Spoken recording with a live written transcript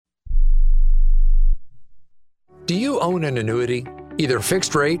Do you own an annuity, either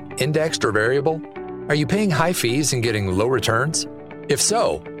fixed rate, indexed, or variable? Are you paying high fees and getting low returns? If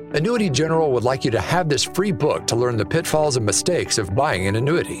so, Annuity General would like you to have this free book to learn the pitfalls and mistakes of buying an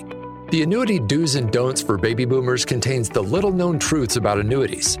annuity. The Annuity Do's and Don'ts for Baby Boomers contains the little-known truths about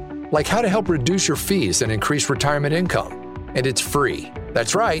annuities, like how to help reduce your fees and increase retirement income. And it's free.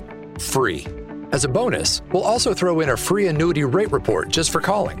 That's right, free. As a bonus, we'll also throw in a free annuity rate report just for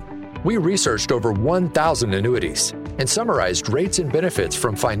calling. We researched over 1,000 annuities and summarized rates and benefits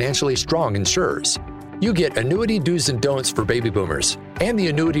from financially strong insurers. You get Annuity Do's and Don'ts for Baby Boomers and the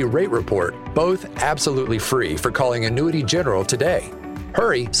Annuity Rate Report, both absolutely free for calling Annuity General today.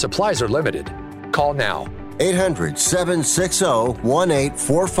 Hurry, supplies are limited. Call now.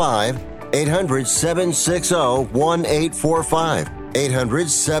 800-760-1845. 800-760-1845.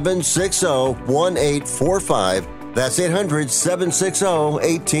 800-760-1845. That's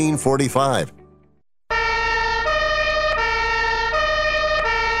 800-760-1845.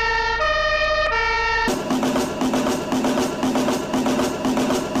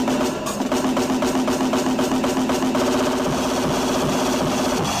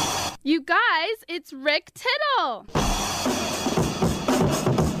 You guys, it's Rick Tittle.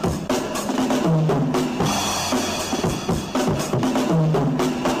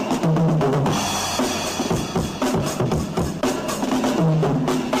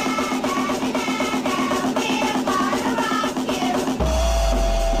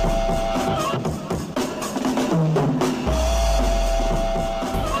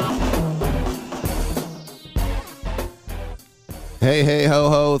 Hey, hey, ho,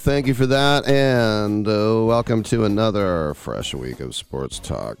 ho, thank you for that, and welcome to another fresh week of sports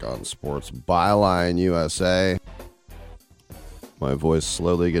talk on Sports Byline USA. My voice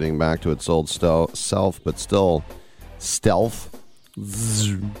slowly getting back to its old self, but still stealth.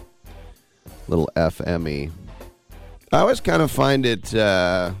 Little FME. I always kind of find it,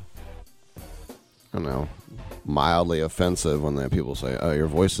 I don't know, mildly offensive when people say, oh, your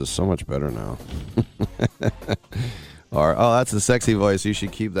voice is so much better now. Or, oh, that's a sexy voice. You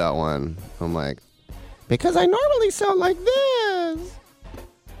should keep that one. I'm like, because I normally sound like this.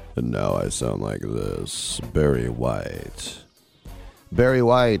 And now I sound like this. Barry White. Barry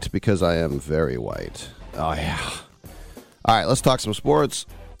White, because I am very white. Oh, yeah. All right, let's talk some sports.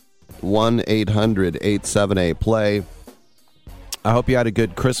 1-800-878-PLAY. I hope you had a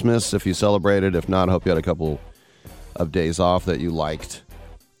good Christmas if you celebrated. If not, I hope you had a couple of days off that you liked.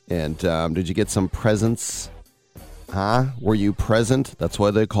 And did you get some presents? Huh? Were you present? That's why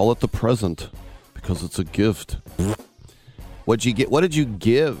they call it the present, because it's a gift. What'd you get? What did you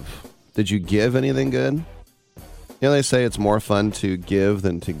give? Did you give anything good? You know, they say it's more fun to give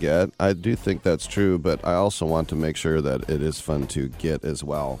than to get. I do think that's true, but I also want to make sure that it is fun to get as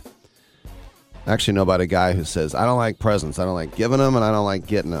well. I actually know about a guy who says, I don't like presents. I don't like giving them, and I don't like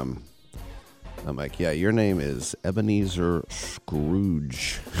getting them. I'm like, yeah, your name is Ebenezer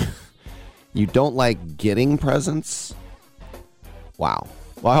Scrooge. You don't like getting presents? Wow.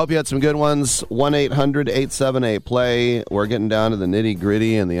 Well, I hope you had some good ones. 1-800-878-PLAY. We're getting down to the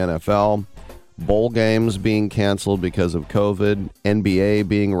nitty-gritty in the NFL. Bowl games being canceled because of COVID. NBA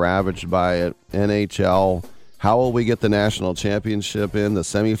being ravaged by it. NHL. How will we get the national championship in? The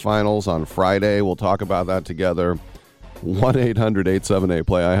semifinals on Friday. We'll talk about that together.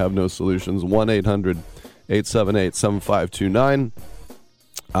 1-800-878-PLAY. I have no solutions. 1-800-878-7529.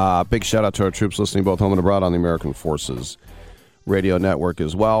 Big shout out to our troops listening both home and abroad on the American Forces Radio Network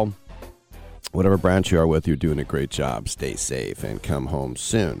as well. Whatever branch you are with, you're doing a great job. Stay safe and come home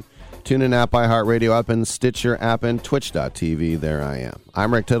soon. TuneIn app, iHeartRadio app, and Stitcher app, and Twitch.tv. There I am.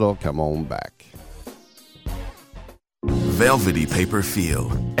 I'm Rick Tittle. Come on back. Velvety paper feel,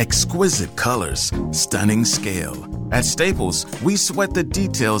 exquisite colors, stunning scale. At Staples, we sweat the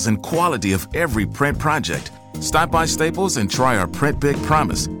details and quality of every print project. Stop by Staples and try our Print Big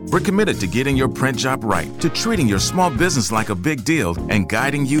Promise. We're committed to getting your print job right, to treating your small business like a big deal, and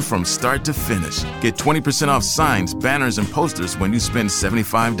guiding you from start to finish. Get 20% off signs, banners, and posters when you spend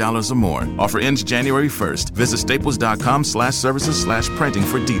 $75 or more. Offer ends January 1st. Visit staples.com/services/printing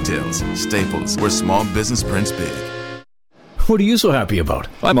for details. Staples, where small business prints big. What are you so happy about?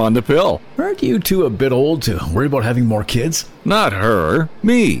 I'm on the pill. Aren't you two a bit old to worry about having more kids? Not her.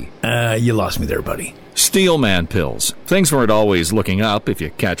 Me. You lost me there, buddy. Steelman pills. Things weren't always looking up, if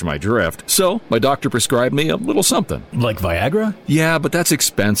you catch my drift. So, my doctor prescribed me a little something. Like Viagra? Yeah, but that's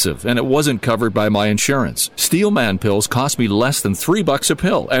expensive, and it wasn't covered by my insurance. Steelman pills cost me less than $3 a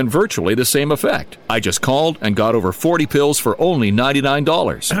pill, and virtually the same effect. I just called and got over 40 pills for only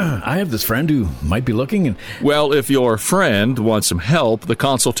 $99. I have this friend who might be looking and... Well, if your friend wants some help, the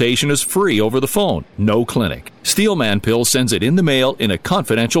consultation is free over the phone. No clinic. Steelman Pill sends it in the mail in a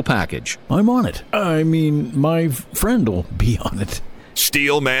confidential package. I'm on it. I mean, my friend will be on it.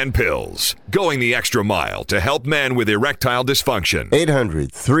 Steelman Pills, going the extra mile to help men with erectile dysfunction.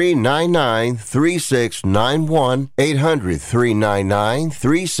 800-399-3691.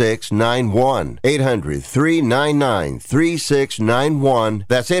 800-399-3691. 800-399-3691.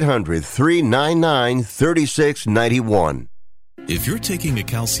 That's 800-399-3691. If you're taking a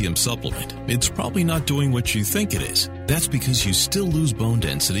calcium supplement, it's probably not doing what you think it is. That's because you still lose bone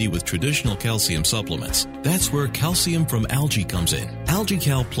density with traditional calcium supplements. That's where calcium from algae comes in.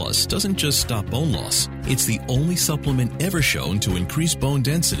 AlgaeCal Plus doesn't just stop bone loss. It's the only supplement ever shown to increase bone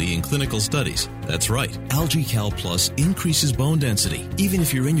density in clinical studies. That's right. AlgaeCal Plus increases bone density, even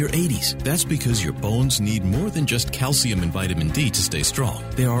if you're in your 80s. That's because your bones need more than just calcium and vitamin D to stay strong.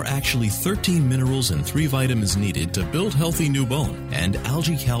 There are actually 13 minerals and 3 vitamins needed to build healthy new bone. And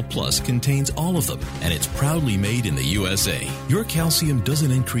AlgaeCal Plus contains all of them, and it's proudly made in the USA. Your calcium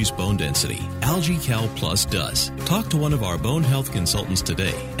doesn't increase bone density. AlgaeCal Plus does. Talk to one of our bone health consultants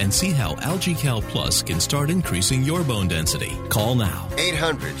today and see how AlgaeCal Plus can start increasing your bone density. Call now.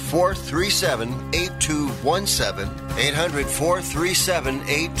 800-437-8217.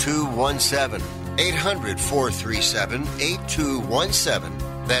 800-437-8217.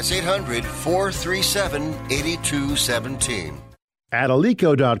 800-437-8217. That's 800-437-8217. At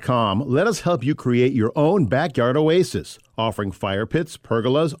Alico.com, let us help you create your own backyard oasis, offering fire pits,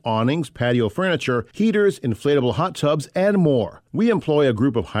 pergolas, awnings, patio furniture, heaters, inflatable hot tubs, and more. We employ a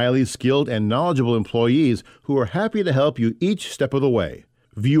group of highly skilled and knowledgeable employees who are happy to help you each step of the way.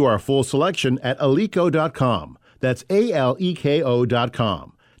 View our full selection at Alico.com. That's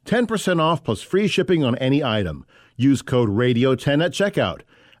ALEKO.com. 10% off plus free shipping on any item. Use code RADIO10 at checkout.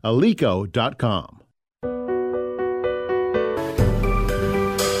 Alico.com.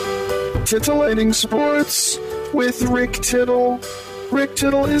 Titillating Sports with Rick Tittle. Rick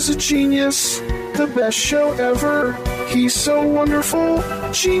Tittle is a genius, the best show ever. He's so wonderful,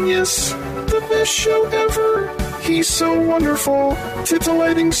 genius, the best show ever. He's so wonderful.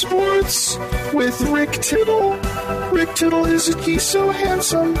 Titillating Sports with Rick Tittle. Rick Tittle he's so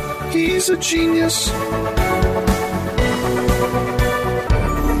handsome, he's a genius.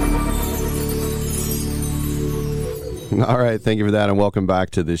 All right, thank you for that, and welcome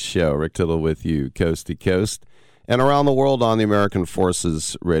back to this show. Rick Tittle with you, coast to coast, and around the world on the American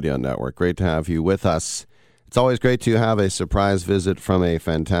Forces Radio Network. Great to have you with us. It's always great to have a surprise visit from a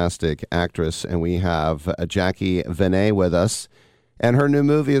fantastic actress, and we have Jackie Vinay with us, and her new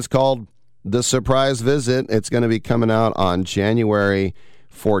movie is called The Surprise Visit. It's going to be coming out on January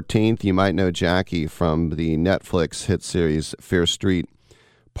 14th. You might know Jackie from the Netflix hit series Fear Street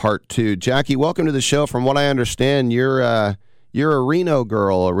Part 2. Jackie, welcome to the show. From what I understand, you're a Reno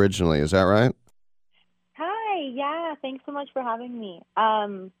girl originally. Is that right? Hi. Yeah. Thanks so much for having me.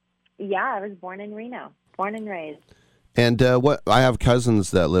 Yeah, I was born in Reno, born and raised. And I have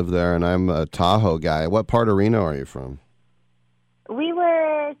cousins that live there, and I'm a Tahoe guy. What part of Reno are you from? We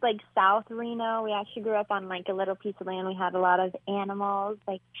were like South Reno. We actually grew up on like a little piece of land. We had a lot of animals,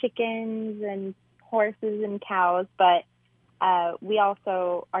 like chickens and horses and cows, but we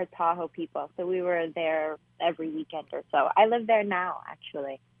also are Tahoe people, so we were there every weekend or so. I live there now,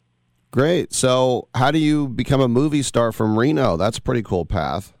 actually. Great. So how do you become a movie star from Reno? That's a pretty cool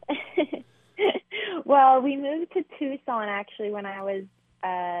path. Well, we moved to Tucson, actually, when I was,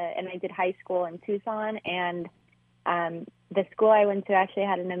 and I did high school in Tucson, and the school I went to actually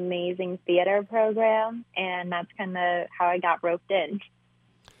had an amazing theater program, and that's kind of how I got roped in.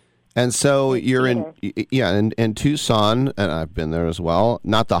 And so you're in Tucson, and I've been there as well.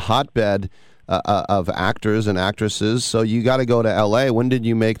 Not the hotbed of actors and actresses, so you got to go to L.A. When did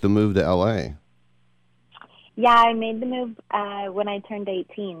you make the move to L.A.? Yeah, I made the move when I turned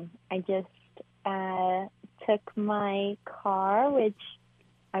 18. I just took my car, which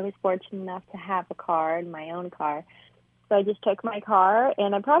I was fortunate enough to have a car, my own car. So I just took my car,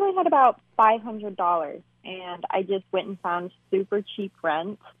 and I probably had about $500, and I just went and found super cheap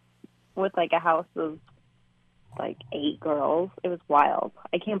rent with like a house of like 8 girls. It was wild.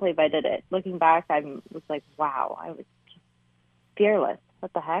 I can't believe I did it. Looking back, I was like, wow, I was just fearless.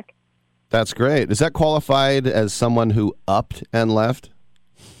 What the heck? That's great. Is that qualified as someone who upped and left?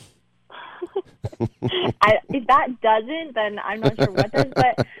 If that doesn't, then I'm not sure what does.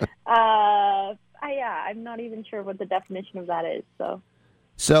 But I'm not even sure what the definition of that is.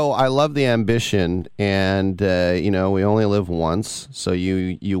 So I love the ambition, and we only live once, so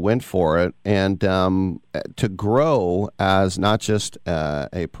you went for it, and to grow as not just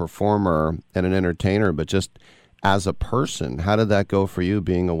a performer and an entertainer, but just as a person. How did that go for you,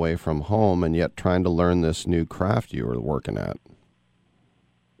 being away from home and yet trying to learn this new craft you were working at?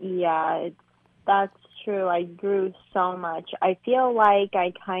 Yeah, that's true. I grew so much. I feel like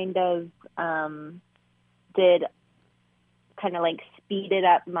I kind of did kind of like speeded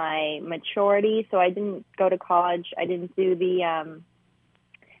up my maturity. So I didn't go to college. I didn't do the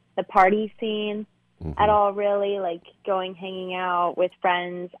party scene at all, really, like hanging out with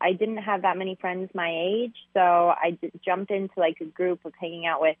friends. I didn't have that many friends my age, so I jumped into like a group of hanging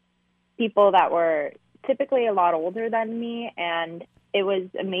out with people that were typically a lot older than me, and it was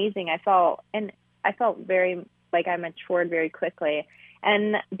amazing. I felt very like I matured very quickly.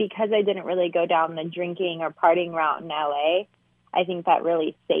 And because I didn't really go down the drinking or partying route in LA, I think that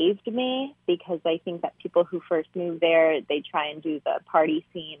really saved me, because I think that people who first move there, they try and do the party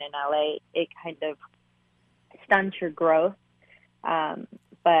scene in LA. It kind of stunts your growth.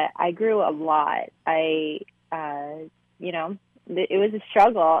 But I grew a lot. It was a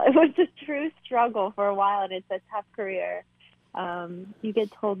struggle. It was a true struggle for a while, and it's a tough career. You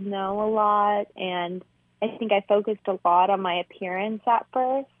get told no a lot, and I think I focused a lot on my appearance at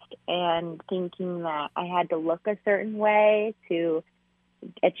first, and thinking that I had to look a certain way to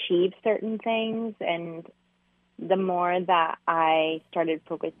achieve certain things. And the more that I started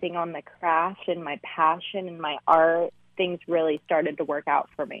focusing on the craft and my passion and my art, things really started to work out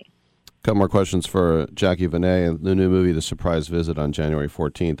for me. A couple more questions for Jackie Vinay. The new movie, The Surprise Visit, on January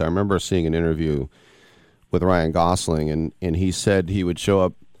 14th. I remember seeing an interview with Ryan Gosling, and he said he would show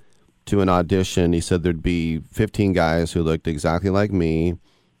up to an audition. He said there'd be 15 guys who looked exactly like me,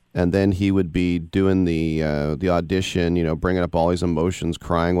 and then he would be doing the audition, bringing up all his emotions,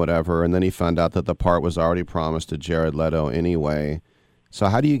 crying, whatever, and then he found out that the part was already promised to Jared Leto anyway. So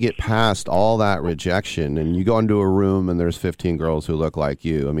how do you get past all that rejection, and you go into a room and there's 15 girls who look like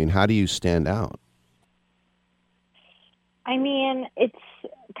you? I mean, how do you stand out? I mean, it's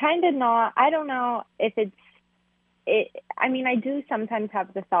kind of not, I don't know if I do sometimes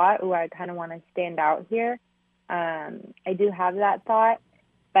have the thought, I kind of want to stand out here. I do have that thought,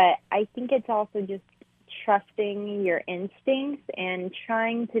 but I think it's also just trusting your instincts and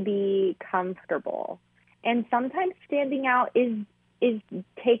trying to be comfortable. And sometimes standing out is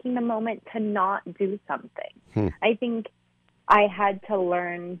taking the moment to not do something. I think I had to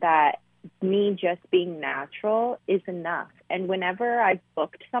learn that me just being natural is enough. And whenever I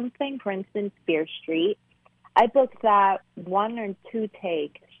booked something, for instance, Fear Street, I booked that 1 or 2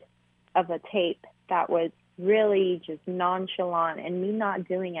 takes of a tape that was really just nonchalant and me not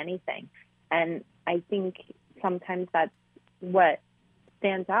doing anything. And I think sometimes that's what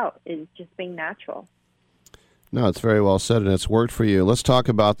stands out, is just being natural. No, it's very well said, and it's worked for you. Let's talk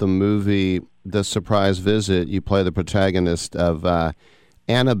about the movie, The Surprise Visit. You play the protagonist of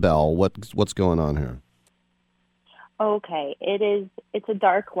Annabelle. What's going on here? Okay, it's a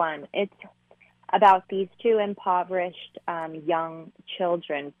dark one. It's about these 2 impoverished young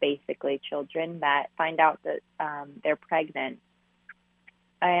children, basically children, that find out that they're pregnant,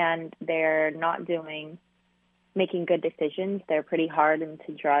 and they're not making good decisions. They're pretty hard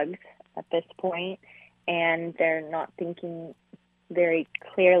into drugs at this point, and they're not thinking very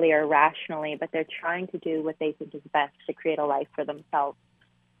clearly or rationally, but they're trying to do what they think is best to create a life for themselves,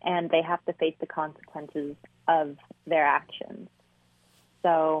 and they have to face the consequences of their actions.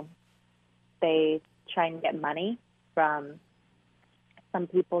 So they try and get money from some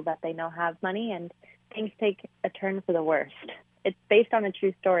people that they know have money, and things take a turn for the worst. It's based on a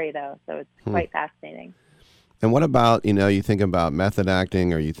true story, though, so it's quite fascinating. And what about, you think about method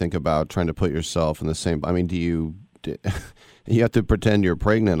acting, or you think about trying to put yourself in the same, you have to pretend you're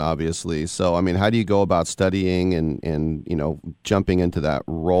pregnant, obviously. So, how do you go about studying and jumping into that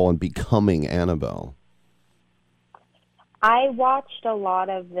role and becoming Annabelle? I watched a lot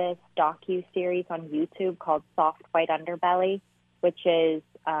of this docu-series on YouTube called Soft White Underbelly, which is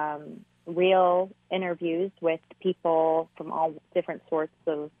real interviews with people from all different sorts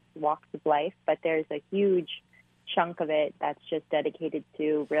of walks of life, but there's a huge chunk of it that's just dedicated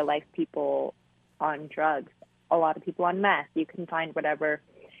to real-life people on drugs, a lot of people on meth. You can find whatever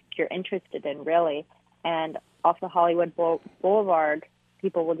you're interested in, really. And off the Hollywood Boulevard,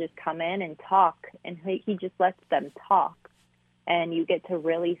 people will just come in and talk, and he just lets them talk. And you get to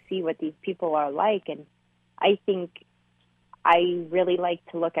really see what these people are like. And I think I really like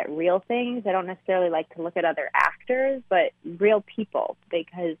to look at real things. I don't necessarily like to look at other actors, but real people,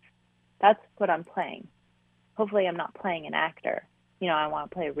 because that's what I'm playing. Hopefully I'm not playing an actor. I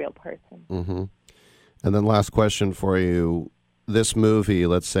want to play a real person. Mm-hmm. And then last question for you. This movie,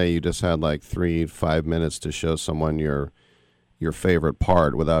 let's say you just had like 3-5 minutes to show someone your your favorite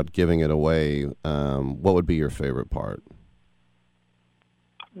part without giving it away. What would be your favorite part?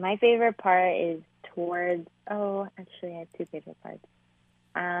 My favorite part is towards, actually I have two favorite parts.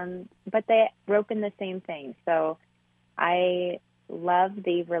 But they rope in the same thing. So I love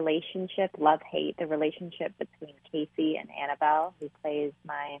the relationship, love-hate, the relationship between Casey and Annabelle, who plays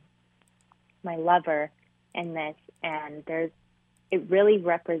my lover in this. And it really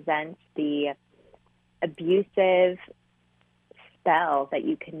represents the abusive spell that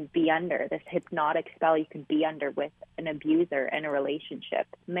you can be under, this hypnotic spell you can be under with an abuser in a relationship,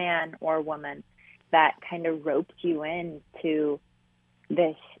 man or woman, that kind of ropes you into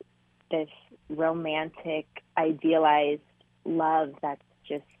this romantic, idealized love that's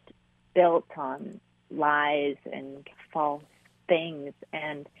just built on lies and false things.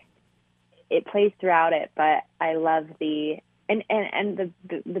 And it plays throughout it, but I love the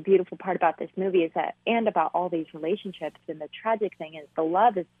beautiful part about this movie is that, and about all these relationships, and the tragic thing is the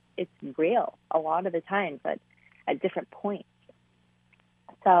love it's real a lot of the times at different points.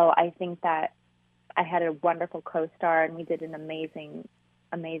 So I think that I had a wonderful co-star, and we did an amazing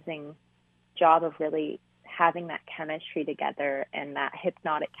job of really having that chemistry together, and that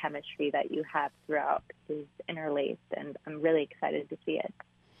hypnotic chemistry that you have throughout is interlaced, and I'm really excited to see it.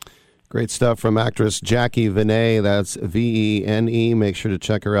 Great stuff from actress Jackie Vinay. That's Vene. Make sure to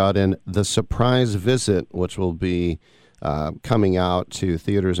check her out in The Surprise Visit, which will be coming out to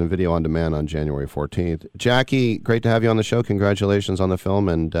theaters and video on demand on January 14th. Jackie, great to have you on the show. Congratulations on the film,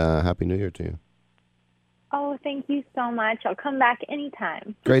 and Happy New Year to you. Oh, thank you so much. I'll come back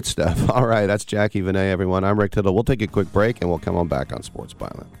anytime. Great stuff. All right, that's Jackie Vinay, everyone. I'm Rick Tittle. We'll take a quick break, and we'll come on back on Sports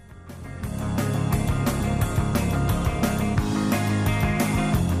Byline.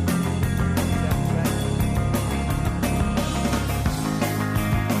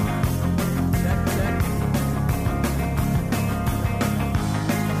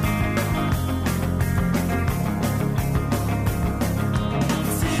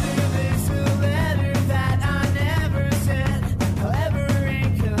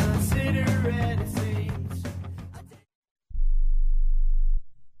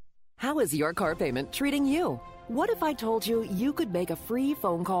 How is your car payment treating you? What if I told you you could make a free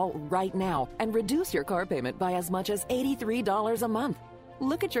phone call right now and reduce your car payment by as much as $83 a month?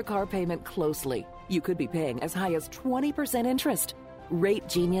 Look at your car payment closely. You could be paying as high as 20% interest. Rate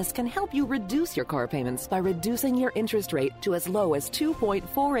Genius can help you reduce your car payments by reducing your interest rate to as low as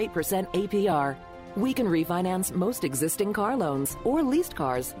 2.48% APR. We can refinance most existing car loans or leased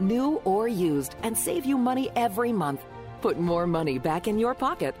cars, new or used, and save you money every month. Put more money back in your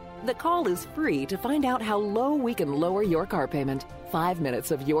pocket. The call is free to find out how low we can lower your car payment. 5 minutes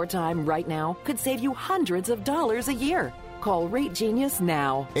of your time right now could save you hundreds of dollars a year. Call Rate Genius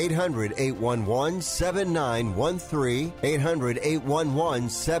now. 800-811-7913.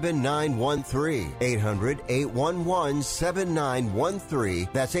 800-811-7913.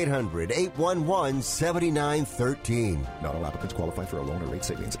 800-811-7913. That's 800-811-7913. Not all applicants qualify for a loan or rate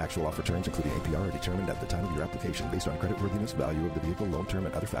savings. Actual offer terms, including APR, are determined at the time of your application based on creditworthiness, value of the vehicle, loan term,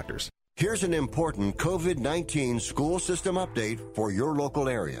 and other factors. Here's an important COVID-19 school system update for your local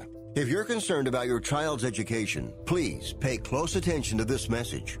area. If you're concerned about your child's education, please pay close attention to this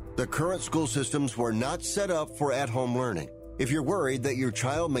message. The current school systems were not set up for at-home learning. If you're worried that your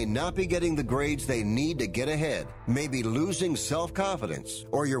child may not be getting the grades they need to get ahead, may be losing self-confidence,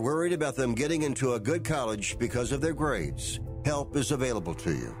 or you're worried about them getting into a good college because of their grades, help is available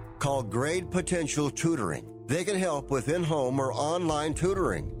to you. Call Grade Potential Tutoring. They can help with in-home or online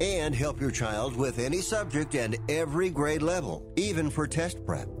tutoring and help your child with any subject and every grade level, even for test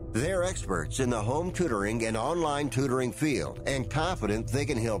prep. They're experts in the home tutoring and online tutoring field and confident they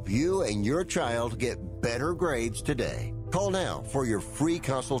can help you and your child get better grades today. Call now for your free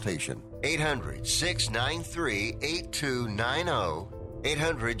consultation. 800-693-8290.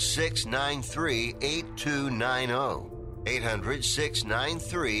 800-693-8290.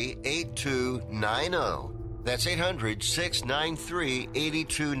 800-693-8290. That's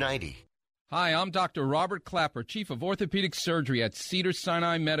 800-693-8290. Hi, I'm Dr. Robert Clapper, Chief of Orthopedic Surgery at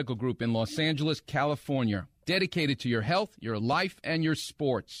Cedars-Sinai Medical Group in Los Angeles, California. Dedicated to your health, your life, and your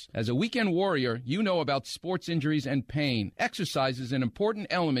sports. As a weekend warrior, you know about sports injuries and pain. Exercise is an important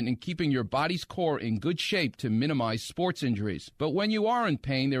element in keeping your body's core in good shape to minimize sports injuries. But when you are in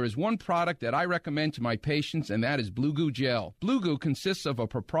pain, there is one product that I recommend to my patients, and that is Blue Goo Gel. Blue Goo consists of a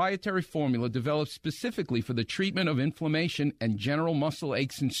proprietary formula developed specifically for the treatment of inflammation and general muscle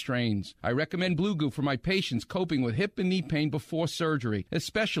aches and strains. I recommend Blue Goo for my patients coping with hip and knee pain before surgery,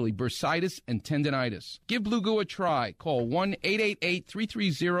 especially bursitis and tendinitis. Give Blue Goo a try. Call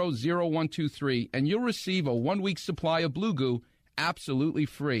 1-888-330-0123 and you'll receive a 1-week supply of Blue Goo absolutely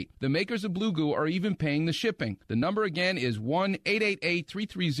free. The makers of Blue Goo are even paying the shipping. The number again is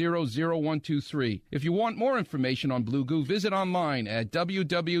 1-888-330-0123. If you want more information on Blue Goo, visit online at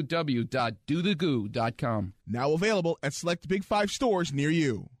www.dothegoo.com. Now available at select Big 5 stores near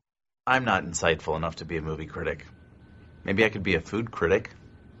you. I'm not insightful enough to be a movie critic. Maybe I could be a food critic.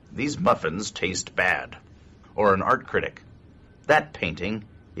 These muffins taste bad. Or an art critic. That painting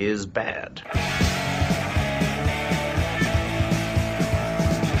is bad.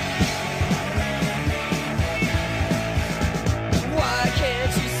 Why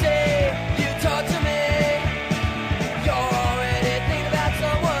can't you say you talk to me? You're already thinking about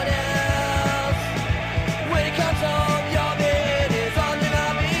someone else. When it comes home, your bed is on and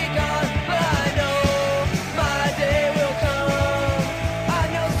I'll be gone. But I know my day will come. I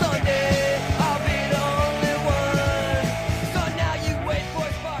know someday I'll be the only one. So now you wait for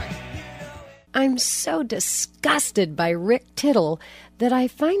a spark. I'm so disgusted by Rick Tittle that I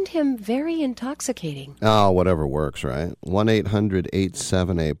find him very intoxicating. Oh, whatever works, right?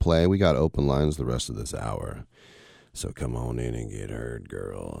 1-800-878-PLAY. We got open lines the rest of this hour. So come on in and get heard,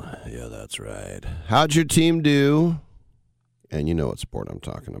 girl. Yeah, that's right. How'd your team do? And you know what sport I'm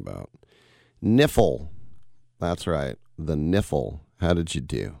talking about. Niffle. That's right. The Niffle. How did you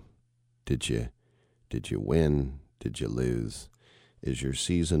do? Did you win? Did you lose? Is your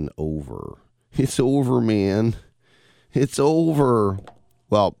season over? It's over, man. It's over.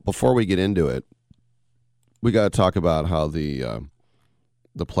 Well, before we get into it, we got to talk about how the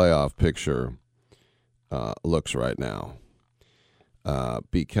playoff picture looks right now.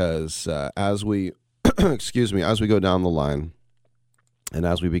 Because as we as we go down the line and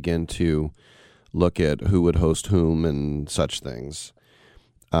as we begin to look at who would host whom and such things,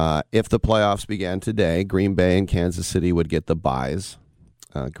 if the playoffs began today, Green Bay and Kansas City would get the byes.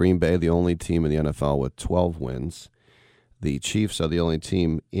 Green Bay, the only team in the NFL with 12 wins. The Chiefs are the only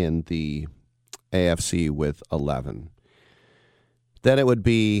team in the AFC with 11. Then it would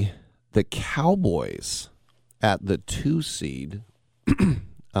be the Cowboys at the 2 seed.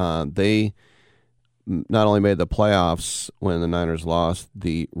 They not only made the playoffs when the Niners lost,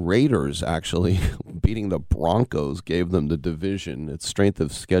 the Raiders actually beating the Broncos gave them the division. It's strength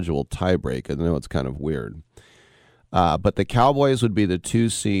of schedule tiebreak. I know it's kind of weird. But the Cowboys would be the 2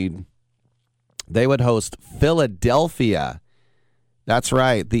 seed. They would host Philadelphia. That's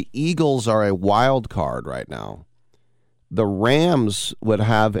right. The Eagles are a wild card right now. The Rams would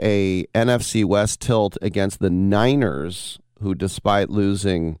have a NFC West tilt against the Niners, who, despite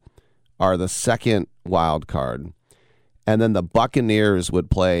losing, are the second wild card. And then the Buccaneers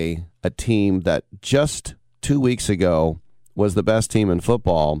would play a team that just 2 weeks ago was the best team in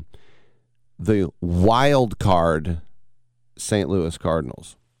football, the wild card St. Louis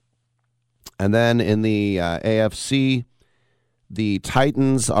Cardinals. And then in the AFC, the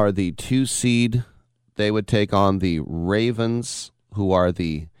Titans are the 2 seed. They would take on the Ravens, who are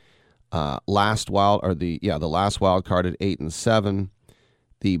the last wild card at 8-7.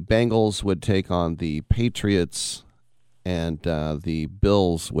 The Bengals would take on the Patriots, and the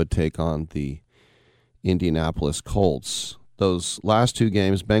Bills would take on the Indianapolis Colts. Those last 2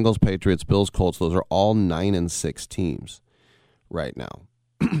 games, Bengals, Patriots, Bills, Colts, those are all 9-6 teams right now.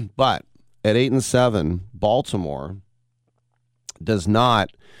 But at 8-7, Baltimore does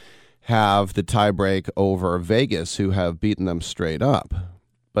not have the tiebreak over Vegas, who have beaten them straight up,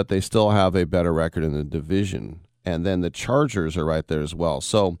 but they still have a better record in the division. And then the Chargers are right there as well.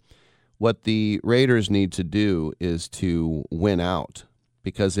 So what the Raiders need to do is to win out,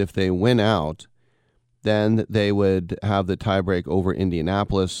 because if they win out, then they would have the tiebreak over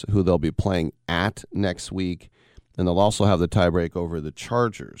Indianapolis, who they'll be playing at next week, and they'll also have the tiebreak over the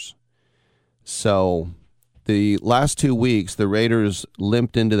Chargers. So the last 2 weeks, the Raiders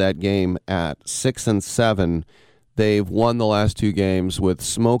limped into that game at 6-7. They've won the last 2 games with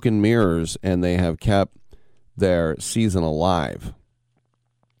smoke and mirrors, and they have kept their season alive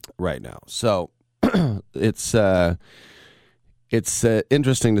right now. So it's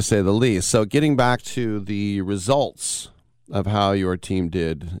interesting to say the least. So getting back to the results of how your team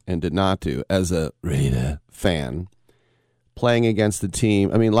did and did not do as a Raider fan, playing against the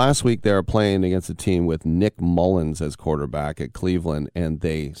team. I mean, last week they were playing against a team with Nick Mullins as quarterback at Cleveland, and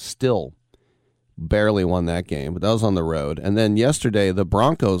they still barely won that game, but that was on the road. And then yesterday, the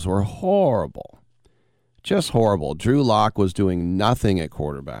Broncos were horrible. Just horrible. Drew Lock was doing nothing at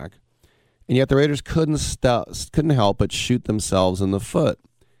quarterback, and yet the Raiders couldn't help but shoot themselves in the foot.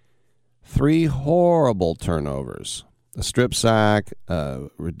 3 horrible turnovers. A strip sack, a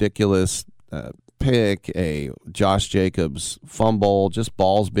ridiculous pick, a Josh Jacobs fumble, just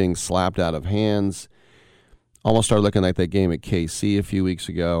balls being slapped out of hands. Almost started looking like that game at KC a few weeks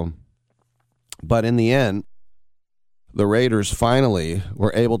ago. But in the end, the Raiders finally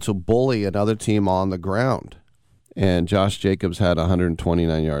were able to bully another team on the ground. And Josh Jacobs had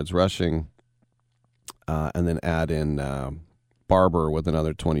 129 yards rushing, and then add in Barber with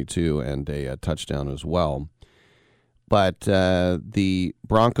another 22 and a touchdown as well. But the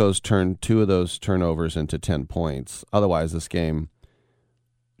Broncos turned 2 of those turnovers into 10 points. Otherwise, this game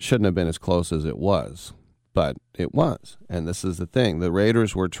shouldn't have been as close as it was. But it was. And this is the thing. The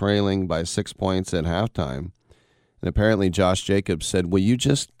Raiders were trailing by 6 points at halftime. And apparently Josh Jacobs said, will you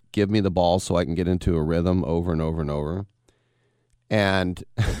just give me the ball so I can get into a rhythm over and over and over? And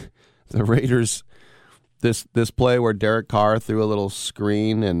the Raiders, this play where Derek Carr threw a little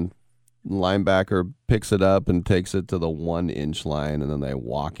screen and linebacker picks it up and takes it to the 1-inch line, and then they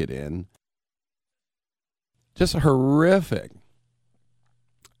walk it in. Just horrific.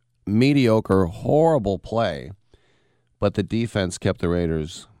 Mediocre, horrible play, but the defense kept the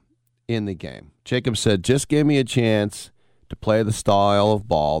Raiders in the game. Jacob said, just give me a chance to play the style of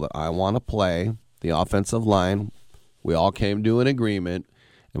ball that I want to play. The offensive line, we all came to an agreement,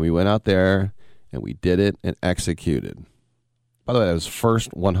 and we went out there, and we did it and executed. By the way, that was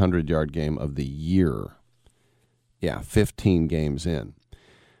first 100-yard game of the year. Yeah, 15 games in.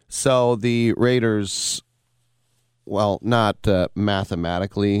 So the Raiders, well, not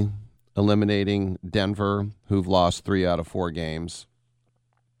mathematically eliminating Denver, who've lost 3 out of 4 games,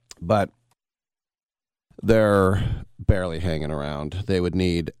 but they're barely hanging around. They would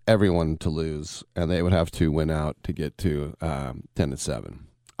need everyone to lose, and they would have to win out to get to 10-7.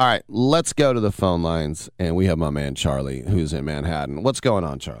 All right, let's go to the phone lines, and we have my man Charlie, who's in Manhattan. What's going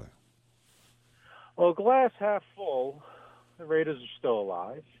on, Charlie? Well, glass half full, the Raiders are still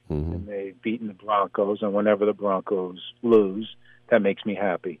alive, and they've beaten the Broncos, and whenever the Broncos lose, that makes me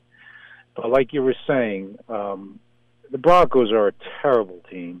happy. But like you were saying, the Broncos are a terrible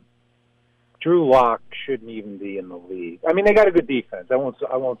team. Drew Lock shouldn't even be in the league. I mean, they got a good defense. I won't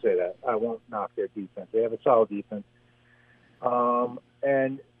say that. I won't knock their defense. They have a solid defense.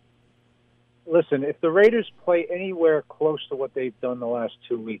 And listen, if the Raiders play anywhere close to what they've done the last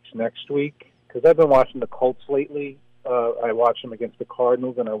 2 weeks next week, because I've been watching the Colts lately. I watched them against the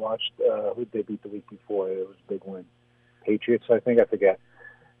Cardinals, and I watched who they beat the week before. It was a big win. Patriots, I think. I forget.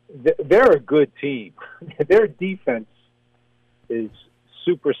 They're a good team. Their defense is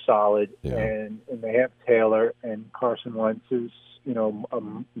super solid, and they have Taylor, and Carson Wentz is,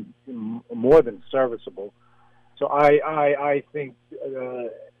 more than serviceable. So I think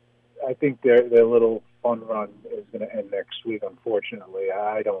their little fun run is going to end next week. Unfortunately,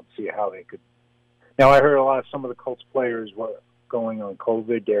 I don't see how they could. Now I heard some of the Colts players were going on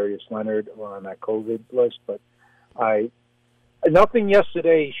COVID. Darius Leonard were on that COVID list, but nothing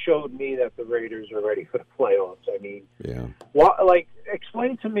yesterday showed me that the Raiders are ready for the playoffs. I mean,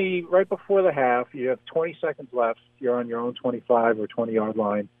 explain to me right before the half, you have 20 seconds left, you're on your own 25 or 20-yard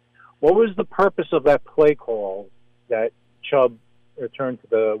line. What was the purpose of that play call that Chubb returned to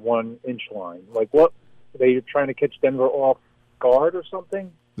the 1-inch line? Like, what, they trying to catch Denver off guard or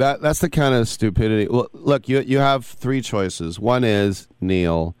something? That's the kind of stupidity. Well, look, you have 3 choices. One is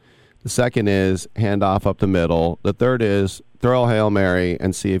kneel. The second is hand off up the middle. The third is throw a Hail Mary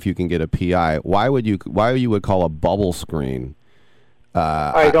and see if you can get a PI. Why you would call a bubble screen?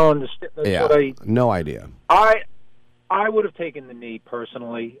 I don't understand. That's no idea. I would have taken the knee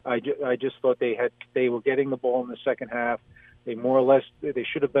personally. I just thought they were getting the ball in the second half. They more or less they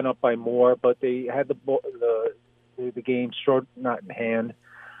should have been up by more, but they had the game short, not in hand.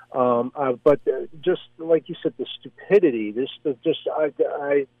 But just like you said, the stupidity.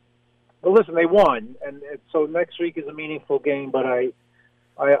 Well, listen, they won, and so next week is a meaningful game. But I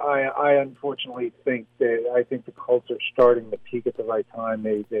unfortunately think the Colts are starting to peak at the right time.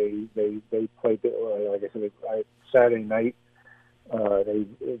 They played, like I said, Saturday night.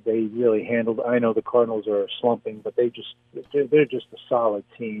 They really handled. I know the Cardinals are slumping, but they're just a solid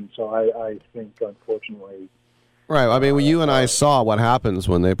team. So I think, unfortunately, right. I mean, you and I saw what happens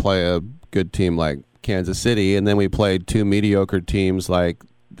when they play a good team like Kansas City, and then we played 2 mediocre teams like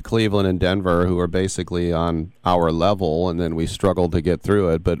Cleveland and Denver, who are basically on our level, and then we struggled to get through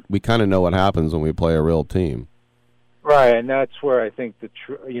it. But we kind of know what happens when we play a real team. Right, and that's where I think that's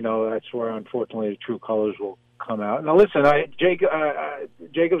where unfortunately the true colors will come out. Now, listen,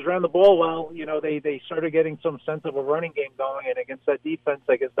 Jacobs ran the ball well. They started getting some sense of a running game going, and against that defense,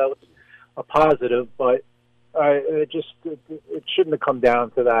 I guess that was a positive. But it shouldn't have come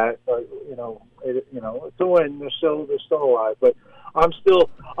down to that. But it's a win. They're still alive. But I'm still,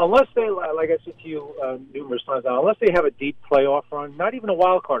 unless they, like I said to you numerous times now, unless they have a deep playoff run, not even a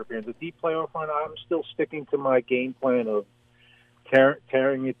wild card appearance, a deep playoff run, I'm still sticking to my game plan of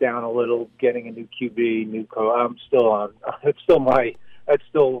tearing it down a little, getting a new QB, new coach. I'm still on. That's still my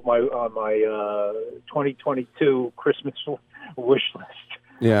on my 2022 Christmas wish list.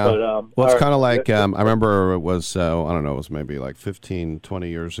 Yeah. But, well, it's all kind of right. like, I remember it was, I don't know, it was maybe like 15, 20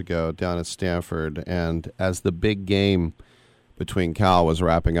 years ago down at Stanford. And as the big game between Cal was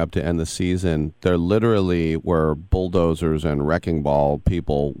wrapping up to end the season, there literally were bulldozers and wrecking ball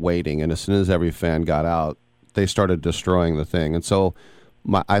people waiting. And as soon as every fan got out, they started destroying the thing. And so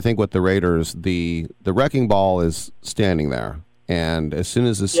I think with the Raiders, the wrecking ball is standing there. And as soon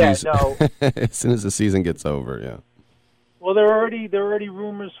as the season, as soon as the season gets over, yeah. Well, there are already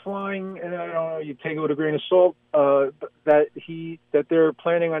rumors flying, and I don't know, you take it with a grain of salt, that they're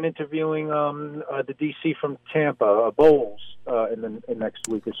planning on interviewing the DC from Tampa, Bowles, in the next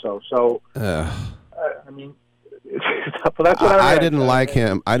week or so. So, I mean, that's what I didn't like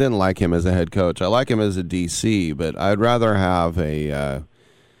him. I didn't like him as a head coach. I like him as a DC, but I'd rather have a,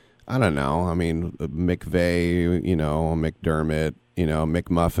 I don't know. I mean, McVay, McDermott,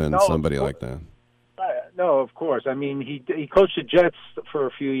 McMuffin, somebody like that. No, of course. I mean, he coached the Jets for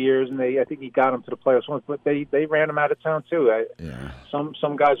a few years, and I think he got them to the playoffs once, but they ran him out of town too.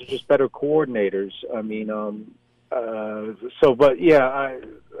 Some guys are just better coordinators. I mean, I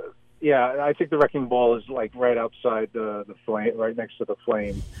think the wrecking ball is like right outside the flame, right next to the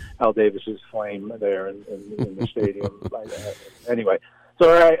flame, Al Davis's flame there in the stadium. Anyway,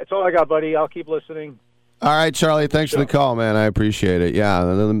 so all right, that's all I got, buddy. I'll keep listening. All right, Charlie, thanks for the call, man. I appreciate it. Yeah,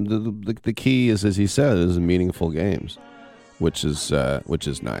 the key is, as he said, is meaningful games, which is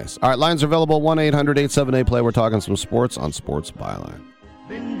nice. All right, lines are available, 1-800-878-PLAY. We're talking some sports on Sports Byline.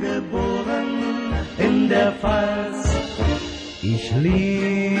 Bin geboren in der Pfalz. Ich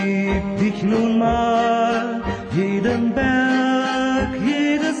lieb dich nun mal, jeden Berg,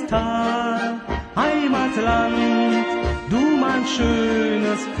 jedes Tal, Heimatland, du mein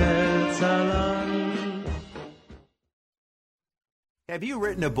schönes Pfälzerland. Have you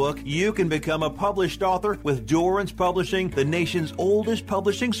written a book? You can become a published author with Dorrance Publishing, the nation's oldest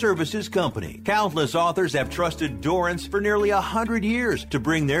publishing services company. Countless authors have trusted Dorrance for nearly 100 years to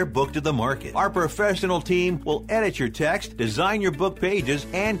bring their book to the market. Our professional team will edit your text, design your book pages,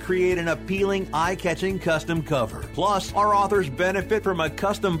 and create an appealing, eye-catching custom cover. Plus, our authors benefit from a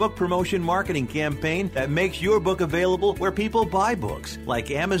custom book promotion marketing campaign that makes your book available where people buy books,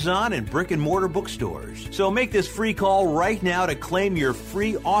 like Amazon and brick-and-mortar bookstores. So make this free call right now to claim your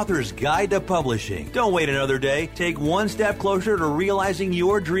free author's guide to publishing. Don't wait another day. Take one step closer to realizing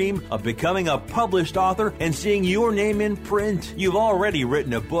your dream of becoming a published author and seeing your name in print. You've already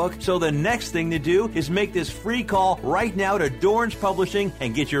written a book, so the next thing to do is make this free call right now to Dorrance Publishing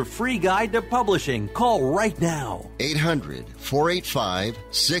and get your free guide to publishing. Call right now.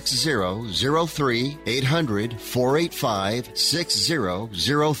 800-485-6003.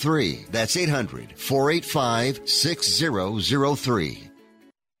 800-485-6003. That's 800-485-6003.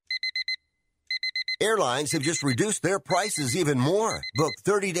 Airlines have just reduced their prices even more. Book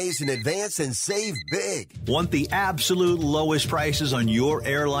 30 days in advance and save big. Want the absolute lowest prices on your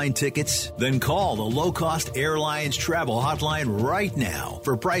airline tickets? Then call the Low Cost Airlines Travel Hotline right now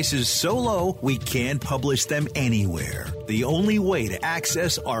for prices so low we can't publish them anywhere. The only way to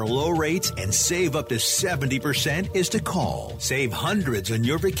access our low rates and save up to 70% is to call. Save hundreds on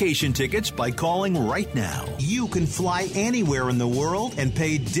your vacation tickets by calling right now. You can fly anywhere in the world and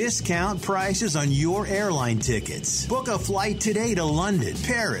pay discount prices on your airline tickets. Book a flight today to London,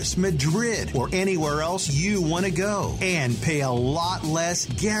 Paris, Madrid, or anywhere else you want to go and pay a lot less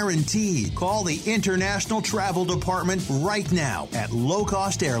guaranteed. Call the International Travel Department right now at Low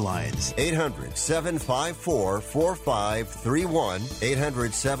Cost Airlines. 800-754-4531.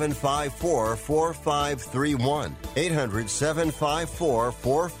 800-754-4531.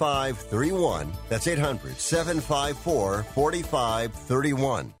 800-754-4531. That's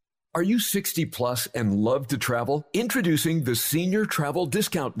 800-754-4531. Are you 60 plus and love to travel? Introducing the Senior Travel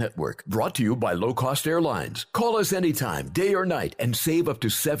Discount Network, brought to you by Low Cost Airlines. Call us anytime, day or night, and save up to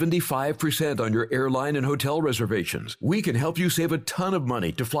 75% on your airline and hotel reservations. We can help you save a ton of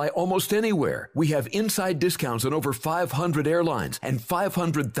money to fly almost anywhere. We have inside discounts on over 500 airlines and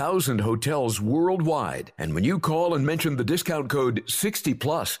 500,000 hotels worldwide. And when you call and mention the discount code 60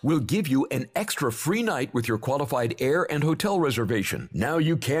 plus, we'll give you an extra free night with your qualified air and hotel reservation. Now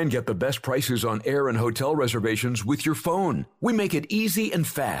you can get get the best prices on air and hotel reservations with your phone. We make it easy and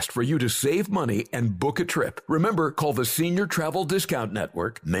fast for you to save money and book a trip. Remember, call the Senior Travel Discount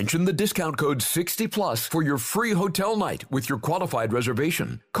Network. Mention the discount code 60+ for your free hotel night with your qualified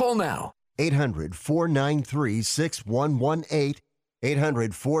reservation. Call now. 800-493-6118.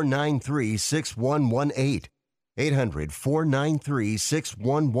 800-493-6118.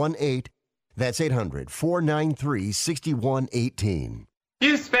 800-493-6118. That's 800-493-6118.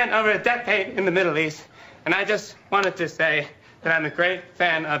 You spent over a decade in the Middle East, and I just wanted to say that I'm a great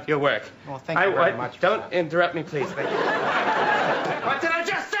fan of your work. Well, thank you very much. Don't interrupt me, please. Thank you. What did I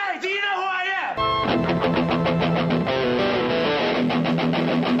just say? Do you know who I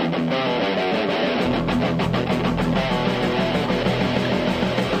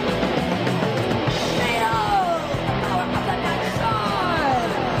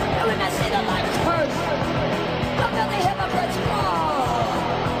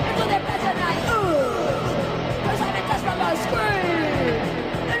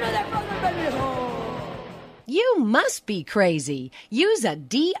You must be crazy. You's a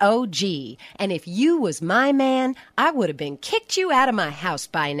DOG. And if you was my man, I would have been kicked you out of my house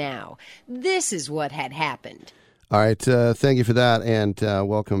by now. This is what had happened. All right, thank you for that, and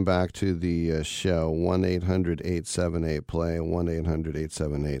welcome back to the show. 1-800-878-PLAY,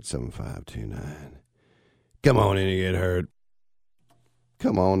 1-800-878-7529. Come on in and get heard.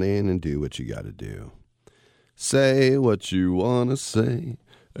 Come on in and do what you got to do. Say what you want to say,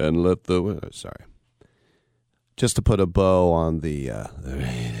 and let the... Sorry. Just to put a bow on the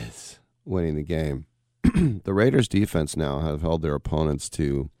Raiders winning the game. The Raiders defense now have held their opponents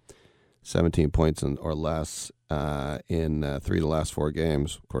to 17 points or less in 3 of the last 4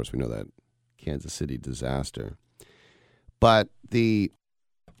 games. Of course, we know that Kansas City disaster. But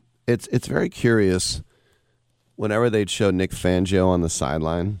it's very curious. Whenever they'd show Nick Fangio on the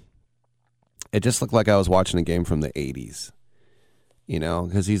sideline, it just looked like I was watching a game from the 80s. You know,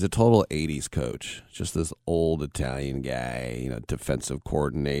 because he's a total 80s coach. Just this old Italian guy, defensive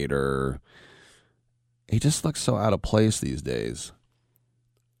coordinator. He just looks so out of place these days.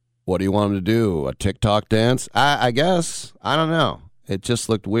 What do you want him to do? A TikTok dance? I guess. I don't know. It just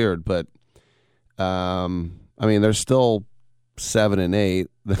looked weird. But, they're still 7-8.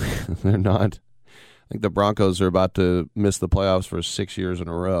 They're not. I think the Broncos are about to miss the playoffs for 6 years in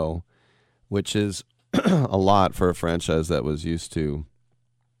a row, which is a lot for a franchise that was used to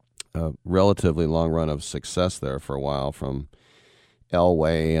a relatively long run of success there for a while, from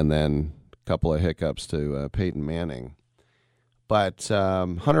Elway and then a couple of hiccups to Peyton Manning. But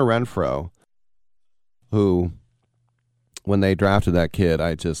Hunter Renfrow, who, when they drafted that kid,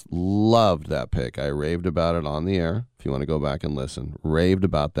 I just loved that pick. I raved about it on the air, if you want to go back and listen. Raved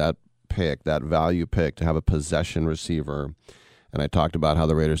about that pick, that value pick, to have a possession receiver. And I talked about how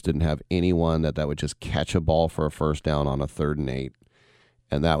the Raiders didn't have anyone that would just catch a ball for a first down on a 3rd and 8.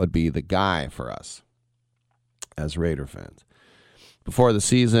 And that would be the guy for us as Raider fans. Before the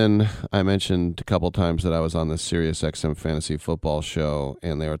season, I mentioned a couple times that I was on the SiriusXM Fantasy Football show,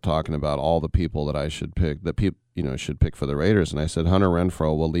 and they were talking about all the people that I should pick, that people should pick for the Raiders. And I said, Hunter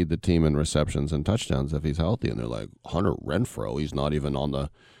Renfrow will lead the team in receptions and touchdowns if he's healthy. And they're like, Hunter Renfrow, he's not even on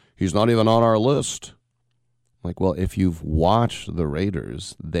our list. Like, well, if you've watched the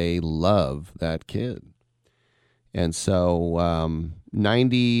Raiders, they love that kid. And so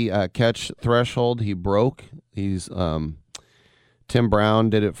 90 catch threshold he broke. He's Tim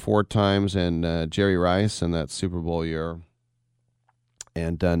Brown did it 4 times, and Jerry Rice in that Super Bowl year.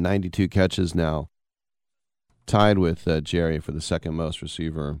 And 92 catches now, tied with Jerry for the second most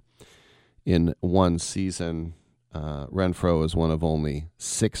receiver in one season. Renfrow is one of only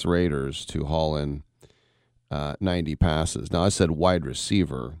 6 Raiders to haul in 90 passes. Now, I said wide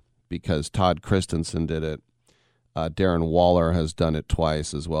receiver because Todd Christensen did it. Darren Waller has done it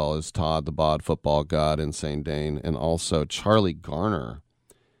twice, as well as Todd, the Bod football god in St. Dane. And also Charlie Garner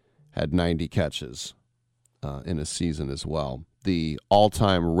had 90 catches in a season as well. The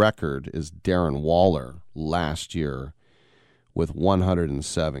all-time record is Darren Waller last year with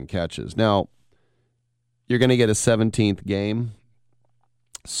 107 catches. Now, you're going to get a 17th game,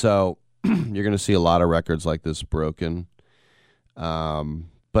 so you're going to see a lot of records like this broken.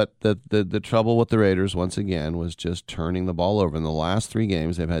 But the trouble with the Raiders, once again, was just turning the ball over. In the last 3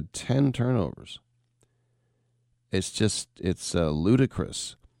 games, they've had 10 turnovers. It's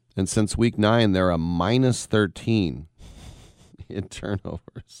ludicrous. And since week 9, they're a minus 13 in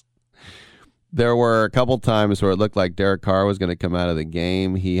turnovers. There were a couple times where it looked like Derek Carr was going to come out of the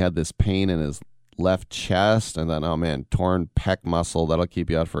game. He had this pain in his left chest, and then, oh man, torn pec muscle. That'll keep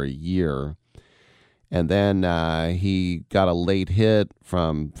you out for a year. And then he got a late hit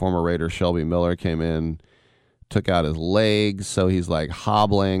from former Raider Shelby Miller, came in, took out his legs, so he's like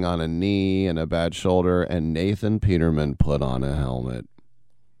hobbling on a knee and a bad shoulder, and Nathan Peterman put on a helmet.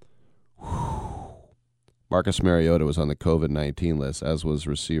 Whew. Marcus Mariota was on the COVID-19 list, as was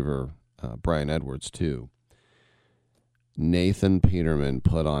receiver Brian Edwards, too. Nathan Peterman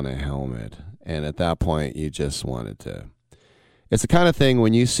put on a helmet, and at that point, you just wanted to... It's the kind of thing,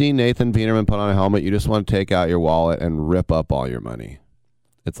 when you see Nathan Peterman put on a helmet, you just want to take out your wallet and rip up all your money.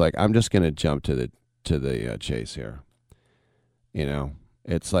 It's like, I'm just going to jump to the chase here. You know,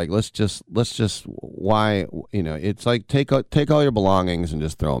 it's like, let's just why, you know, it's like take all your belongings and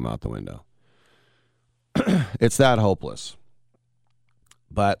just throw them out the window. It's that hopeless.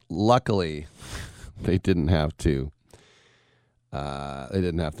 But luckily, they didn't have to. They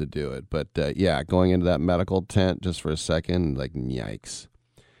didn't have to do it. But, yeah, going into that medical tent just for a second, like, yikes.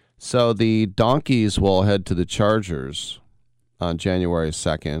 So the Donkeys will head to the Chargers on January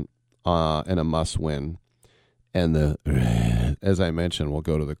 2nd in a must-win. And, as I mentioned, we'll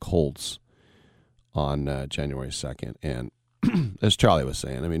go to the Colts on January 2nd. And as Charlie was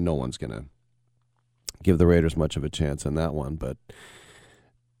saying, I mean, no one's going to give the Raiders much of a chance on that one. But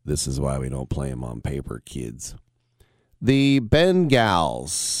this is why we don't play them on paper, kids. The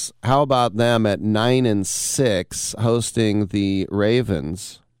Bengals, how about them at 9-6, hosting the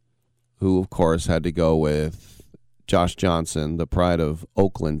Ravens, who, of course, had to go with Josh Johnson, the pride of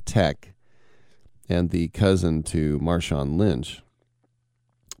Oakland Tech, and the cousin to Marshawn Lynch.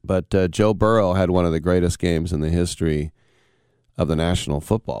 But Joe Burrow had one of the greatest games in the history of the National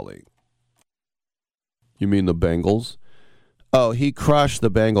Football League. You mean the Bengals? Oh, he crushed the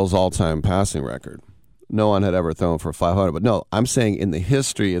Bengals' all-time passing record. No one had ever thrown for 500. But no, I'm saying in the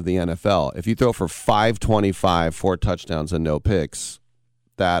history of the NFL, if you throw for 525, 4 touchdowns and no picks,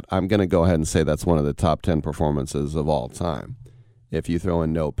 that I'm going to go ahead and say that's one of the top 10 performances of all time, if you throw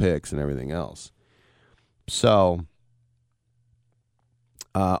in no picks and everything else. So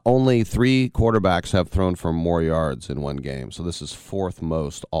only 3 quarterbacks have thrown for more yards in one game. So this is 4th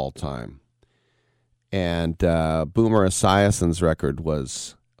most all time. And Boomer Esiason's record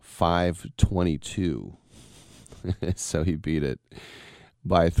was 522. So he beat it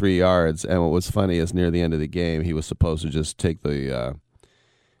by 3 yards. And what was funny is near the end of the game, he was supposed to just take the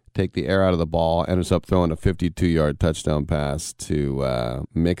air out of the ball, ends up throwing a 52-yard touchdown pass to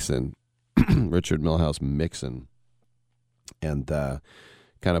Mixon, Richard Milhouse Mixon, and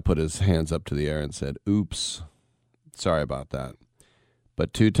kind of put his hands up to the air and said, oops, sorry about that.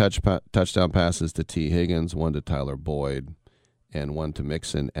 But 2 touchdown passes to T. Higgins, 1 to Tyler Boyd, and 1 to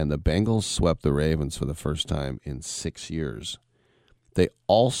Mixon, and the Bengals swept the Ravens for the first time in 6 years. They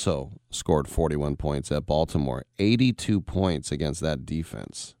also scored 41 points at Baltimore, 82 points against that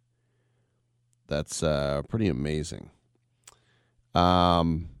defense. That's pretty amazing.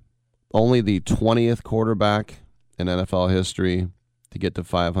 Only the 20th quarterback in NFL history to get to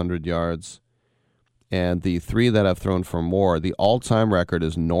 500 yards, and the 3 that have thrown for more. The all-time record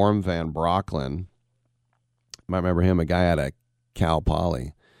is Norm Van Brocklin. You might remember him, a guy out of Cal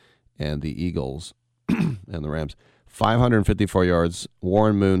Poly and the Eagles and the Rams. 554 yards.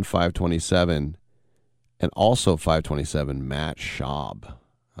 Warren Moon, 527. And also 527, Matt Schaub.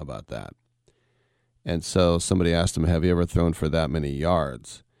 How about that? And so somebody asked him, have you ever thrown for that many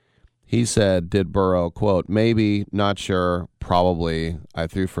yards? He said, did Burrow, quote, maybe, not sure, probably. I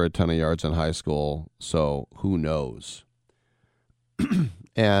threw for a ton of yards in high school, so who knows?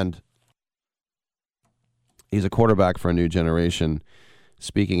 And he's a quarterback for a new generation,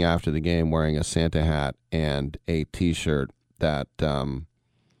 speaking after the game, wearing a Santa hat and a T-shirt that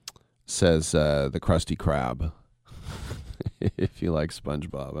says the Krusty Krab, if you like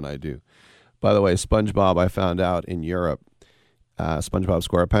SpongeBob, and I do. By the way, SpongeBob, I found out in Europe, SpongeBob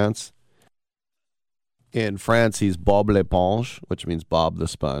SquarePants. In France, he's Bob l'Éponge, which means Bob the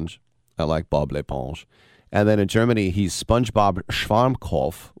Sponge. I like Bob l'Éponge. And then in Germany, he's SpongeBob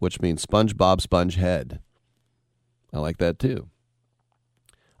Schwammkopf, which means SpongeBob Spongehead. I like that too.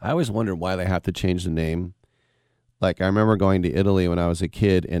 I always wondered why they have to change the name. Like, I remember going to Italy when I was a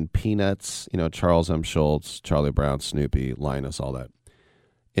kid, and Peanuts, you know, Charles M. Schultz, Charlie Brown, Snoopy, Linus, all that.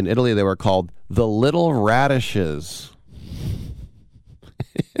 In Italy, they were called the Little Radishes.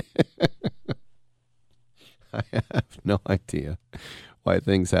 I have no idea why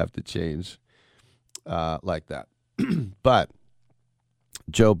things have to change like that. But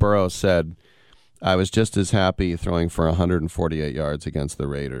Joe Burrow said, I was just as happy throwing for 148 yards against the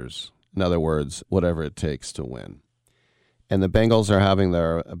Raiders. In other words, whatever it takes to win. And the Bengals are having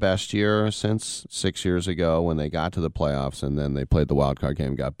their best year since 6 years ago when they got to the playoffs, and then they played the wild card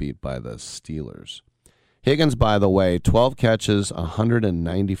game, got beat by the Steelers. Higgins, by the way, 12 catches,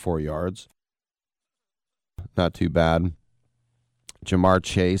 194 yards. Not too bad. Jamar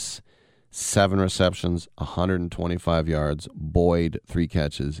Chase, 7 receptions, 125 yards. Boyd, 3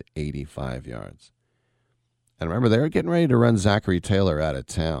 catches, 85 yards. And remember, they were getting ready to run Zachary Taylor out of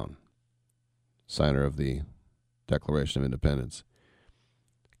town, signer of the Declaration of Independence.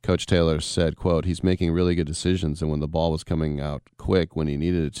 Coach Taylor said, quote, he's making really good decisions, and when the ball was coming out quick when he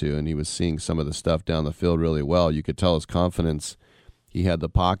needed it to, and he was seeing some of the stuff down the field really well, you could tell his confidence. He had the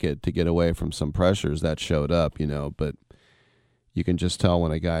pocket to get away from some pressures that showed up, but you can just tell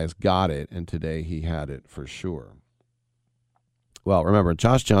when a guy's got it, and today he had it for sure. Well, remember,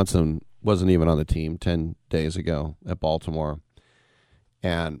 Josh Johnson wasn't even on the team 10 days ago at Baltimore,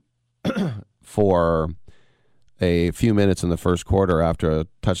 and for a few minutes in the first quarter after a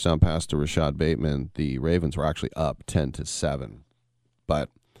touchdown pass to Rashad Bateman, the Ravens were actually up 10-7. But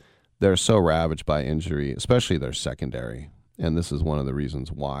they're so ravaged by injury, especially their secondary, and this is one of the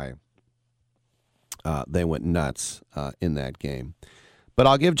reasons why they went nuts in that game. But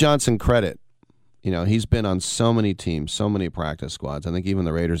I'll give Johnson credit. He's been on so many teams, so many practice squads. I think even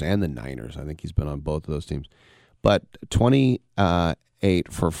the Raiders and the Niners. I think he's been on both of those teams. But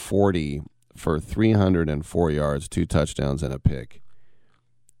 28 for 40 for 304 yards, 2 touchdowns, and a pick.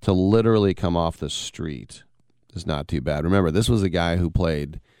 To literally come off the street is not too bad. Remember, this was a guy who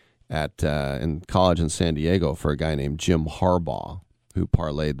played in college in San Diego for a guy named Jim Harbaugh, who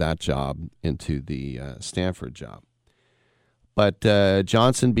parlayed that job into the Stanford job. But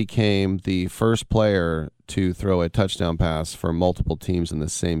Johnson became the first player to throw a touchdown pass for multiple teams in the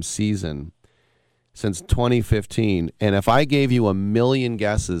same season since 2015. And if I gave you a million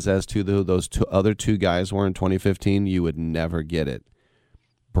guesses as to who those other two guys were in 2015, you would never get it.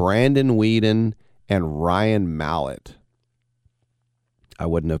 Brandon Weeden and Ryan Mallett. I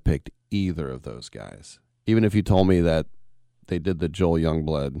wouldn't have picked either of those guys. Even if you told me that they did the Joel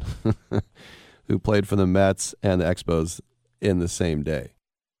Youngblood, who played for the Mets and the Expos in the same day.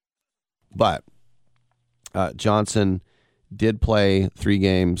 But Johnson did play 3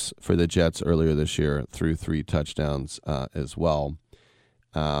 games for the Jets earlier this year, threw 3 touchdowns as well.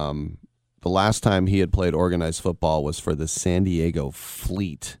 The last time he had played organized football was for the San Diego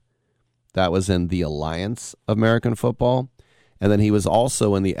Fleet. That was in the Alliance of American Football. And then he was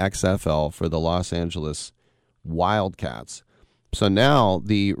also in the XFL for the Los Angeles Wildcats. So now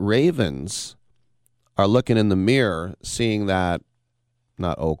the Ravens are looking in the mirror, seeing that,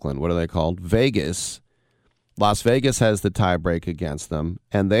 not Oakland, what are they called? Vegas. Las Vegas has the tiebreak against them,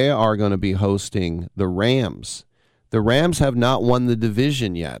 and they are going to be hosting the Rams. The Rams have not won the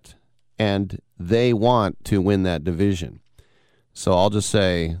division yet, and they want to win that division. So I'll just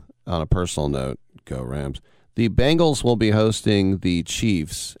say, on a personal note, go Rams. The Bengals will be hosting the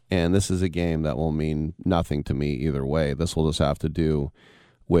Chiefs, and this is a game that will mean nothing to me either way. This will just have to do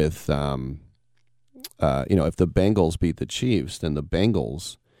with, if the Bengals beat the Chiefs, then the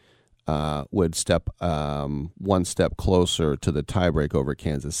Bengals would step one step closer to the tiebreak over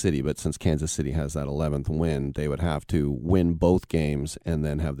Kansas City. But since Kansas City has that 11th win, they would have to win both games and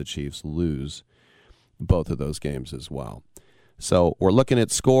then have the Chiefs lose both of those games as well. So we're looking at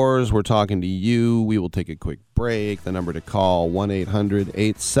scores. We're talking to you. We will take a quick break. The number to call,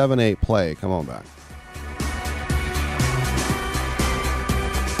 1-800-878-PLAY. Come on back.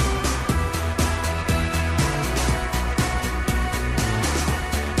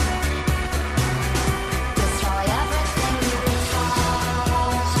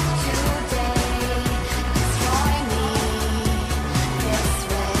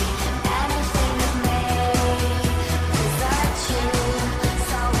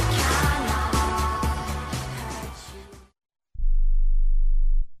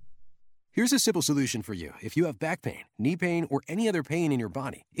 Here's a simple solution for you. If you have back pain, knee pain, or any other pain in your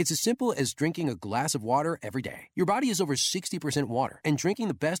body, it's as simple as drinking a glass of water every day. Your body is over 60% water, and drinking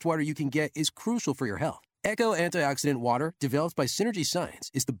the best water you can get is crucial for your health. Echo Antioxidant Water, developed by Synergy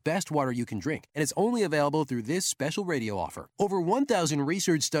Science, is the best water you can drink, and it's only available through this special radio offer. Over 1,000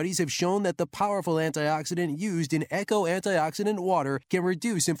 research studies have shown that the powerful antioxidant used in Echo Antioxidant Water can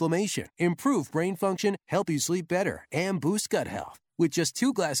reduce inflammation, improve brain function, help you sleep better, and boost gut health. With just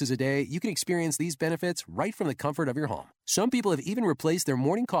 2 glasses a day, you can experience these benefits right from the comfort of your home. Some people have even replaced their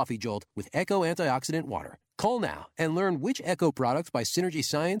morning coffee jolt with Echo Antioxidant Water. Call now and learn which Echo product by Synergy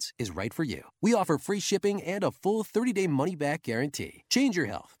Science is right for you. We offer free shipping and a full 30-day money-back guarantee. Change your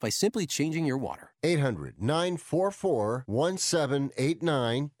health by simply changing your water.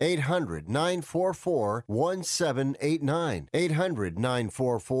 800-944-1789. 800-944-1789.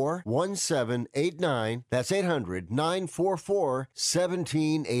 800-944-1789. That's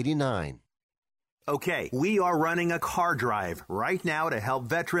 800-944-1789. Okay, we are running a car drive right now to help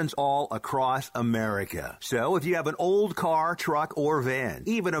veterans all across America. So if you have an old car, truck, or van,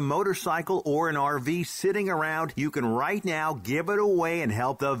 even a motorcycle or an RV sitting around, you can right now give it away and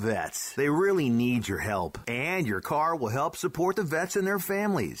help the vets. They really need your help. And your car will help support the vets and their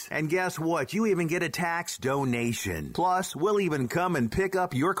families. And guess what? You even get a tax donation. Plus, we'll even come and pick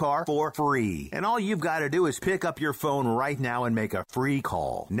up your car for free. And all you've got to do is pick up your phone right now and make a free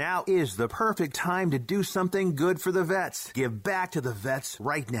call. Now is the perfect time to do something good for the vets. Give back to the vets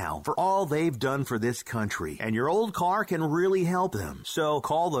right now for all they've done for this country. And your old car can really help them. So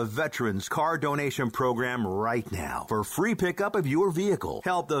call the Veterans Car Donation Program right now for free pickup of your vehicle.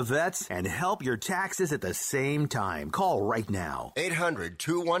 Help the vets and help your taxes at the same time. Call right now.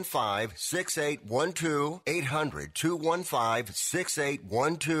 800-215-6812.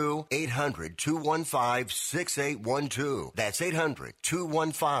 800-215-6812. 800-215-6812. That's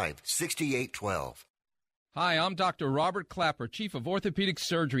 800-215-6812. Hi, I'm Dr. Robert Clapper, Chief of Orthopedic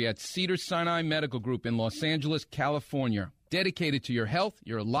Surgery at Cedars-Sinai Medical Group in Los Angeles, California. Dedicated to your health,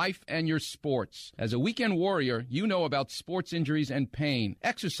 your life, and your sports. As a weekend warrior, you know about sports injuries and pain.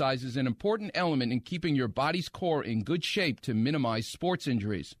 Exercise is an important element in keeping your body's core in good shape to minimize sports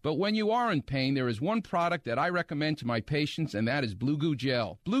injuries. But when you are in pain, there is one product that I recommend to my patients, and that is Blue Goo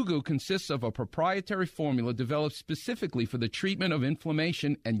Gel. Blue Goo consists of a proprietary formula developed specifically for the treatment of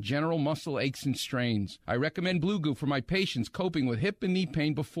inflammation and general muscle aches and strains. I recommend Blue Goo for my patients coping with hip and knee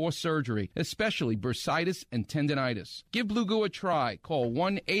pain before surgery, especially bursitis and tendinitis. Give Blue Goo a try. Call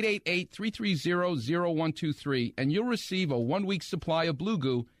 1-888-330-0123 and you'll receive a 1-week supply of Blue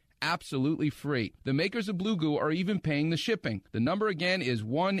Goo absolutely free. The makers of Blue Goo are even paying the shipping. The number again is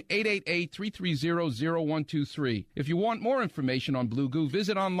 1-888-330-0123. If you want more information on Blue Goo,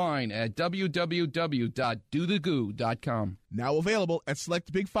 visit online at www.dothegoo.com. Now available at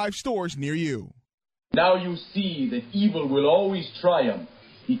select Big 5 stores near you. Now you see that evil will always triumph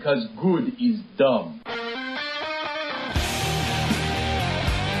because good is dumb.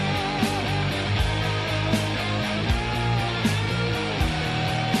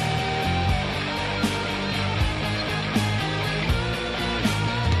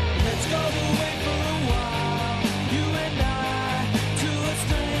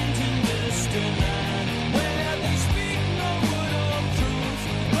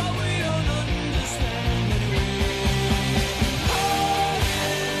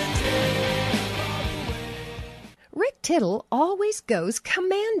 Tittle always goes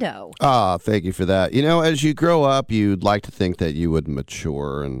commando. Ah, thank you for that. You know, as you grow up, you'd like to think that you would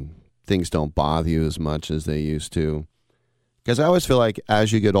mature and things don't bother you as much as they used to. Because I always feel like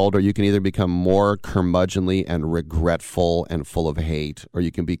as you get older, you can either become more curmudgeonly and regretful and full of hate, or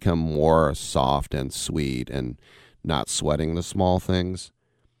you can become more soft and sweet and not sweating the small things.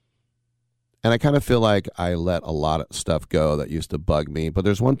 And I kind of feel like I let a lot of stuff go that used to bug me. But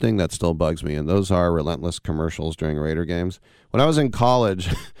there's one thing that still bugs me, and those are relentless commercials during Raider games. When I was in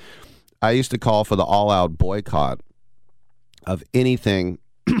college, I used to call for the all-out boycott of anything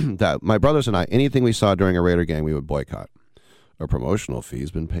that my brothers and I, anything we saw during a Raider game, we would boycott. Our promotional fee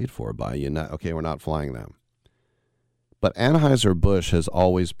has been paid for by United. Okay, we're not flying them. But Anheuser-Busch has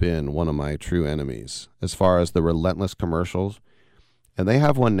always been one of my true enemies as far as the relentless commercials. And they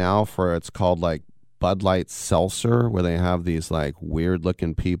have one now for, it's called like Bud Light Seltzer, where they have these like weird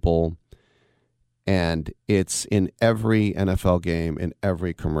looking people. And it's in every NFL game, in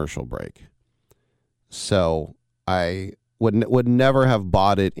every commercial break. So I would never have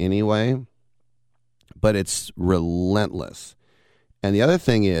bought it anyway, but it's relentless. And the other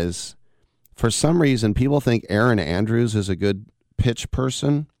thing is, for some reason, people think Erin Andrews is a good pitch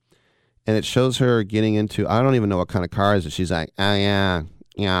person. And it shows her getting into, I don't even know what kind of car is it. She's like, oh, yeah,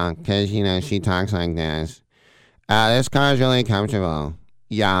 because, you know, she talks like this. This car is really comfortable.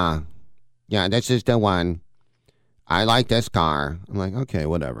 Yeah, this is the one. I like this car. I'm like, okay,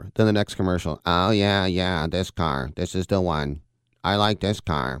 whatever. Then the next commercial, oh, yeah, this car. This is the one. I like this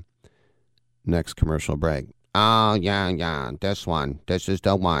car. Next commercial break. Oh, yeah, this one. This is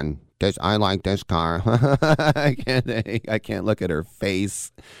the one. I like this car. I can't look at her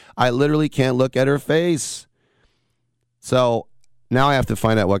face. I literally can't look at her face. So now I have to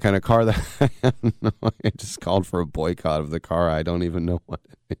find out what kind of car that I am. I just called for a boycott of the car. I don't even know what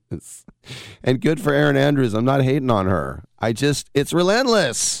it is. And good for Erin Andrews. I'm not hating on her. It's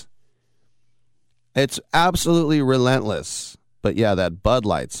relentless. It's absolutely relentless. But yeah, that Bud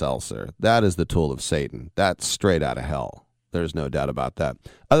Light Seltzer, that is the tool of Satan. That's straight out of hell. There's no doubt about that.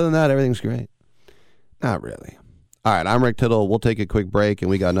 Other than that, everything's great. Not really. All right, I'm Rick Tittle. We'll take a quick break, and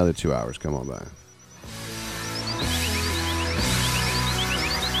we got another 2 hours. Come on by.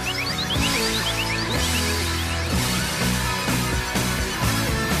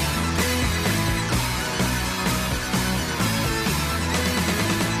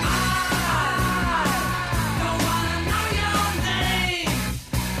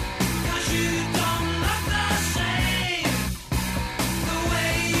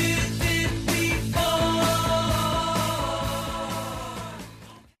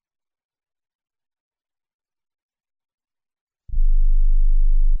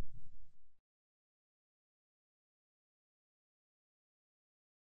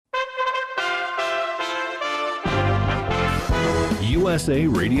 USA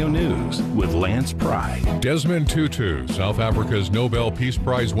Radio News with Lance Pry. Desmond Tutu, South Africa's Nobel Peace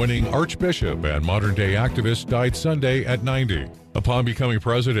Prize winning archbishop and modern-day activist, died Sunday at 90. Upon becoming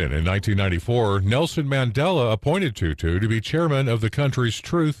president in 1994, Nelson Mandela appointed Tutu to be chairman of the country's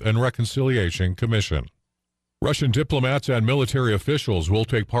Truth and Reconciliation Commission. Russian diplomats and military officials will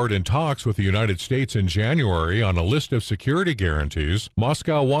take part in talks with the United States in January on a list of security guarantees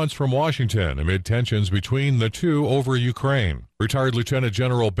Moscow wants from Washington amid tensions between the two over Ukraine. Retired Lieutenant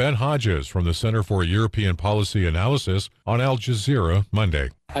General Ben Hodges from the Center for European Policy Analysis on Al Jazeera Monday.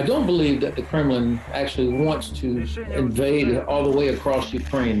 I don't believe that the Kremlin actually wants to invade all the way across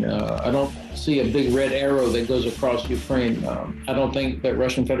Ukraine. I don't see a big red arrow that goes across Ukraine. I don't think that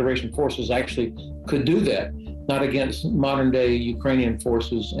Russian Federation forces actually could do that. Not against modern-day Ukrainian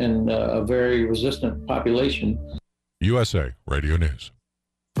forces and a very resistant population. USA Radio News.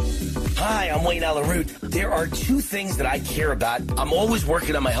 Hi, I'm Wayne Alaroot. There are two things that I care about. I'm always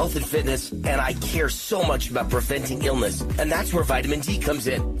working on my health and fitness, and I care so much about preventing illness. And that's where vitamin D comes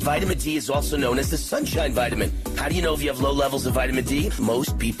in. Vitamin D is also known as the sunshine vitamin. How do you know if you have low levels of vitamin D?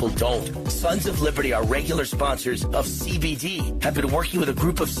 Most people don't. Sons of Liberty, our regular sponsors of CBD, have been working with a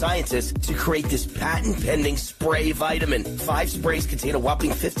group of scientists to create this patent-pending spray vitamin. 5 sprays contain a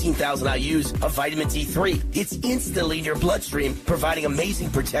whopping 15,000 IUs of vitamin D3. It's instantly in your bloodstream, providing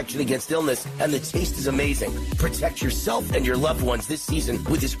amazing protection against illness, and the taste is amazing. Protect yourself and your loved ones this season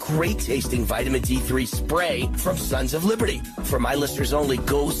with this great tasting vitamin D3 spray from Sons of Liberty. For my listeners only,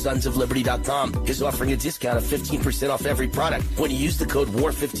 GoSonsOfLiberty.com is offering a discount of 15% off every product when you use the code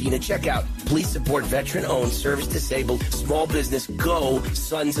WAR15 at checkout. Please support veteran-owned, service-disabled, small business.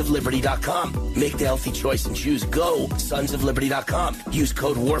 GoSonsOfLiberty.com. Make the healthy choice and choose GoSonsOfLiberty.com. Use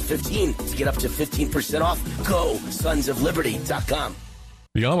code WAR15 to get up to 15% off. GoSonsOfLiberty.com.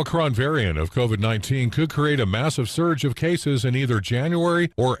 The Omicron variant of COVID-19 could create a massive surge of cases in either January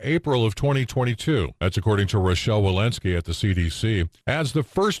or April of 2022. That's according to Rochelle Walensky at the CDC. As the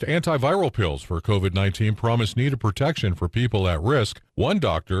first antiviral pills for COVID-19 promise needed protection for people at risk, one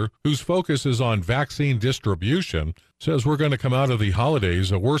doctor, whose focus is on vaccine distribution, says we're going to come out of the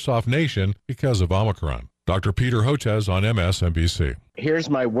holidays a worse-off nation because of Omicron. Dr. Peter Hotez on MSNBC. Here's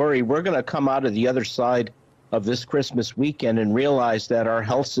my worry. We're going to come out of the other side of this Christmas weekend and realize that our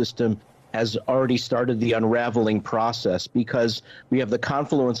health system has already started the unraveling process because we have the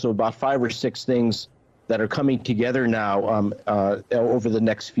confluence of about 5 or 6 things that are coming together now over the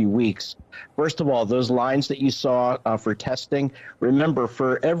next few weeks. First of all, those lines that you saw for testing, remember,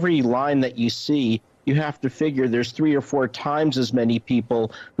 for every line that you see, you have to figure there's 3 or 4 times as many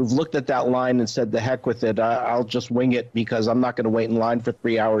people who've looked at that line and said, the heck with it, I'll just wing it because I'm not going to wait in line for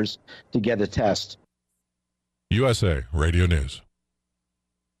 3 hours to get a test. USA Radio News.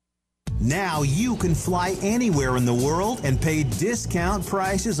 Now you can fly anywhere in the world and pay discount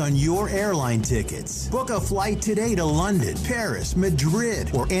prices on your airline tickets. Book a flight today to London, Paris,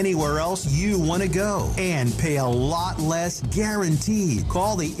 Madrid, or anywhere else you want to go and pay a lot less guaranteed.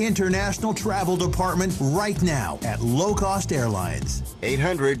 Call the International Travel Department right now at Low Cost Airlines.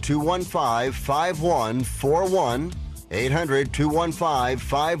 800-215-5141.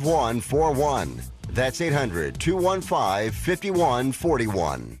 800-215-5141. That's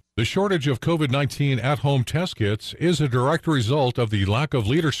 800-215-5141. The shortage of COVID-19 at-home test kits is a direct result of the lack of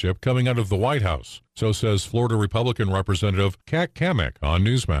leadership coming out of the White House. So says Florida Republican Representative Kat Kamek on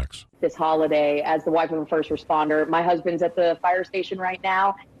Newsmax. This holiday, as the wife of a first responder, my husband's at the fire station right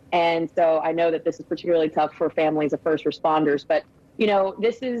now, and so I know that this is particularly tough for families of first responders. But, you know,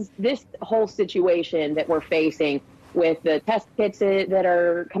 this whole situation that we're facing with the test kits that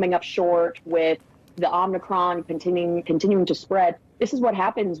are coming up short, with the Omicron continuing to spread. This is what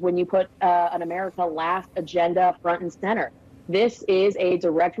happens when you put an America Last agenda front and center. This is a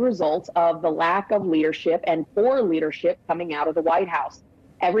direct result of the lack of leadership and poor leadership coming out of the White House.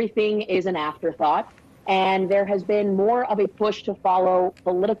 Everything is an afterthought, and there has been more of a push to follow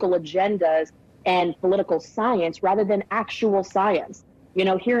political agendas and political science rather than actual science. You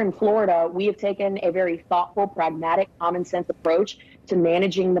know, here in Florida, we have taken a very thoughtful, pragmatic, common sense approach to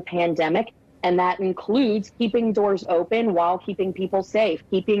managing the pandemic. And that includes keeping doors open while keeping people safe,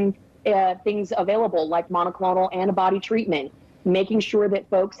 keeping things available like monoclonal antibody treatment, making sure that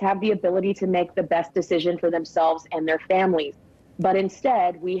folks have the ability to make the best decision for themselves and their families. But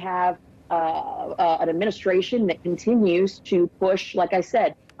instead, we have an administration that continues to push, like I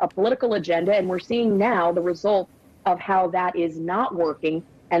said, a political agenda. And we're seeing now the result of how that is not working.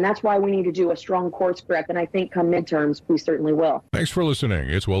 And that's why we need to do a strong course correct. And I think come midterms, we certainly will. Thanks for listening.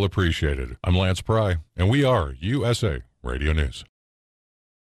 It's well appreciated. I'm Lance Pry, and we are USA Radio News.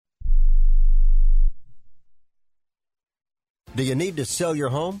 Do you need to sell your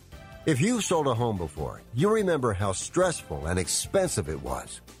home? If you've sold a home before, you remember how stressful and expensive it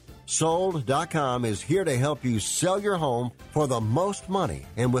was. Sold.com is here to help you sell your home for the most money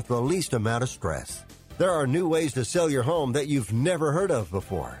and with the least amount of stress. There are new ways to sell your home that you've never heard of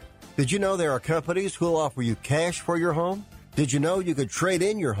before. Did you know there are companies who'll offer you cash for your home? Did you know you could trade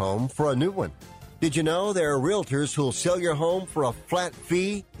in your home for a new one? Did you know there are realtors who'll sell your home for a flat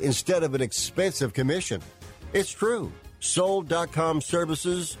fee instead of an expensive commission? It's true. Sold.com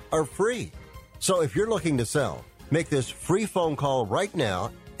services are free. So if you're looking to sell, make this free phone call right now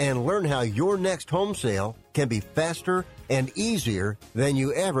and learn how your next home sale can be faster and easier than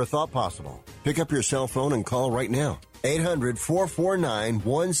you ever thought possible. Pick up your cell phone and call right now.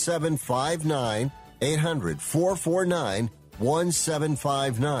 800-449-1759.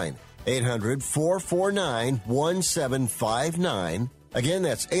 800-449-1759. 800-449-1759. Again,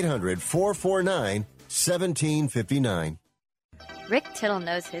 that's 800-449-1759. Rick Tittle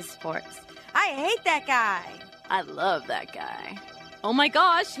knows his sports. I hate that guy. I love that guy. Oh my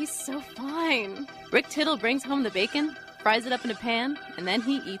gosh, he's so fine. Rick Tittle brings home the bacon, fries it up in a pan, and then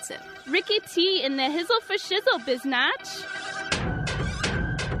he eats it. Ricky T in the hizzle for shizzle, biznatch.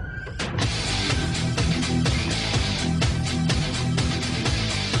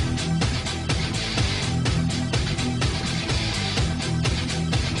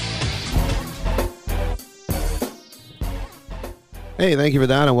 Hey, thank you for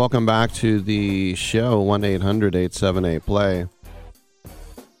that, and welcome back to the show, 1-800-878-PLAY.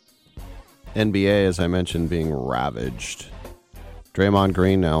 NBA, as I mentioned, being ravaged. Draymond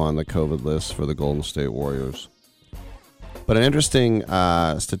Green now on the COVID list for the Golden State Warriors. But an interesting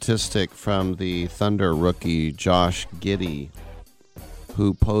statistic from the Thunder rookie Josh Giddey,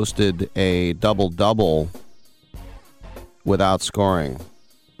 who posted a double-double without scoring.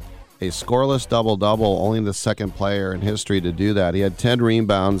 A scoreless double-double, only the second player in history to do that. He had 10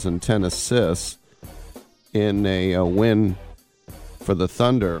 rebounds and 10 assists in a win for the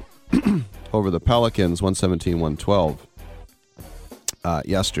Thunder over the Pelicans, 117-112,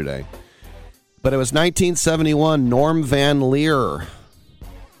 yesterday. But it was 1971, Norm Van Leer.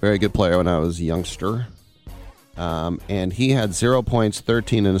 Very good player when I was a youngster. And he had 0 points,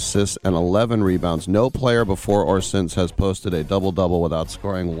 13 assists, and 11 rebounds. No player before or since has posted a double-double without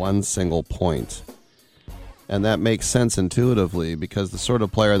scoring one single point. And that makes sense intuitively because the sort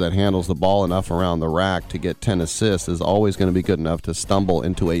of player that handles the ball enough around the rack to get 10 assists is always going to be good enough to stumble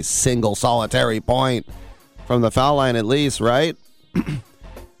into a single solitary point from the foul line at least, right?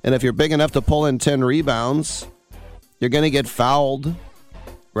 And if you're big enough to pull in 10 rebounds, you're going to get fouled,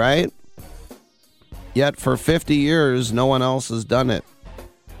 right? Yet for 50 years, no one else has done it.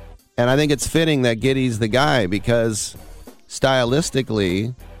 And I think it's fitting that Giddey's the guy because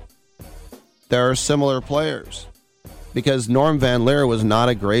stylistically, there are similar players. Because Norm Van Leer was not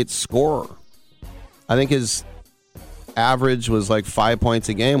a great scorer. I think his average was like 5 points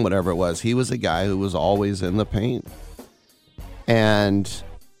a game, whatever it was. He was a guy who was always in the paint. And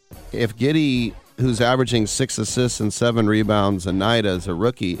if Giddey, who's averaging 6 assists and 7 rebounds a night as a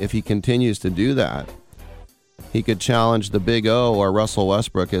rookie, if he continues to do that, he could challenge the Big O or Russell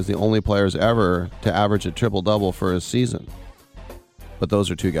Westbrook as the only players ever to average a triple-double for a season. But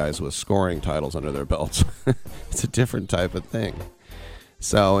those are two guys with scoring titles under their belts. It's a different type of thing.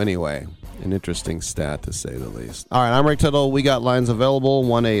 So anyway, an interesting stat to say the least. All right, I'm Rick Tittle. We got lines available,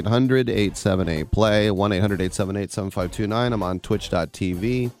 1-800-878-PLAY, 1-800-878-7529. I'm on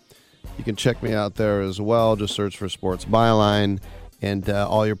twitch.tv. You can check me out there as well. Just search for Sports Byline, and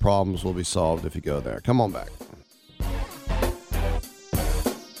all your problems will be solved if you go there. Come on back.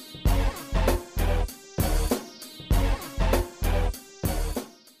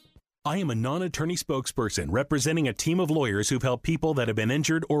 I am a non-attorney spokesperson representing a team of lawyers who've helped people that have been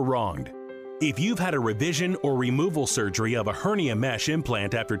injured or wronged. If you've had a revision or removal surgery of a hernia mesh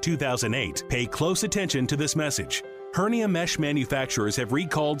implant after 2008, pay close attention to this message. Hernia mesh manufacturers have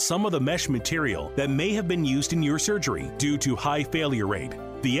recalled some of the mesh material that may have been used in your surgery due to high failure rate.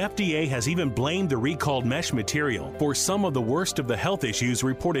 The FDA has even blamed the recalled mesh material for some of the worst of the health issues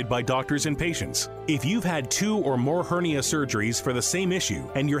reported by doctors and patients. If you've had 2 or more hernia surgeries for the same issue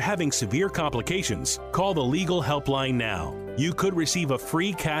and you're having severe complications, call the Legal Helpline now. You could receive a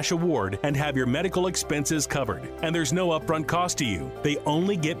free cash award and have your medical expenses covered. And there's no upfront cost to you. They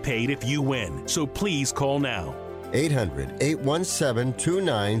only get paid if you win. So please call now.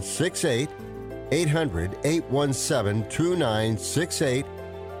 800-817-2968. 800-817-2968.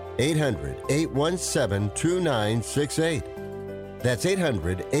 800-817-2968. That's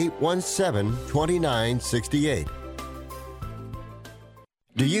 800-817-2968.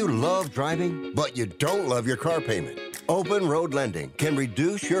 Do you love driving, but you don't love your car payment? Open Road Lending can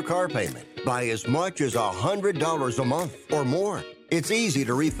reduce your car payment by as much as $100 a month or more. It's easy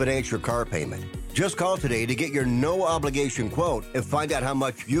to refinance your car payment. Just call today to get your no-obligation quote and find out how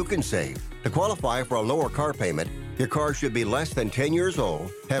much you can save. To qualify for a lower car payment, your car should be less than 10 years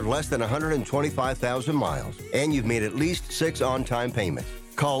old, have less than 125,000 miles, and you've made at least 6 on-time payments.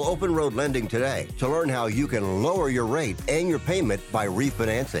 Call Open Road Lending today to learn how you can lower your rate and your payment by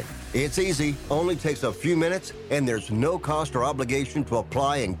refinancing. It's easy, only takes a few minutes, and there's no cost or obligation to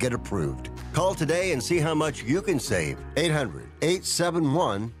apply and get approved. Call today and see how much you can save.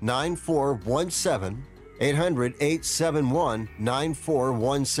 800-871-9417.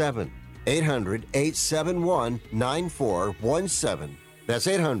 800-871-9417. 800-871-9417. That's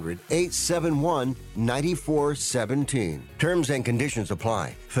 800-871-9417. Terms and conditions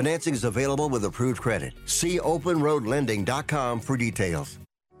apply. Financing is available with approved credit. See openroadlending.com for details.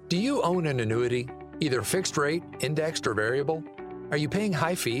 Do you own an annuity, either fixed rate, indexed, or variable? Are you paying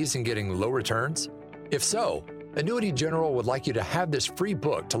high fees and getting low returns? If so, Annuity General would like you to have this free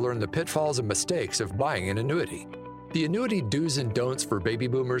book to learn the pitfalls and mistakes of buying an annuity. The Annuity Do's and Don'ts for Baby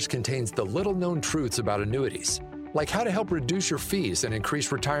Boomers contains the little-known truths about annuities, like how to help reduce your fees and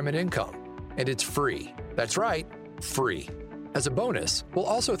increase retirement income. And it's free. That's right, free. As a bonus, we'll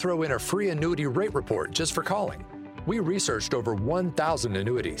also throw in a free annuity rate report just for calling. We researched over 1,000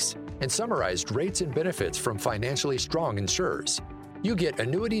 annuities and summarized rates and benefits from financially strong insurers. You get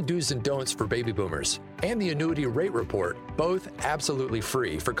Annuity Do's and Don'ts for Baby Boomers and the Annuity Rate Report, both absolutely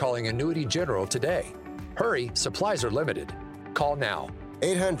free for calling Annuity General today. Hurry, supplies are limited. Call now.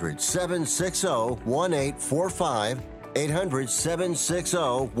 800-760-1845.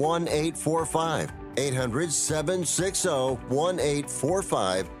 800-760-1845.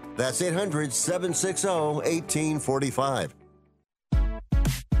 800-760-1845. That's 800-760-1845.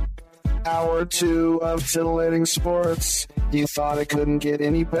 Hour 2 of titillating sports. You thought it couldn't get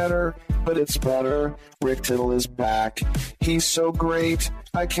any better, but it's better. Rick Tittle is back. He's so great.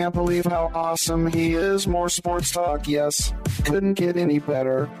 I can't believe how awesome he is. More sports talk, yes. Couldn't get any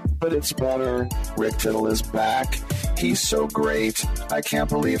better, but it's better. Rick Tittle is back. He's so great. I can't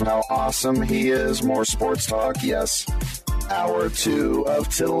believe how awesome he is. More sports talk, yes. Hour 2 of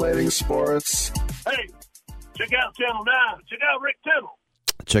titillating sports. Hey, check out Channel 9. Check out Rick Tittle.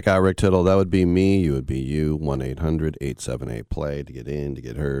 Check out Rick Tittle. That would be me. You would be you. 1-800-878-PLAY to get in, to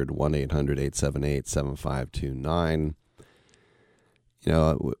get heard. 1-800-878-7529. You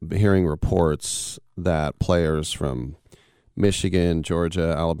know, hearing reports that players from Michigan,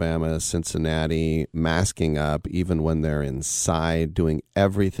 Georgia, Alabama, Cincinnati, masking up even when they're inside, doing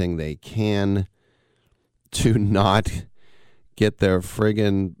everything they can to not get their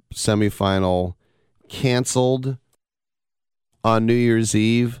friggin' semifinal canceled on New Year's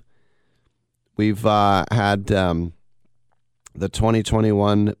Eve. We've had the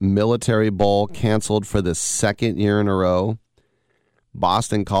 2021 Military Bowl canceled for the second year in a row.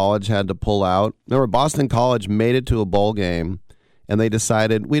 Boston College had to pull out. Remember, Boston College made it to a bowl game, and they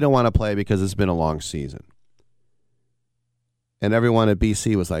decided, we don't want to play because it's been a long season. And everyone at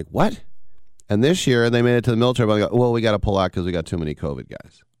BC was like, what? And this year, they made it to the Military Bowl. Well, we got to pull out because we got too many COVID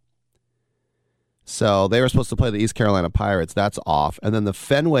guys. So they were supposed to play the East Carolina Pirates. That's off. And then the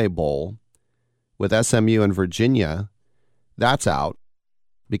Fenway Bowl with SMU and Virginia, that's out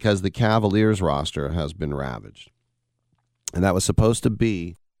because the Cavaliers roster has been ravaged. And that was supposed to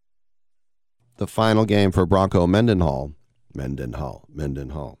be the final game for Bronco Mendenhall,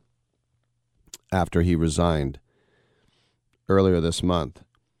 after he resigned earlier this month.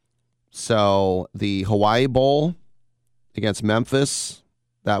 So the Hawaii Bowl against Memphis,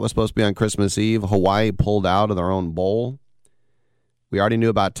 that was supposed to be on Christmas Eve. Hawaii pulled out of their own bowl. We already knew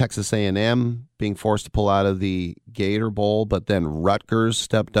about Texas A&M being forced to pull out of the Gator Bowl, but then Rutgers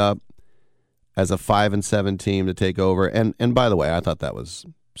stepped up as a 5-7 team to take over. And by the way, I thought that was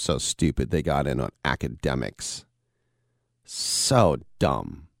so stupid. They got in on academics. So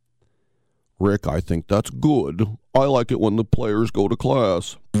dumb. Rick, I think that's good. I like it when the players go to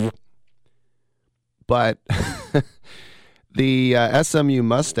class. But the SMU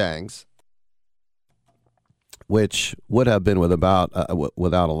Mustangs, which would have been without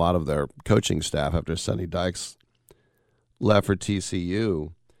a lot of their coaching staff after Sonny Dykes left for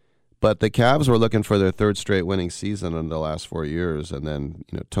TCU, but the Cavs were looking for their third straight winning season in the last 4 years, and then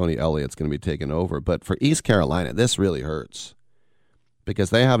Tony Elliott's going to be taking over. But for East Carolina, this really hurts because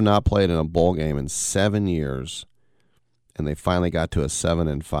they have not played in a bowl game in 7 years, and they finally got to a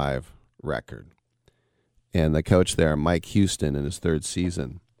 7-5 record. And the coach there, Mike Houston, in his third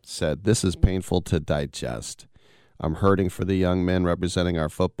season, said, "This is painful to digest. I'm hurting for the young men representing our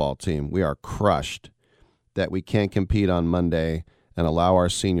football team. We are crushed that we can't compete on Monday and allow our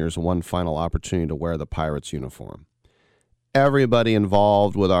seniors one final opportunity to wear the Pirates uniform. Everybody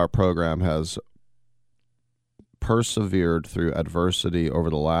involved with our program has persevered through adversity over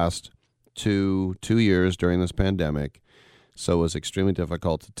the last two years during this pandemic, so it was extremely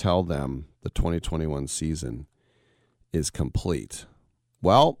difficult to tell them the 2021 season is complete.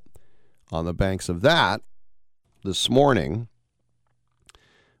 Well, on the banks of that, this morning,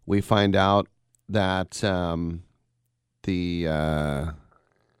 we find out that that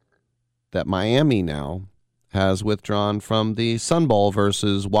Miami now has withdrawn from the Sun Bowl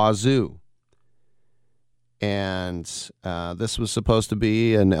versus Wazoo. And this was supposed to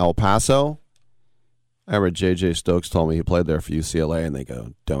be in El Paso. I remember J.J. Stokes told me he played there for UCLA, and they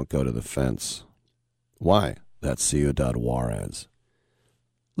go, don't go to the fence. Why? That's Ciudad Juarez.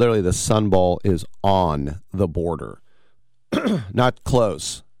 Literally, the Sun Bowl is on the border. Not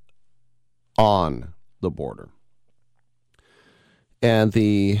close. On the border. And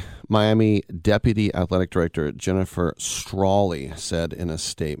the Miami Deputy Athletic Director, Jennifer Strawley, said in a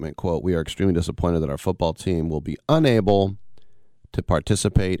statement, quote, "We are extremely disappointed that our football team will be unable to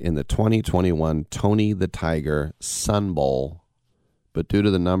participate in the 2021 Tony the Tiger Sun Bowl, but due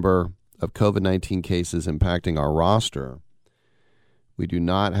to the number of COVID-19 cases impacting our roster, we do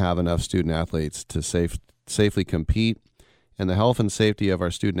not have enough student athletes to safely compete, and the health and safety of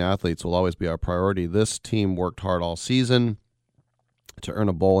our student athletes will always be our priority. This team worked hard all season to earn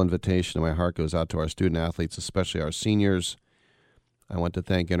a bowl invitation, and my heart goes out to our student athletes, especially our seniors. I want to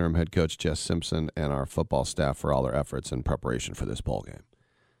thank interim head coach Jess Simpson and our football staff for all their efforts in preparation for this bowl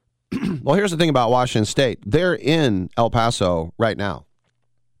game." Well, here's the thing about Washington State. They're in El Paso right now.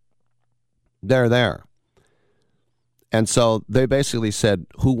 They're there. And so they basically said,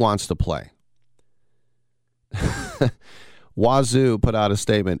 who wants to play? Wazoo put out a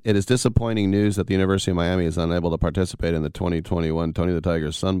statement. "It is disappointing news that the University of Miami is unable to participate in the 2021 Tony the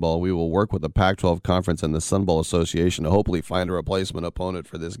Tiger Sun Bowl. We will work with the Pac-12 Conference and the Sun Bowl Association to hopefully find a replacement opponent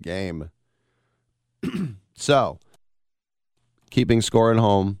for this game." So, keeping score at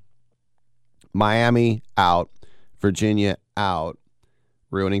home, Miami out, Virginia out,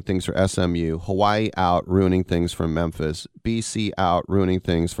 ruining things for SMU, Hawaii out, ruining things for Memphis, BC out, ruining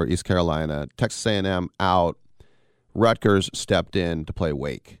things for East Carolina, Texas A&M out, Rutgers stepped in to play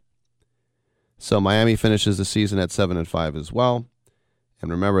Wake. So Miami finishes the season at 7-5 as well.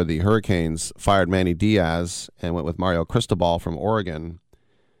 And remember, the Hurricanes fired Manny Diaz and went with Mario Cristobal from Oregon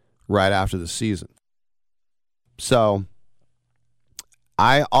right after the season. So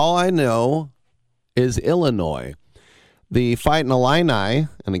all I know is Illinois. The Fighting Illini,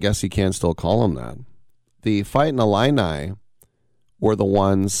 and I guess you can still call them that, the Fighting Illini were the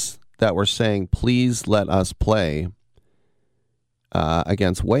ones that were saying, please let us play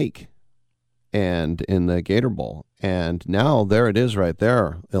against Wake and in the Gator Bowl. And now there it is right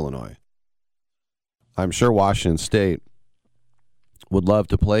there, Illinois. I'm sure Washington State would love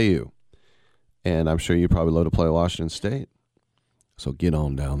to play you. And I'm sure you probably love to play Washington State. So get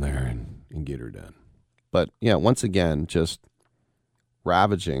on down there and get her done. But, yeah, once again, just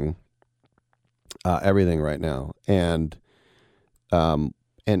ravaging everything right now. And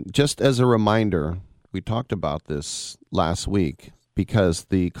just as a reminder, we talked about this last week because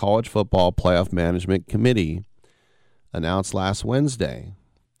the College Football Playoff Management Committee announced last Wednesday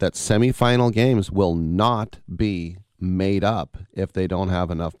that semifinal games will not be made up if they don't have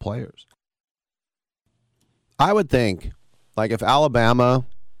enough players. I would think, like if Alabama,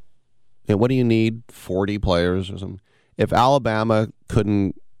 what do you need, 40 players or something? If Alabama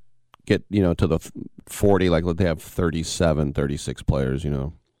couldn't get, to the 40, like they have 37, 36 players,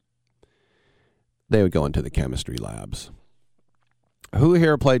 they would go into the chemistry labs. Who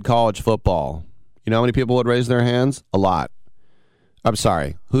here played college football? You know how many people would raise their hands? A lot. I'm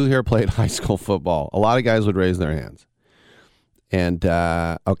sorry. Who here played high school football? A lot of guys would raise their hands. And,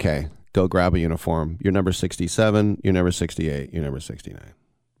 okay, go grab a uniform. You're number 67, you're number 68, you're number 69.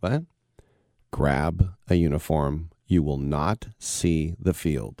 What? Grab a uniform. You will not see the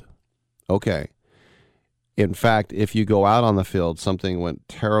field. Okay. In fact, if you go out on the field, something went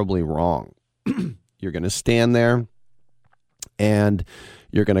terribly wrong. You're going to stand there and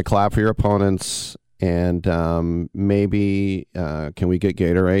you're going to clap for your opponents and maybe, can we get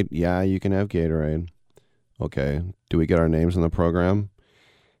Gatorade? Yeah, you can have Gatorade. Okay. Do we get our names in the program?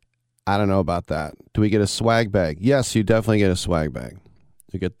 I don't know about that. Do we get a swag bag? Yes, you definitely get a swag bag.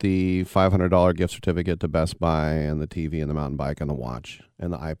 You get the $500 gift certificate to Best Buy and the TV and the mountain bike and the watch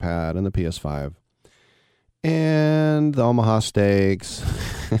and the iPad and the PS5 and the Omaha Steaks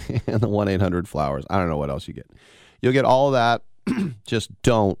and the 1-800-Flowers. I don't know what else you get. You'll get all of that. Just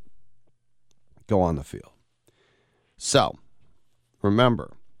don't go on the field. So,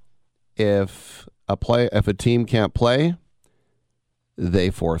 remember, if a team can't play,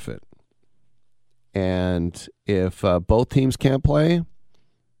 they forfeit. And if both teams can't play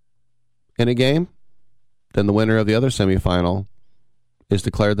in a game, then the winner of the other semifinal is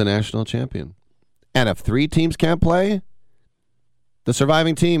declared the national champion. And if 3 teams can't play, the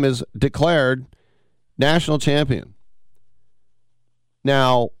surviving team is declared national champion.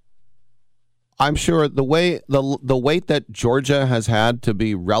 Now, I'm sure the weight that Georgia has had to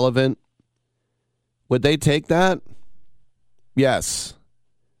be relevant, would they take that? Yes.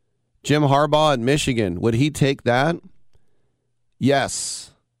 Jim Harbaugh at Michigan, would he take that?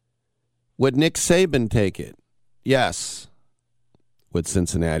 Yes. Would Nick Saban take it? Yes. Would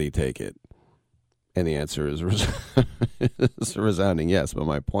Cincinnati take it? And the answer is a resounding yes. But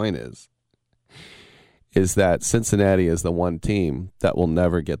my point is that Cincinnati is the one team that will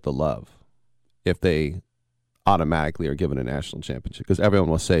never get the love if they automatically are given a national championship. Because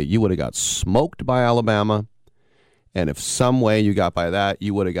everyone will say, you would have got smoked by Alabama, and if some way you got by that,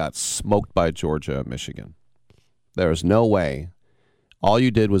 you would have got smoked by Georgia and Michigan. There is no way. All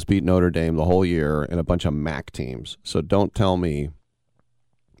you did was beat Notre Dame the whole year and a bunch of MAC teams. So don't tell me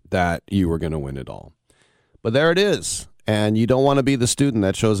that you were going to win it all. But there it is. And you don't want to be the student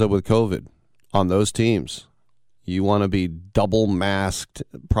that shows up with COVID on those teams. You want to be double masked,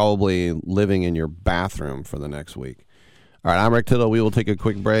 probably living in your bathroom for the next week. All right, I'm Rick Tittle. We will take a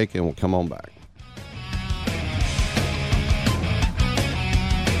quick break and we'll come on back.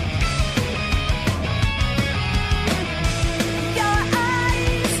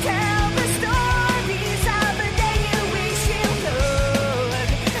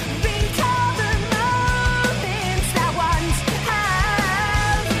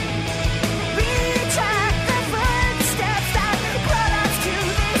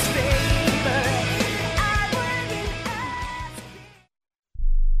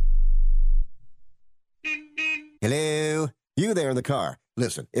 Hello? You there in the car.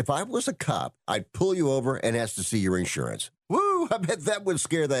 Listen, if I was a cop, I'd pull you over and ask to see your insurance. Woo! I bet that would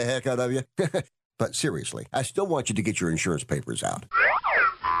scare the heck out of you. But seriously, I still want you to get your insurance papers out.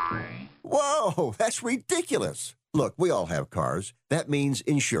 Whoa, that's ridiculous. Look, we all have cars. That means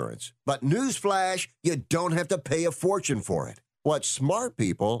insurance. But newsflash, you don't have to pay a fortune for it. What smart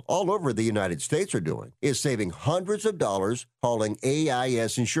people all over the United States are doing is saving hundreds of dollars hauling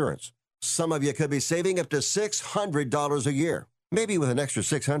AIS insurance. Some of you could be saving up to $600 a year. Maybe with an extra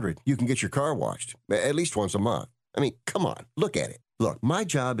 $600, you can get your car washed, at least once a month. I mean, come on, look at it. Look, my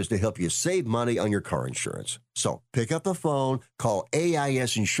job is to help you save money on your car insurance. So pick up the phone, call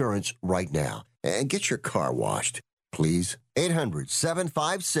AIS Insurance right now, and get your car washed, please.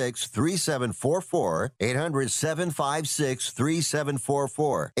 800-756-3744.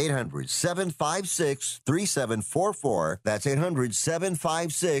 800-756-3744. 800-756-3744. That's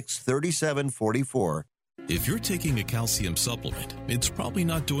 800-756-3744. If you're taking a calcium supplement, it's probably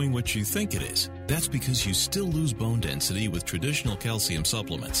not doing what you think it is. That's because you still lose bone density with traditional calcium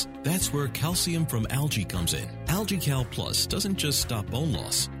supplements. That's where calcium from algae comes in. AlgaeCal Plus doesn't just stop bone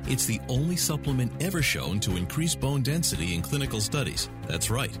loss. It's the only supplement ever shown to increase bone density in clinical studies. That's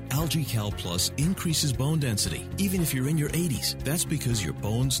right. AlgaeCal Plus increases bone density, even if you're in your 80s. That's because your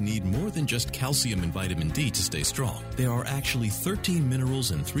bones need more than just calcium and vitamin D to stay strong. There are actually 13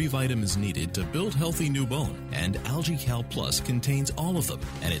 minerals and 3 vitamins needed to build healthy new bone. And AlgaeCal Plus contains all of them,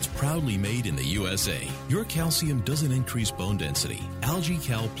 and it's proudly made in the USA. Your calcium doesn't increase bone density.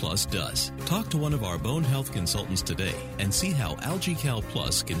 AlgaeCal Plus does. Talk to one of our bone health consultants today and see how AlgaeCal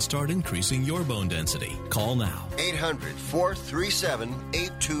Plus can start increasing your bone density. Call now.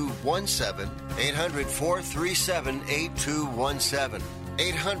 800-437-8217. 800-437-8217.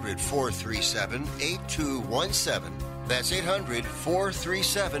 800-437-8217. That's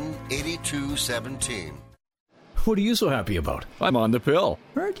 800-437-8217. What are you so happy about? I'm on the pill.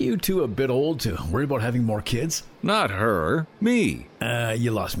 Aren't you two a bit old to worry about having more kids? Not her. Me.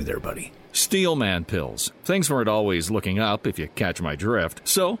 You lost me there, buddy. Steelman pills. Things weren't always looking up, if you catch my drift.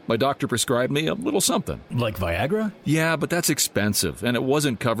 So, my doctor prescribed me a little something. Like Viagra? Yeah, but that's expensive, and it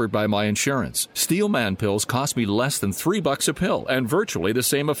wasn't covered by my insurance. Steelman pills cost me less than $3 a pill, and virtually the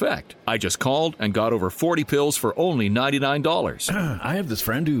same effect. I just called and got over 40 pills for only $99. I have this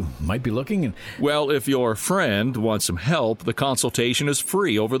friend who might be looking and... Well, if your friend wants some help, the consultation is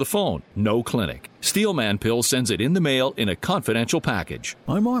free over the phone. No clinic. Steelman Pill sends it in the mail in a confidential package.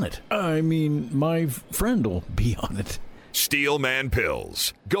 I'm on it. I mean, my friend will be on it. Steelman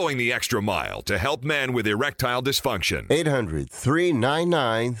Pills, going the extra mile to help men with erectile dysfunction.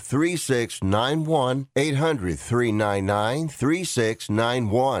 800-399-3691.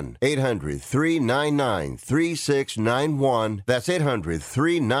 800-399-3691. 800-399-3691. That's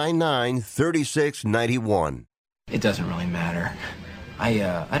 800-399-3691. It doesn't really matter.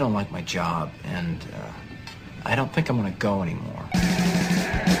 I don't like my job, and I don't think I'm going to go anymore.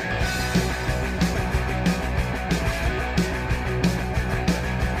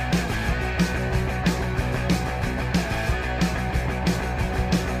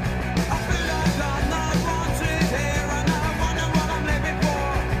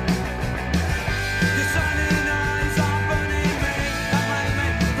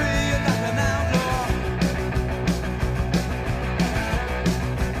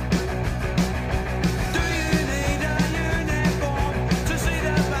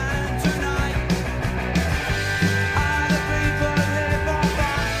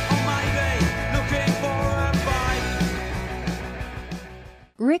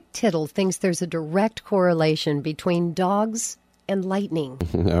 Rick Tittle thinks there's a direct correlation between dogs and lightning.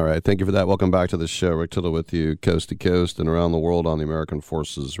 All right. Thank you for that. Welcome back to the show. Rick Tittle with you coast to coast and around the world on the American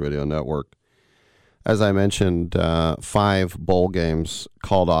Forces Radio Network. As I mentioned, 5 bowl games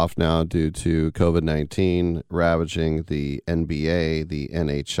called off now due to COVID-19 ravaging the NBA, the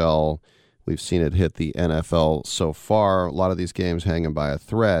NHL. We've seen it hit the NFL so far. A lot of these games hanging by a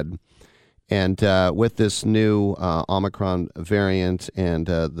thread. And with this new Omicron variant and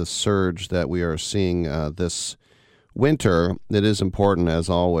the surge that we are seeing this winter, it is important, as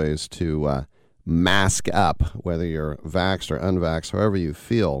always, to mask up, whether you're vaxxed or unvaxxed, however you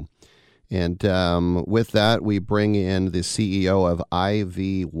feel. And with that, we bring in the CEO of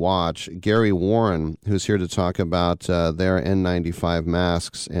IV Watch, Gary Warren, who's here to talk about their N95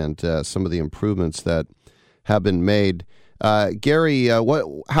 masks and some of the improvements that have been made. Gary,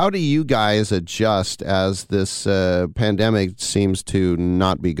 how do you guys adjust as this pandemic seems to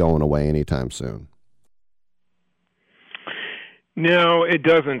not be going away anytime soon? No, it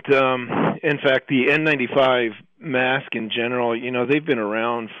doesn't. In fact, the N95 mask in general, they've been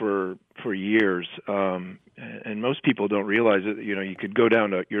around for years, and most people don't realize it. You could go down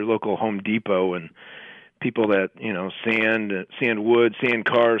to your local Home Depot and people that, sand wood, sand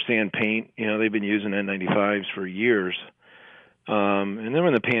cars, sand paint, they've been using N95s for years. And then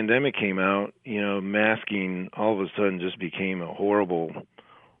when the pandemic came out, masking all of a sudden just became a horrible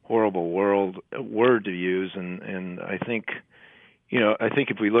word to use. And I think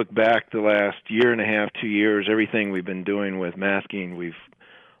if we look back the last year and a half, 2 years, everything we've been doing with masking, we've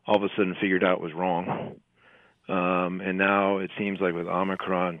all of a sudden figured out was wrong. And now it seems like with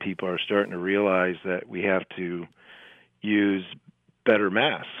Omicron, people are starting to realize that we have to use better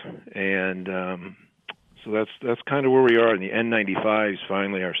masks. And so that's kind of where we are. And the N95s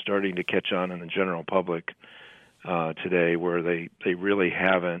finally are starting to catch on in the general public today, where they really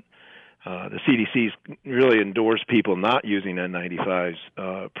haven't. The CDC's really endorsed people not using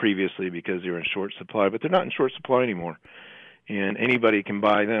N95s previously because they were in short supply, but they're not in short supply anymore. And anybody can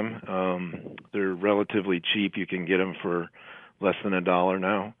buy them. They're relatively cheap. You can get them for less than $1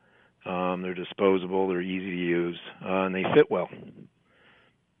 now. They're disposable. They're easy to use, and they fit well.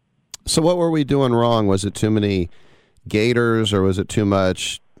 So what were we doing wrong? Was it too many gaiters, or was it too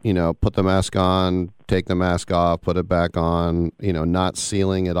much, put the mask on, take the mask off, put it back on, not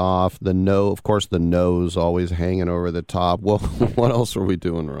sealing it off? Of course, the nose always hanging over the top. Well, what else were we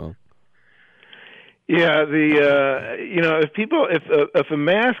doing wrong? Yeah, if a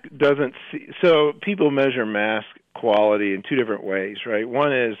mask doesn't so people measure mask quality in 2 different ways, right?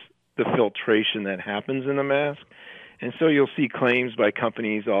 One is the filtration that happens in the mask. And so you'll see claims by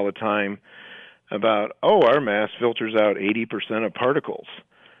companies all the time about, our mask filters out 80% of particles,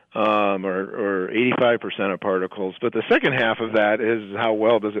 or 85% of particles. But the second half of that is how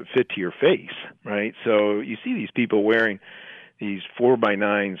well does it fit to your face, right? So you see these people wearing these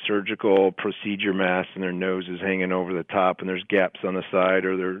 4x9 surgical procedure masks, and their nose is hanging over the top, and there's gaps on the side,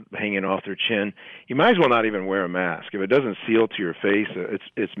 or they're hanging off their chin. You might as well not even wear a mask. If it doesn't seal to your face,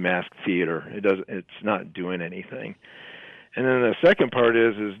 it's mask theater. It's not doing anything. And then the second part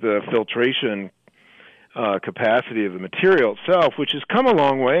is the filtration capacity of the material itself, which has come a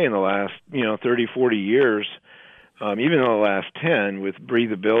long way in the last 30, 40 years, even in the last 10 with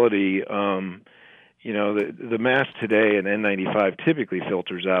breathability. The mask today, an N95, typically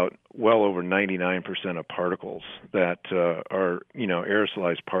filters out well over 99% of particles that are,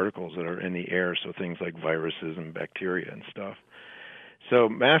 aerosolized particles that are in the air, so things like viruses and bacteria and stuff. So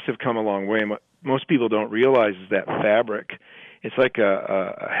masks have come a long way. Most people don't realize is that fabric it's like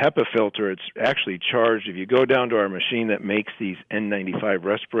a HEPA filter. It's actually charged. If you go down to our machine that makes these N95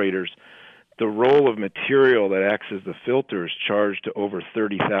 respirators, the roll of material that acts as the filter is charged to over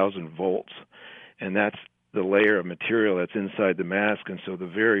 30,000 volts, and that's the layer of material that's inside the mask. And so the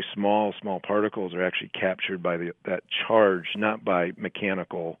very small particles are actually captured by that charge, not by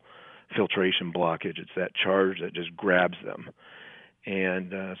mechanical filtration blockage. It's that charge that just grabs them.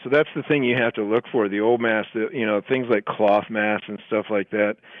 And so that's the thing you have to look for. The old masks, things like cloth masks and stuff like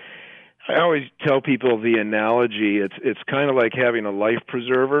that. I always tell people the analogy, it's kind of like having a life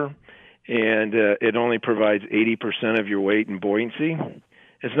preserver, and it only provides 80% of your weight and buoyancy.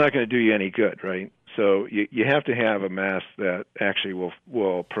 It's not going to do you any good, right? So you have to have a mask that actually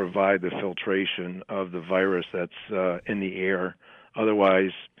will provide the filtration of the virus that's in the air.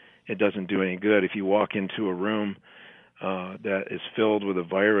 Otherwise, it doesn't do any good. If you walk into a room that is filled with a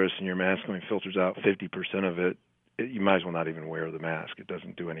virus and your mask only filters out 50% of it, you might as well not even wear the mask. It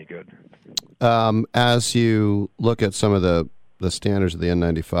doesn't do any good. As you look at some of the standards of the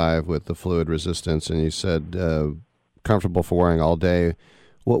N95 with the fluid resistance, and you said comfortable for wearing all day,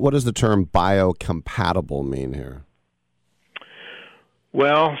 what does the term biocompatible mean here?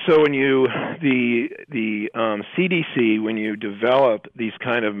 Well, so when the CDC, when you develop these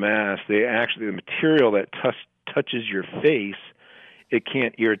kind of masks, the material that touches your face, it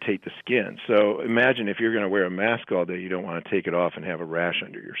can't irritate the skin. So imagine if you're going to wear a mask all day, you don't want to take it off and have a rash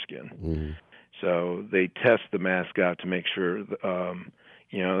under your skin. Mm-hmm. So they test the mask out to make sure, and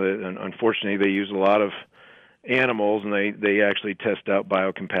unfortunately they use a lot of animals, and they actually test out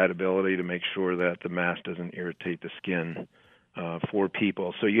biocompatibility to make sure that the mask doesn't irritate the skin for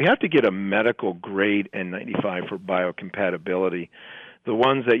people. So you have to get a medical grade N95 for biocompatibility. The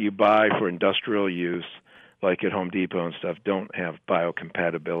ones that you buy for industrial use, like at Home Depot and stuff, don't have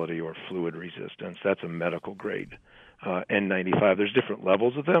biocompatibility or fluid resistance. That's a medical grade N95. There's different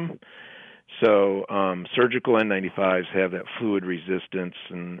levels of them. So surgical N95s have that fluid resistance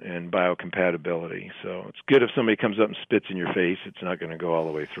and biocompatibility. So it's good if somebody comes up and spits in your face, it's not going to go all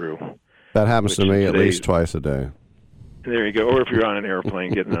the way through. That happens to me at least twice a day. There you go. Or if you're on an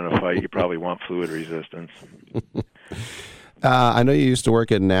airplane getting in a fight, you probably want fluid resistance. I know you used to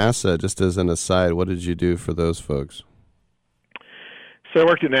work at NASA. Just as an aside, what did you do for those folks? So I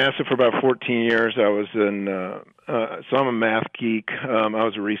worked at NASA for about 14 years. I was so I'm a math geek. I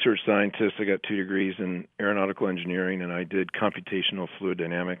was a research scientist. I got 2 degrees in aeronautical engineering, and I did computational fluid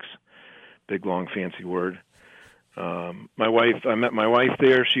dynamics. Big, long, fancy word. I met my wife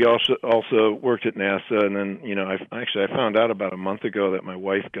there. She also worked at NASA, and then I found out about a month ago that my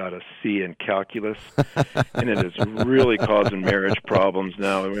wife got a C in calculus, and it is really causing marriage problems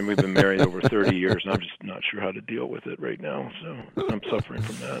now. I mean, we've been married over 30 years, and I'm just not sure how to deal with it right now. So I'm suffering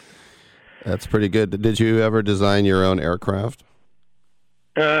from that. That's pretty good. Did you ever design your own aircraft?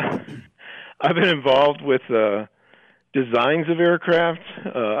 I've been involved with designs of aircraft.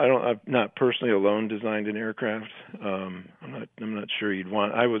 I've not personally alone designed an aircraft. I'm not sure you'd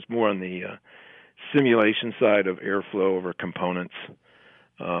want. I was more on the simulation side of airflow over components,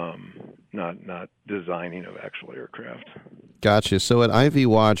 not designing of actual aircraft. Gotcha. So at IV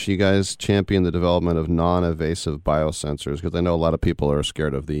Watch, you guys champion the development of non-invasive biosensors, because I know a lot of people are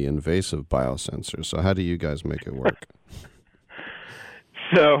scared of the invasive biosensors. So how do you guys make it work?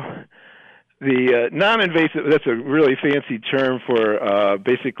 So the non-invasive, that's a really fancy term for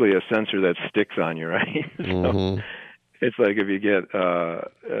basically a sensor that sticks on you, right? Mm-hmm. So it's like if you get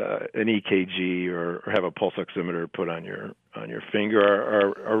an EKG or have a pulse oximeter put on your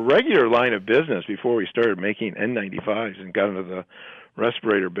finger. Our regular line of business, before we started making N95s and got into the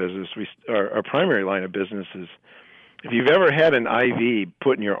respirator business, our primary line of business is, if you've ever had an IV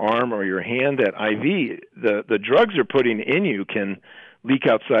put in your arm or your hand, that IV, the drugs they're putting in you can leak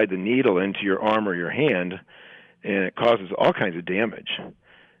outside the needle into your arm or your hand, and it causes all kinds of damage.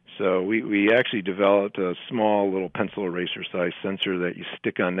 So we actually developed a small little pencil eraser size sensor that you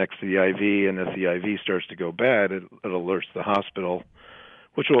stick on next to the IV, and if the IV starts to go bad, it alerts the hospital,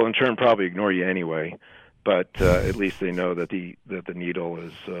 which will in turn probably ignore you anyway. But at least they know that the needle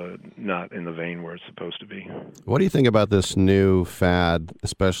is not in the vein where it's supposed to be. What do you think about this new fad,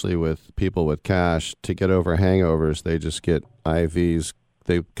 especially with people with cash, to get over hangovers? They just get IVs.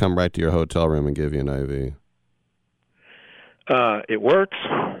 They come right to your hotel room and give you an IV. It works.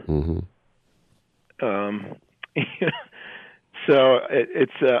 Mm-hmm. So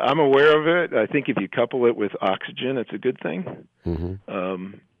it's I'm aware of it. I think if you couple it with oxygen, it's a good thing.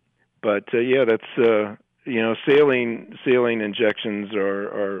 Mm-hmm. But that's saline injections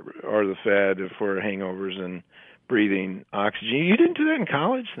are the fad for hangovers and breathing oxygen. You didn't do that in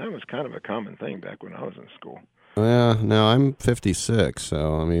college? That was kind of a common thing back when I was in school. Yeah, no, I'm 56,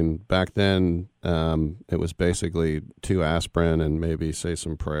 so I mean, back then it was basically 2 aspirin and maybe say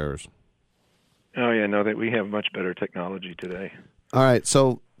some prayers. Oh yeah, no, that we have much better technology today. All right,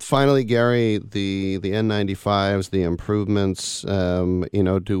 so finally, Gary, the N95s, the improvements.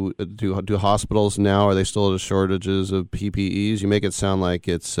 Do hospitals now, are they still at shortages of PPEs? You make it sound like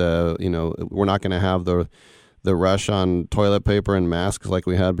it's we're not going to have the rush on toilet paper and masks like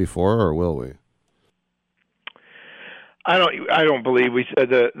we had before, or will we? I don't believe we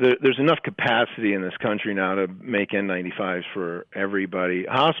said there's enough capacity in this country now to make N95s for everybody.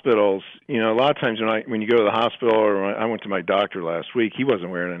 Hospitals, a lot of times when you go to the hospital, or I went to my doctor last week, he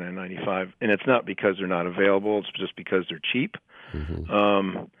wasn't wearing an N95, and it's not because they're not available, it's just because they're cheap.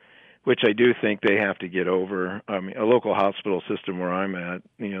 Mm-hmm. Which I do think they have to get over. I mean, a local hospital system where I'm at,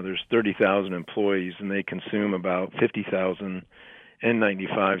 there's 30,000 employees, and they consume about 50,000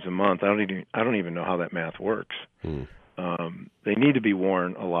 N95s a month. I don't even know how that math works. They need to be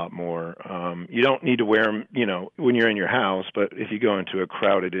worn a lot more. You don't need to wear them, when you're in your house, but if you go into a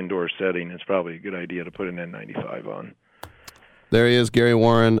crowded indoor setting, it's probably a good idea to put an N95 on. There he is, Gary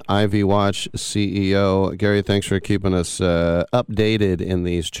Warren, IV Watch CEO. Gary, thanks for keeping us updated in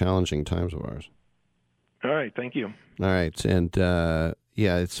these challenging times of ours. All right, thank you. All right, and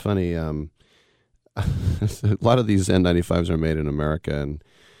it's funny. A lot of these N95s are made in America, and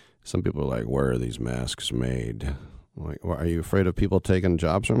some people are like, where are these masks made? Like, are you afraid of people taking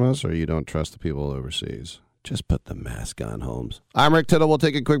jobs from us, or you don't trust the people overseas? Just put the mask on, Holmes. I'm Rick Tittle. We'll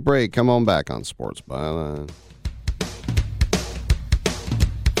take a quick break. Come on back on Sports Byline.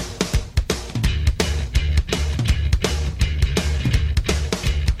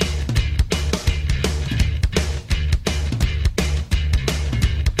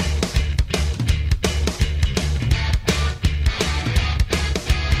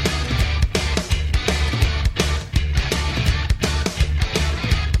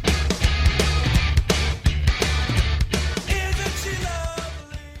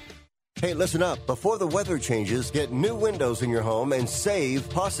 Hey, listen up. Before the weather changes, get new windows in your home and save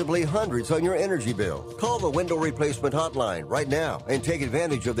possibly hundreds on your energy bill. Call the Window Replacement Hotline right now and take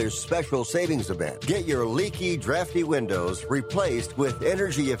advantage of their special savings event. Get your leaky, drafty windows replaced with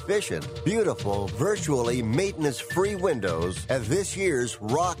energy-efficient, beautiful, virtually maintenance-free windows at this year's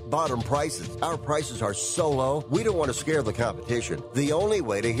rock-bottom prices. Our prices are so low, we don't want to scare the competition. The only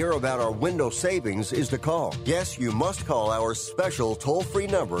way to hear about our window savings is to call. Yes, you must call our special toll-free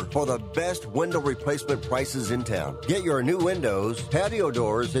number for the best window replacement prices in town. Get your new windows, patio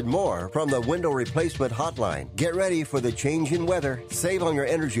doors, and more from the Window Replacement Hotline. Get ready for the change in weather. Save on your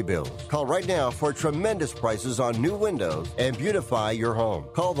energy bills. Call right now for tremendous prices on new windows and beautify your home.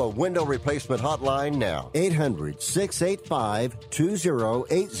 Call the Window Replacement Hotline now.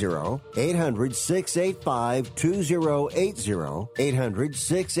 800-685-2080. 800-685-2080.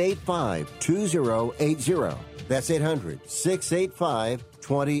 800-685-2080. That's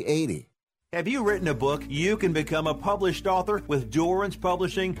 800-685-2080. Have you written a book? You can become a published author with Dorrance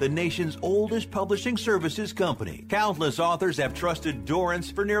Publishing, the nation's oldest publishing services company. Countless authors have trusted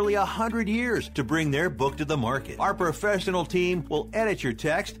Dorrance for nearly 100 years to bring their book to the market. Our professional team will edit your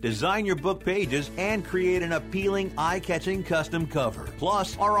text, design your book pages, and create an appealing, eye-catching custom cover.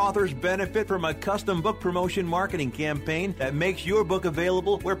 Plus, our authors benefit from a custom book promotion marketing campaign that makes your book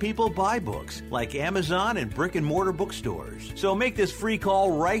available where people buy books, like Amazon and brick-and-mortar bookstores. So make this free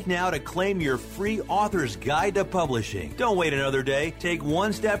call right now to claim your free author's guide to publishing. Don't wait another day. Take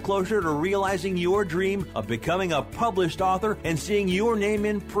one step closer to realizing your dream of becoming a published author and seeing your name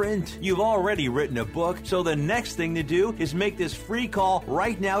in print. You've already written a book, so the next thing to do is make this free call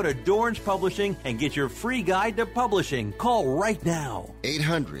right now to Dorrance Publishing and get your free guide to publishing. Call right now.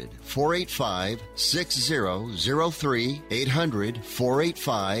 800-485-6003.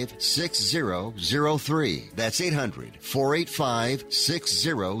 800-485-6003. That's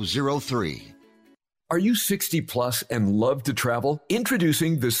 800-485-6003. Are you 60 plus and love to travel?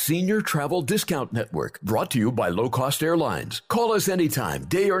 Introducing the Senior Travel Discount Network, brought to you by Low Cost Airlines. Call us anytime,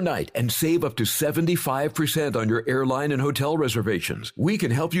 day or night, and save up to 75% on your airline and hotel reservations. We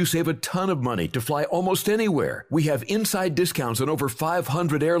can help you save a ton of money to fly almost anywhere. We have inside discounts on over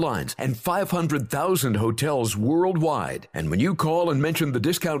 500 airlines and 500,000 hotels worldwide. And when you call and mention the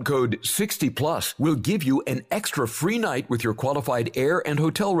discount code 60 plus, we'll give you an extra free night with your qualified air and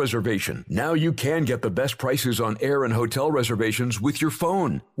hotel reservation. Now you can get the best prices on air and hotel reservations with your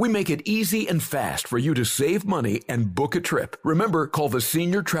phone. We make it easy and fast for you to save money and book a trip. Remember, call the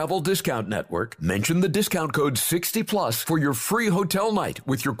Senior Travel Discount Network, mention the discount code 60 plus for your free hotel night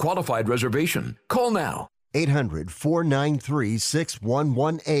with your qualified reservation. Call now.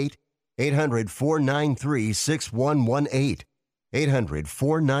 800-493-6118. 800-493-6118.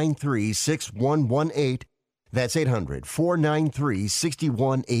 800-493-6118. That's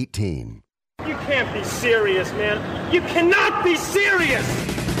 800-493-6118. You can't be serious, man. You cannot be serious!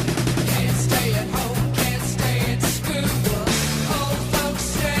 Can't stay at home, can't stay at school. Old folks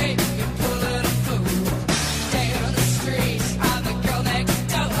say you're pulling a fool. Stay on the streets, I'm the girl next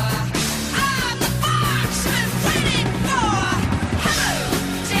door. I'm the fox I'm waiting for. Hello,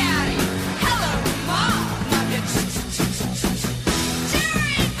 Daddy. Hello, Mom.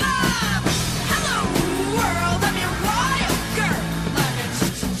 Jerry Bob. Hello, world. I'm your wild girl.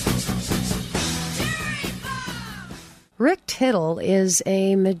 Rick Tittle is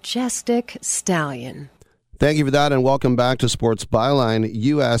a majestic stallion. Thank you for that, and welcome back to Sports Byline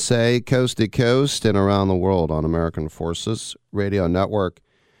USA, coast to coast and around the world on American Forces Radio Network.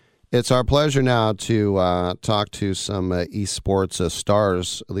 It's our pleasure now to talk to some esports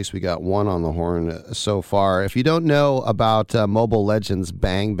stars. At least we got one on the horn so far. If you don't know about Mobile Legends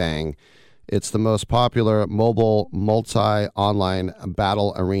Bang Bang, it's the most popular mobile multi-online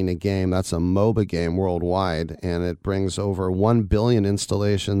battle arena game. That's a MOBA game worldwide, and it brings over 1 billion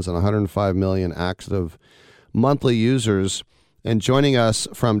installations and 105 million active monthly users. And joining us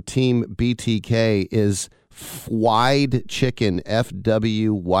from Team BTK is Fwyd Chicken,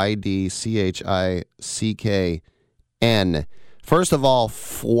 FWYDCHICKN. First of all,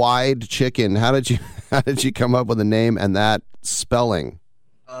 Fwyd Chicken, how did you come up with the name and that spelling?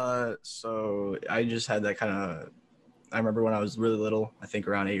 So I just had that kind of, I remember when I was really little, I think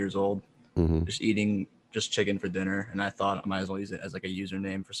around 8 years old, just eating just chicken for dinner. And I thought I might as well use it as like a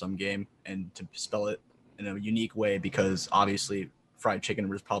username for some game and to spell it in a unique way, because obviously fried chicken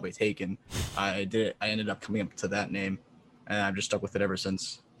was probably taken. I ended up coming up to that name, and I've just stuck with it ever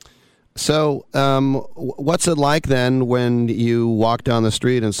since. So what's it like then when you walk down the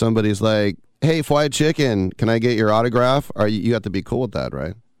street and somebody's like, hey, Fwyd Chicken, can I get your autograph? Or you have to be cool with that,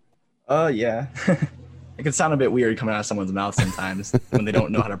 right? Yeah. It can sound a bit weird coming out of someone's mouth sometimes when they don't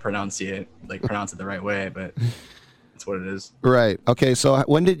know how to pronounce it the right way, but that's what it is. Right. Okay, so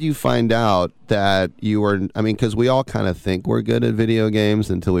when did you find out that you were, because we all kind of think we're good at video games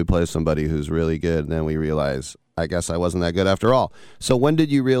until we play somebody who's really good, and then we realize, I guess I wasn't that good after all. So when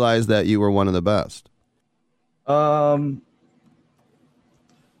did you realize that you were one of the best?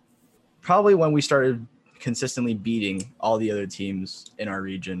 Probably when we started consistently beating all the other teams in our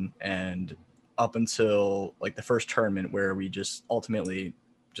region, and up until like the first tournament where we just ultimately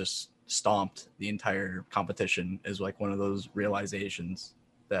just stomped the entire competition, is like one of those realizations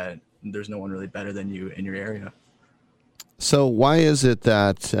that there's no one really better than you in your area. So why is it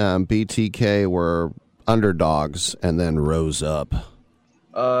that BTK were underdogs and then rose up?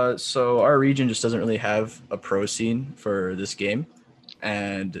 So our region just doesn't really have a pro scene for this game.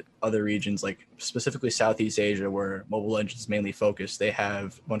 And other regions, like specifically Southeast Asia, where Mobile Legends is mainly focused, they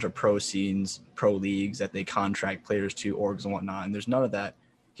have a bunch of pro scenes, pro leagues that they contract players to, orgs and whatnot. And there's none of that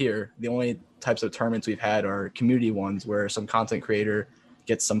here. The only types of tournaments we've had are community ones where some content creator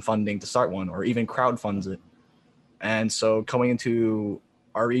gets some funding to start one, or even crowdfunds it. And so coming into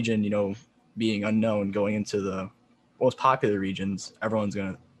our region, being unknown, going into the most popular regions, everyone's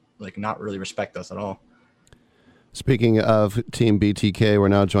going to not really respect us at all. Speaking of Team BTK, we're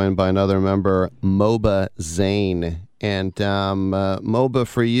now joined by another member, Moba Zane. And Moba,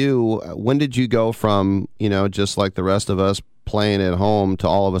 for you, when did you go from, just like the rest of us playing at home to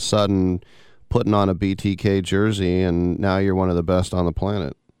all of a sudden putting on a BTK jersey, and now you're one of the best on the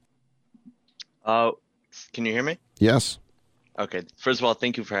planet? Can you hear me? Yes. Okay. First of all,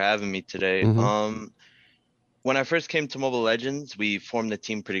 thank you for having me today. When I first came to Mobile Legends, we formed the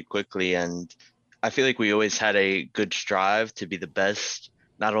team pretty quickly, and I feel like we always had a good strive to be the best,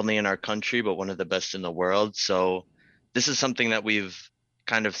 not only in our country, but one of the best in the world. So this is something that we've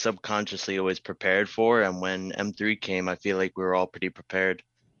kind of subconsciously always prepared for. And when M3 came, I feel like we were all pretty prepared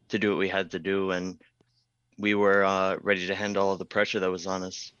to do what we had to do. And we were ready to handle all the pressure that was on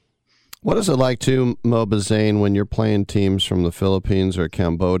us. What is it like, too, Moba Zane, when you're playing teams from the Philippines or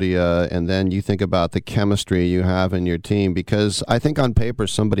Cambodia, and then you think about the chemistry you have in your team? Because I think on paper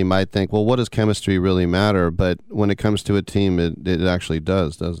somebody might think, well, what does chemistry really matter? But when it comes to a team, it actually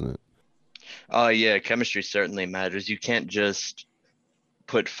does, doesn't it? Yeah, chemistry certainly matters. You can't just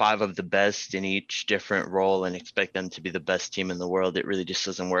put 5 of the best in each different role and expect them to be the best team in the world. It really just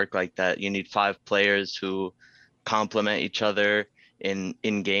doesn't work like that. You need 5 players who complement each other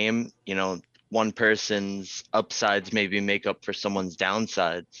in game. One person's upsides maybe make up for someone's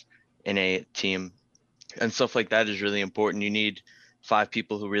downsides in a team, and stuff like that is really important. You need 5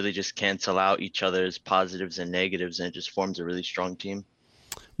 people who really just cancel out each other's positives and negatives, and it just forms a really strong team.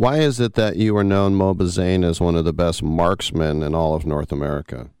 Why is it that you are known, Moba Zane, as one of the best marksmen in all of North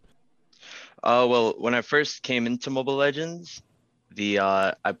America? Well, when I first came into Mobile Legends,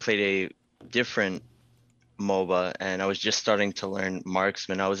 I played a different MOBA, and I was just starting to learn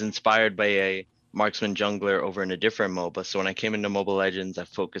marksman. I was inspired by a marksman jungler over in a different MOBA. So when I came into Mobile Legends, I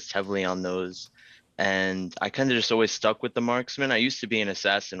focused heavily on those, and I kind of just always stuck with the marksman. I used to be an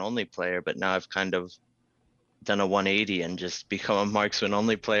assassin only player, but now I've kind of done a 180 and just become a marksman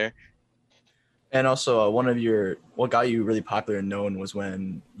only player. And also, what got you really popular and known was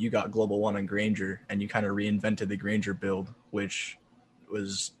when you got Global 1 on Granger, and you kind of reinvented the Granger build, which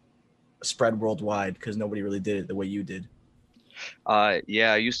was spread worldwide because nobody really did it the way you did.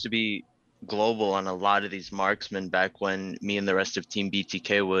 Yeah, I used to be global on a lot of these marksmen back when me and the rest of Team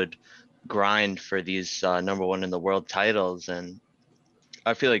BTK would grind for these number one in the world titles, and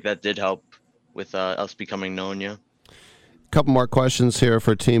I feel like that did help with us becoming known. Yeah. Couple more questions here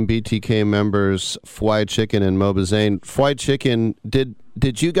for Team BTK members, Fwy Chicken and Moba Zane. Fwy Chicken, did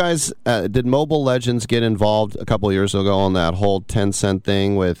you guys, did Mobile Legends get involved a couple of years ago on that whole Tencent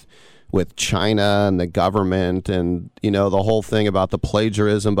thing with China and the government and, the whole thing about the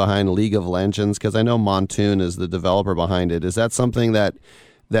plagiarism behind League of Legends? Because I know Montoon is the developer behind it. Is that something that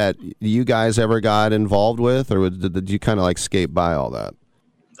you guys ever got involved with, or did you kind of like skate by all that?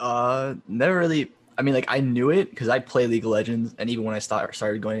 Never really. I mean, I knew it because I play League of Legends, and even when I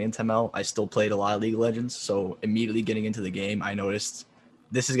started going into ML, I still played a lot of League of Legends. So immediately getting into the game, I noticed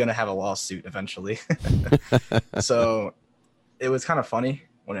this is going to have a lawsuit eventually. So it was kind of funny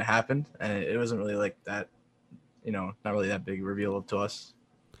when it happened, and it wasn't really like that, not really that big reveal to us.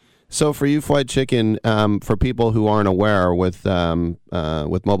 So for you, Fwy Chicken, for people who aren't aware, with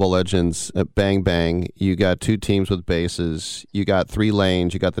Mobile Legends Bang Bang, you got two teams with bases. You got 3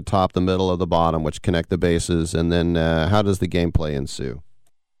 lanes. You got the top, the middle, of the bottom, which connect the bases. And then how does the gameplay ensue?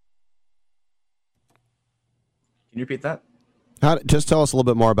 Can you repeat that? Just tell us a little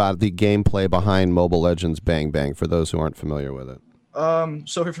bit more about the gameplay behind Mobile Legends Bang Bang for those who aren't familiar with it.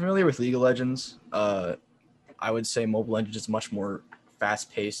 So if you're familiar with League of Legends, I would say Mobile Legends is much more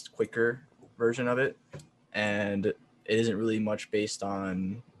fast-paced, quicker version of it, and it isn't really much based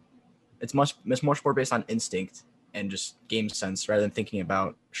on. It's much more based on instinct and just game sense rather than thinking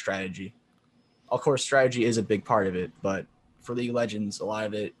about strategy. Of course, strategy is a big part of it, but for League of Legends, a lot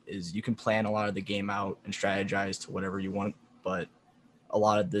of it is you can plan a lot of the game out and strategize to whatever you want. But a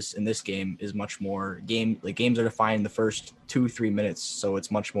lot of this in this game is much more games are defined in the first 2-3 minutes, so it's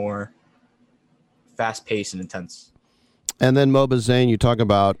much more fast-paced and intense. And then Moba Zane, you talk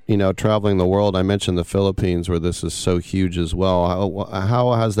about, traveling the world. I mentioned the Philippines, where this is so huge as well.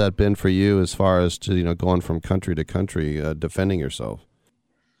 How has that been for you as far as to, going from country to country, defending yourself?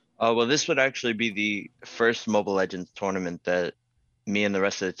 Well, this would actually be the first Mobile Legends tournament that me and the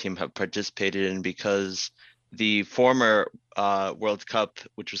rest of the team have participated in, because the former World Cup,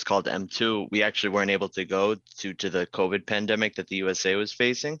 which was called M2, we actually weren't able to go due to the COVID pandemic that the USA was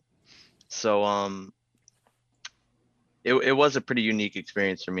facing. So, It was a pretty unique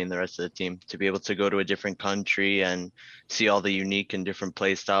experience for me and the rest of the team to be able to go to a different country and see all the unique and different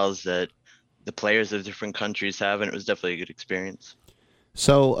play styles that the players of different countries have, and it was definitely a good experience.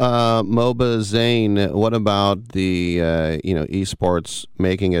 So, Moba Zane, what about the esports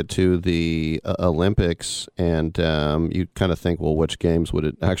making it to the Olympics? And you kind of think, well, which games would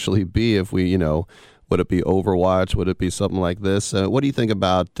it actually be if we, would it be Overwatch? Would it be something like this? What do you think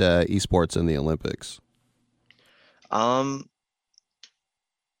about esports in the Olympics? I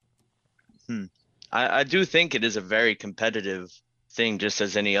do think it is a very competitive thing, just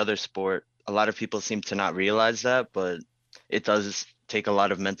as any other sport. A lot of people seem to not realize that, but it does take a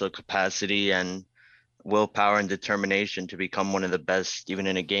lot of mental capacity and willpower and determination to become one of the best, even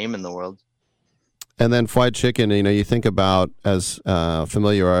in a game, in the world. And then Fwy Chicken, you think about as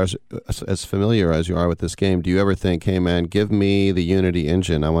familiar as you are with this game, do you ever think, hey man, give me the Unity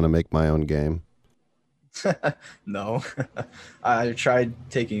engine, I want to make my own game? No. I tried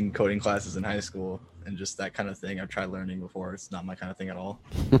taking coding classes in high school and just that kind of thing. I've tried learning before. It's not my kind of thing at all.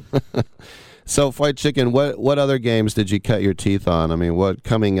 So, Fwy Chicken, what other games did you cut your teeth on? I mean, what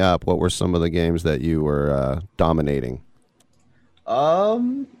were some of the games that you were dominating?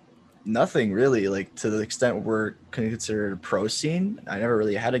 Nothing really. Like, to the extent we're considered a pro scene, I never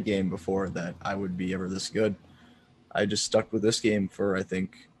really had a game before that I would be ever this good. I just stuck with this game for, I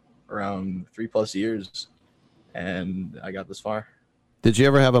think, around 3+ years, and I got this far. Did you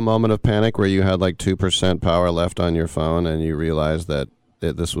ever have a moment of panic where you had like 2% power left on your phone and you realized that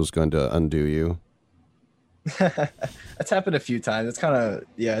this was going to undo you? That's happened a few times. It's kind of,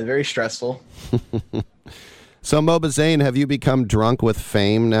 very stressful. So, Moba Zane, have you become drunk with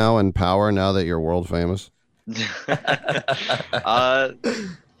fame now and power now that you're world famous?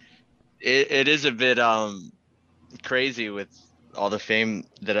 It is a bit crazy with all the fame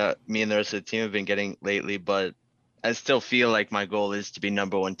that me and the rest of the team have been getting lately, but I still feel like my goal is to be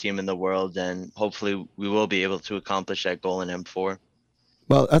number one team in the world, and hopefully we will be able to accomplish that goal in M4.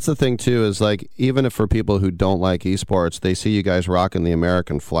 Well, that's the thing, too, is like, even if for people who don't like esports, they see you guys rocking the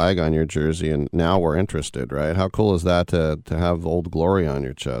American flag on your jersey, and now we're interested, right? How cool is that to have Old Glory on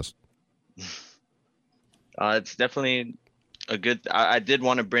your chest? It's definitely a good... I did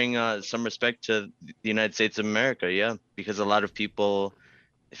want to bring some respect to the United States of America, yeah, because a lot of people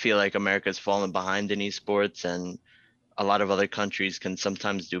feel like America's fallen behind in esports, and a lot of other countries can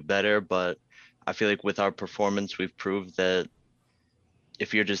sometimes do better, but I feel like with our performance, we've proved that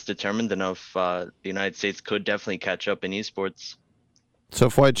if you're just determined enough, the United States could definitely catch up in esports.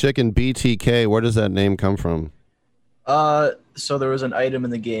 So, Fried Chicken, BTK, where does that name come from? So there was an item in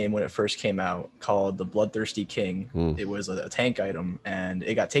the game when it first came out called the Bloodthirsty King. It was a tank item, and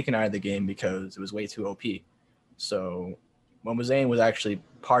it got taken out of the game because it was way too OP. So Moba Zane was actually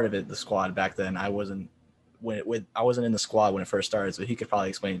part of it, the squad back then. I wasn't in the squad when it first started, so he could probably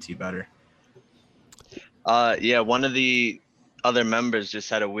explain it to you better. Yeah, one of the other members just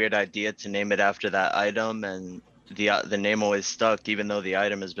had a weird idea to name it after that item, and the name always stuck. Even though the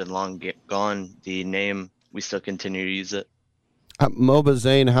item has been long gone, the name, we still continue to use it. Moba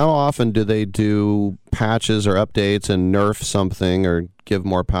Zane, how often do they do patches or updates and nerf something or give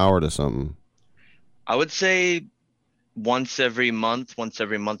more power to something? I would say once every month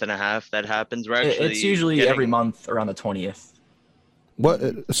and a half that happens. It's usually every month around the 20th.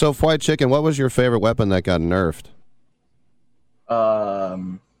 So, Fried Chicken, what was your favorite weapon that got nerfed?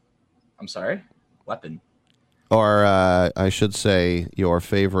 I'm sorry? Weapon. Or I should say your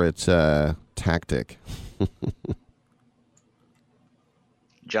favorite tactic.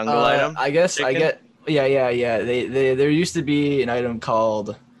 Jungle item? I guess Chicken? I get there used to be an item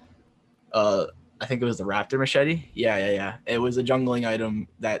called I think it was the Raptor Machete. Yeah. It was a jungling item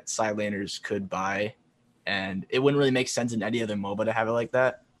that side laners could buy, and it wouldn't really make sense in any other MOBA to have it like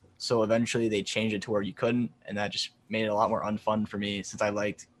that. So eventually they changed it to where you couldn't, and that just made it a lot more unfun for me since I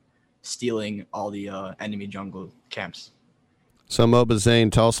liked stealing all the enemy jungle camps. So, Moba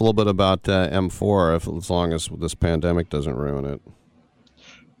Zane, tell us a little bit about M4, as long as this pandemic doesn't ruin it.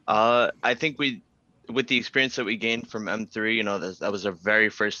 I think with the experience that we gained from M3, that was our very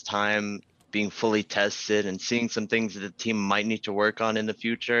first time being fully tested and seeing some things that the team might need to work on in the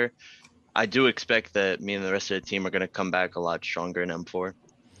future. I do expect that me and the rest of the team are going to come back a lot stronger in M4.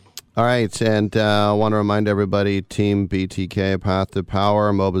 All right, and I want to remind everybody, Team BTK, Path to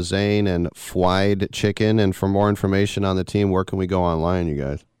Power, Moba Zane, and Fried Chicken. And for more information on the team, where can we go online, you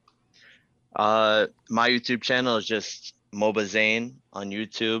guys? My YouTube channel is just Moba Zane on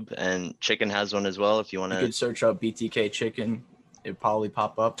YouTube, and Chicken has one as well if you want to. You could search up BTK Chicken. It'd probably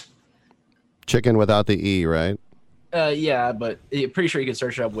pop up. Chicken without the E, right? Yeah, but I'm pretty sure you can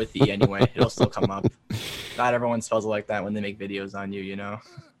search it up with the E anyway. It'll still come up. Not everyone spells it like that when they make videos on you,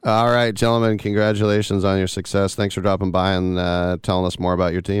 All right, gentlemen, congratulations on your success. Thanks for dropping by and telling us more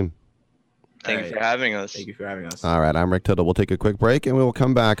about your team. Thank you for having us. Thank you for having us. All right, I'm Rick Tittle. We'll take a quick break, and we will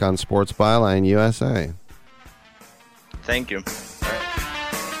come back on Sports Byline USA. Thank you.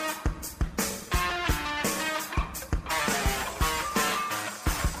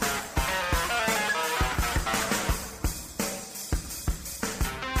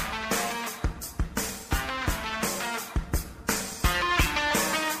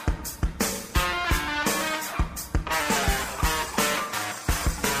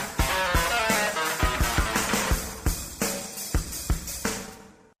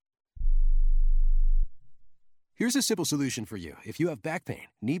 Here's a simple solution for you. If you have back pain,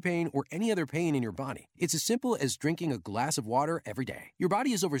 knee pain, or any other pain in your body, it's as simple as drinking a glass of water every day. Your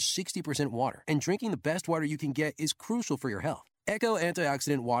body is over 60% water, and drinking the best water you can get is crucial for your health. Echo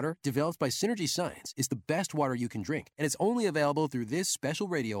Antioxidant Water, developed by Synergy Science, is the best water you can drink, and it's only available through this special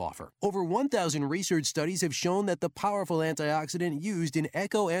radio offer. Over 1,000 research studies have shown that the powerful antioxidant used in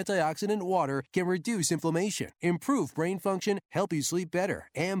Echo Antioxidant Water can reduce inflammation, improve brain function, help you sleep better,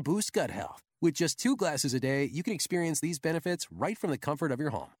 and boost gut health. With just 2 glasses a day, you can experience these benefits right from the comfort of your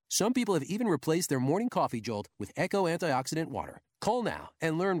home. Some people have even replaced their morning coffee jolt with Echo antioxidant water. Call now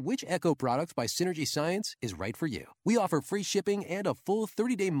and learn which Echo product by Synergy Science is right for you. We offer free shipping and a full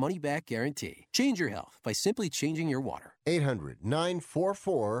 30-day money-back guarantee. Change your health by simply changing your water.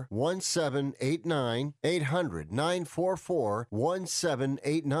 800-944-1789.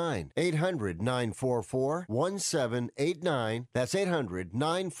 800-944-1789. 800-944-1789. That's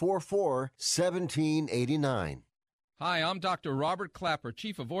 800-944-1789. Hi, I'm Dr. Robert Clapper,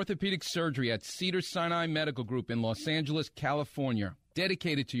 Chief of Orthopedic Surgery at Cedars-Sinai Medical Group in Los Angeles, California.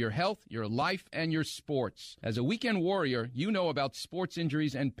 Dedicated to your health, your life, and your sports. As a weekend warrior, you know about sports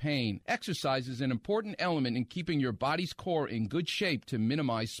injuries and pain. Exercise is an important element in keeping your body's core in good shape to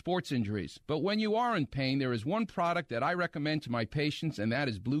minimize sports injuries. But when you are in pain, there is one product that I recommend to my patients, and that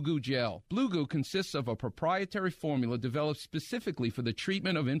is Blue Goo Gel. Blue Goo consists of a proprietary formula developed specifically for the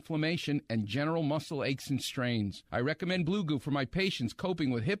treatment of inflammation and general muscle aches and strains. I recommend Blue Goo for my patients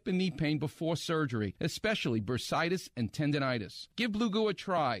coping with hip and knee pain before surgery, especially bursitis and tendinitis. Give Blue Goo a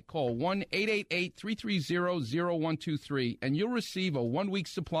try. Call 1-888-330-0123 and you'll receive a 1-week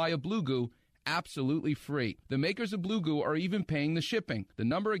supply of Blue Goo absolutely free. The makers of Blue Goo are even paying the shipping. The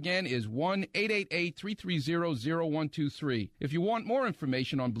number again is 1-888-330-0123. If you want more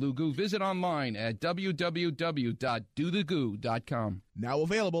information on Blue Goo, visit online at www.dothegoo.com. Now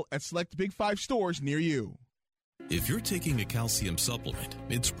available at select Big 5 stores near you. If you're taking a calcium supplement,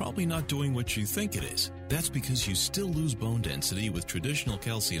 it's probably not doing what you think it is. That's because you still lose bone density with traditional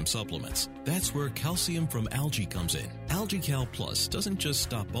calcium supplements. That's where calcium from algae comes in. AlgaeCal Plus doesn't just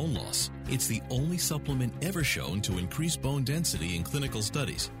stop bone loss. It's the only supplement ever shown to increase bone density in clinical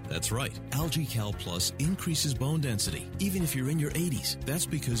studies. That's right. AlgaeCal Plus increases bone density, even if you're in your 80s. That's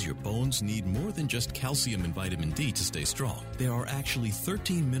because your bones need more than just calcium and vitamin D to stay strong. There are actually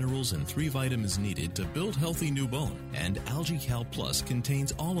 13 minerals and 3 vitamins needed to build healthy new bone. And AlgaeCal Plus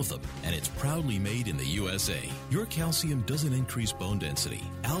contains all of them, and it's proudly made in the USA. Your calcium doesn't increase bone density.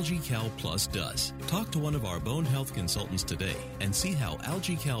 AlgaeCal Plus does. Talk to one of our bone health consultants today and see how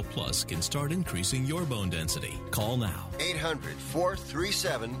AlgaeCal Plus can start increasing your bone density. Call now.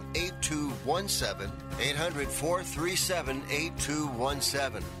 800-437-8217.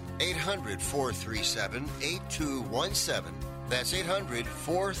 800-437-8217. 800-437-8217. That's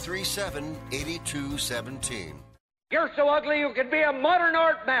 800-437-8217. You're so ugly you could be a modern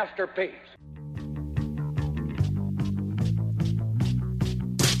art masterpiece.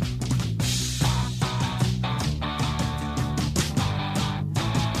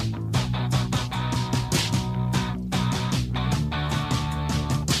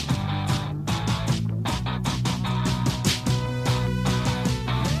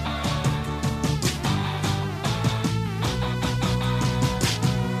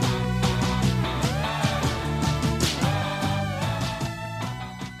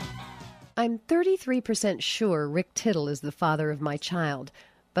 I'm 33% sure Rick Tittle is the father of my child,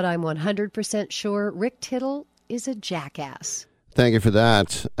 but I'm 100% sure Rick Tittle is a jackass. Thank you for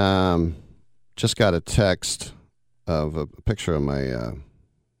that. Just got a text of a picture of my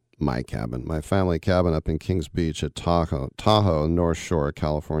cabin, my family cabin up in Kings Beach at Tahoe, North Shore,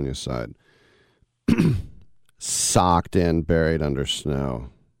 California side. Socked in, buried under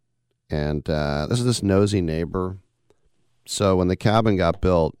snow. And this is this nosy neighbor. So when the cabin got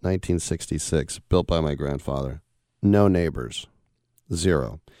built, 1966, built by my grandfather, no neighbors,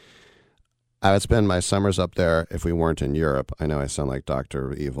 0. I would spend my summers up there if we weren't in Europe. I know I sound like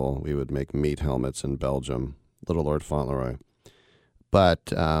Dr. Evil. We would make meat helmets in Belgium, Little Lord Fauntleroy.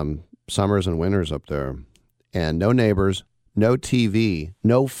 But summers and winters up there, and no neighbors, no TV,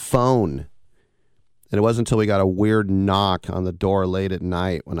 no phone. And it wasn't until we got a weird knock on the door late at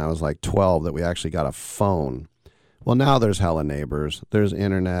night when I was like 12 that we actually got a phone. Well, now there's hella neighbors. There's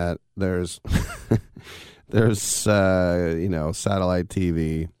internet. There's satellite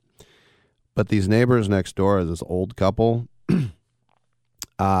TV. But these neighbors next door, this old couple.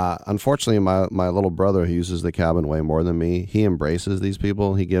 Unfortunately, my little brother, who uses the cabin way more than me, he embraces these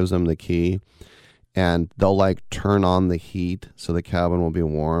people. He gives them the key, and they'll like turn on the heat so the cabin will be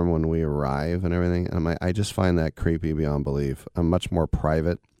warm when we arrive and everything. And I just find that creepy beyond belief. I'm much more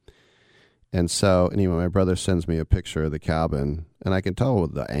private. And so, anyway, my brother sends me a picture of the cabin, and I can tell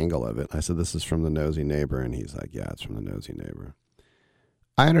the angle of it. I said, this is from the nosy neighbor, and he's like, yeah, it's from the nosy neighbor.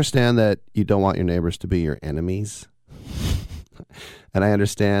 I understand that you don't want your neighbors to be your enemies, and I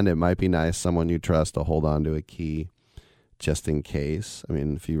understand it might be nice someone you trust to hold on to a key just in case. I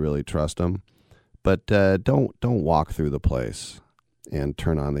mean, if you really trust them. But don't walk through the place and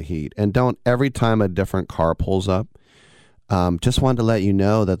turn on the heat. And don't, every time a different car pulls up, Just wanted to let you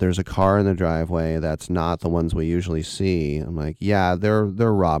know that there's a car in the driveway that's not the ones we usually see. I'm like, yeah, they're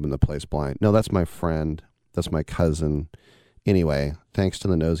robbing the place blind. No, that's my friend. That's my cousin. Anyway, thanks to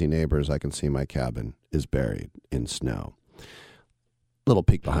the nosy neighbors, I can see my cabin is buried in snow. Little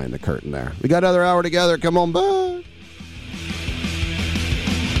peek behind the curtain there. We got another hour together. Come on back.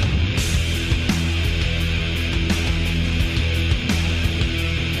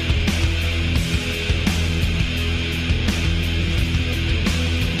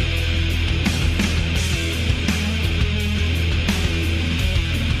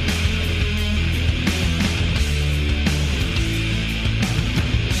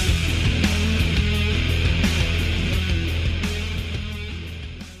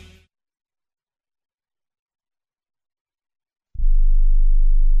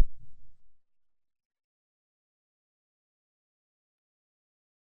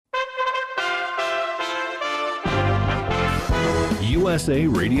 USA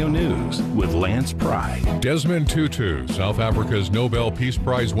Radio News with Lance Pry. Desmond Tutu, South Africa's Nobel Peace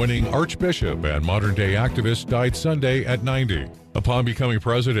Prize winning archbishop and modern-day activist, died Sunday at 90. Upon becoming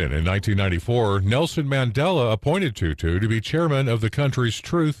president in 1994, Nelson Mandela appointed Tutu to be chairman of the country's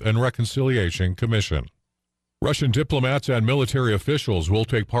Truth and Reconciliation Commission. Russian diplomats and military officials will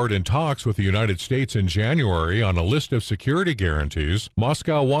take part in talks with the United States in January on a list of security guarantees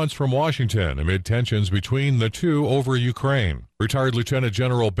Moscow wants from Washington amid tensions between the two over Ukraine. Retired Lieutenant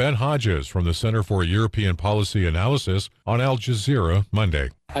General Ben Hodges from the Center for European Policy Analysis on Al Jazeera Monday.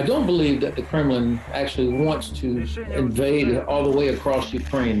 I don't believe that the Kremlin actually wants to invade all the way across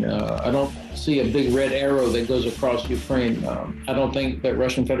Ukraine. I don't see a big red arrow that goes across Ukraine. I don't think that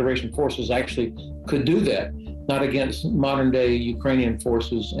Russian Federation forces actually could do that. Not against modern-day Ukrainian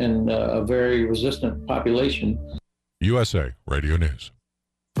forces and a very resistant population. USA Radio News.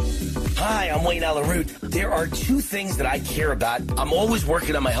 Hi, I'm Wayne Alaroot. There are two things that I care about. I'm always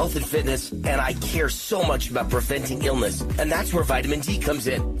working on my health and fitness, and I care so much about preventing illness. And that's where vitamin D comes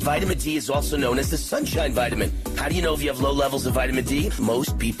in. Vitamin D is also known as the sunshine vitamin. How do you know if you have low levels of vitamin D?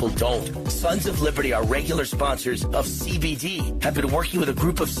 Most people don't. Sons of Liberty, our regular sponsors of CBD, have been working with a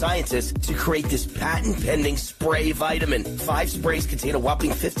group of scientists to create this patent-pending spray vitamin. 5 sprays contain a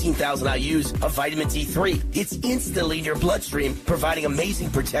whopping 15,000 IUs of vitamin D3. It's instantly in your bloodstream, providing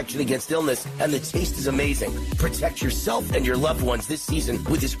amazing protection against illness, and the taste is amazing. Protect yourself and your loved ones this season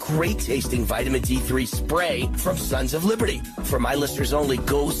with this great tasting vitamin D3 spray from Sons of Liberty. For my listeners only,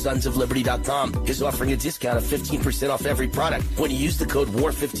 GoSonsOfLiberty.com is offering a discount of 15% off every product when you use the code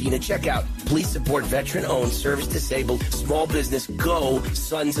WAR15 at checkout. Please support veteran-owned, service-disabled, small business.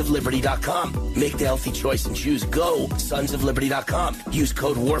 GoSonsOfLiberty.com. Make the healthy choice and choose GoSonsOfLiberty.com. Use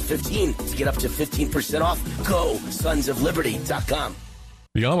code WAR15 to get up to 15% off. GoSonsOfLiberty.com.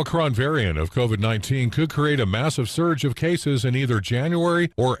 The Omicron variant of COVID-19 could create a massive surge of cases in either January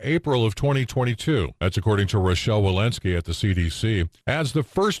or April of 2022. That's according to Rochelle Walensky at the CDC. As the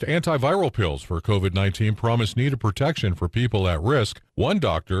first antiviral pills for COVID-19 promise needed protection for people at risk, one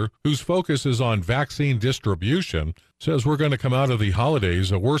doctor, whose focus is on vaccine distribution, says we're going to come out of the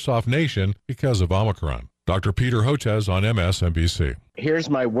holidays a worse-off nation because of Omicron. Dr. Peter Hotez on MSNBC. Here's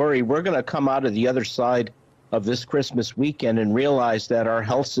my worry. We're going to come out of the other side of this Christmas weekend and realize that our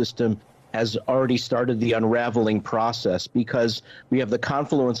health system has already started the unraveling process, because we have the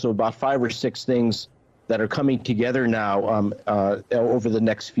confluence of about 5 or 6 things that are coming together now over the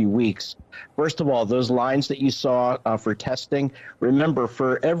next few weeks. First of all, those lines that you saw for testing, remember,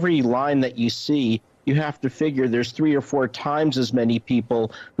 for every line that you see, you have to figure there's 3 or 4 times as many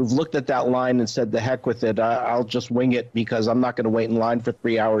people who've looked at that line and said, the heck with it, I'll just wing it because I'm not going to wait in line for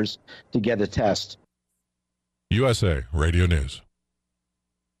 3 hours to get a test. USA Radio News.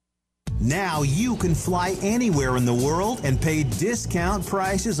 Now you can fly anywhere in the world and pay discount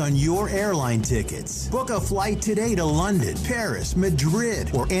prices on your airline tickets. Book a flight today to London, Paris,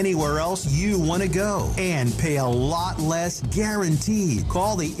 Madrid, or anywhere else you want to go, and pay a lot less guaranteed.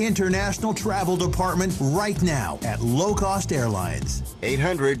 Call the International Travel Department right now at Low Cost Airlines.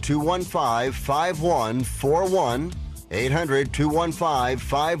 800-215-5141.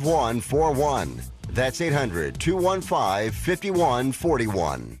 800-215-5141. That's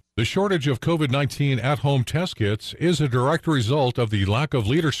 800-215-5141. The shortage of COVID-19 at-home test kits is a direct result of the lack of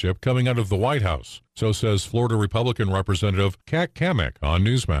leadership coming out of the White House. So says Florida Republican Representative Kat Kamek on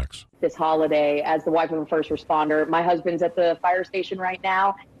Newsmax. This holiday, as the wife of a first responder, my husband's at the fire station right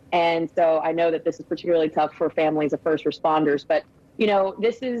now. And so I know that this is particularly tough for families of first responders. But, you know,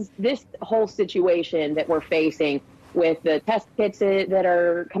 this whole situation that we're facing with the test kits that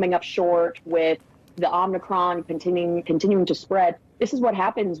are coming up short, with the Omicron continuing to spread. This is what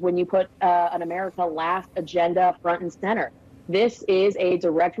happens when you put an America Last agenda front and center. This is a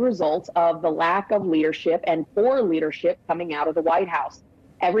direct result of the lack of leadership and poor leadership coming out of the White House.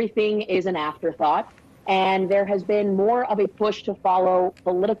 Everything is an afterthought, and there has been more of a push to follow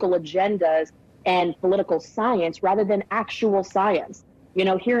political agendas and political science rather than actual science. You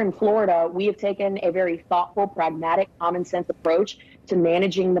know, here in Florida, we have taken a very thoughtful, pragmatic, common sense approach to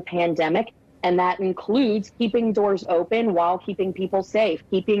managing the pandemic, and that includes keeping doors open while keeping people safe,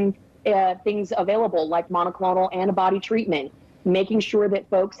 keeping things available like monoclonal antibody treatment, making sure that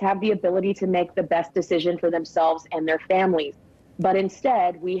folks have the ability to make the best decision for themselves and their families. But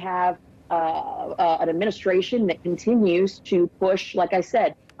instead, we have an administration that continues to push, like I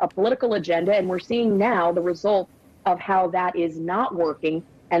said, a political agenda, and we're seeing now the result of how that is not working.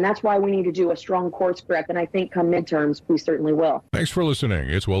 And that's why we need to do a strong course correct. And I think come midterms, we certainly will. Thanks for listening.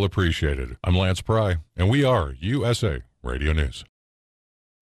 It's well appreciated. I'm Lance Pry, and we are USA Radio News.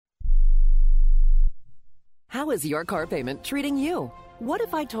 How is your car payment treating you? What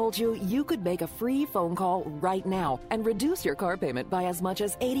if I told you you could make a free phone call right now and reduce your car payment by as much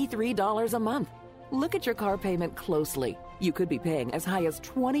as $83 a month? Look at your car payment closely. You could be paying as high as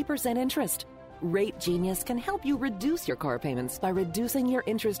 20% interest. Rate Genius can help you reduce your car payments by reducing your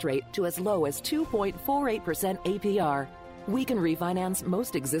interest rate to as low as 2.48% APR. We can refinance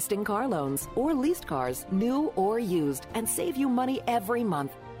most existing car loans or leased cars, new or used, and save you money every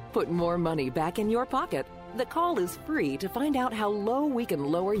month. Put more money back in your pocket. The call is free to find out how low we can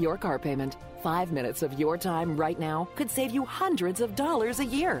lower your car payment. 5 minutes of your time right now could save you hundreds of dollars a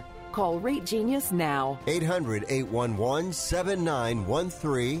year. Call Rate Genius now.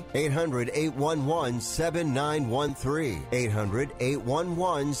 800-811-7913. 800-811-7913.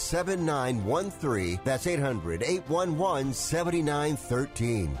 800-811-7913. That's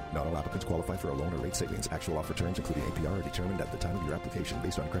 800-811-7913. Not all applicants qualify for a loan or rate savings. Actual offer terms, including APR, are determined at the time of your application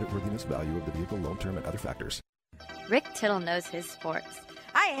based on creditworthiness, value of the vehicle, loan term, and other factors. Rick Tittle knows his sports.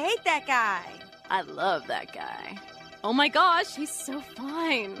 I hate that guy. I love that guy. Oh my gosh, he's so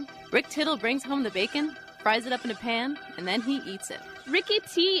fine. Rick Tittle brings home the bacon, fries it up in a pan, and then he eats it. Ricky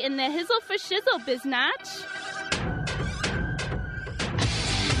T in the hizzle for shizzle, biznatch.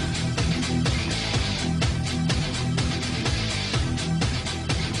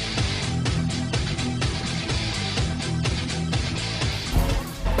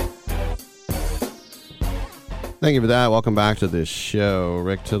 Thank you for that. Welcome back to this show.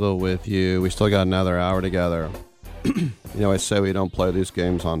 Rick Tittle with you. We still got another hour together. You know, I say we don't play these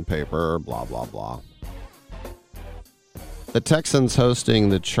games on paper, blah, blah, blah. The Texans hosting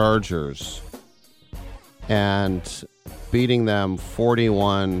the Chargers and beating them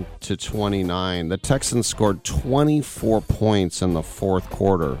 41-29. The Texans scored 24 points in the fourth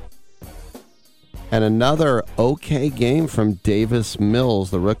quarter. And another okay game from Davis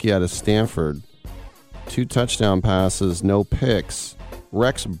Mills, the rookie out of Stanford. 2 touchdown passes, no picks.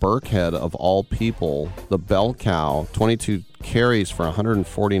 Rex Burkhead, of all people, the bell cow, 22 carries for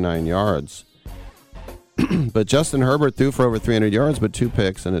 149 yards. But Justin Herbert threw for over 300 yards, but 2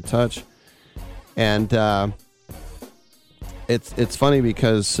 picks and a touch. And it's funny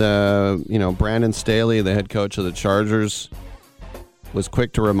because, Brandon Staley, the head coach of the Chargers, was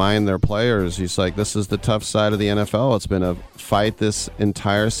quick to remind their players. He's like, this is the tough side of the NFL. It's been a fight this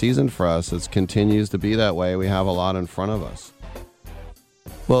entire season for us. It continues to be that way. We have a lot in front of us.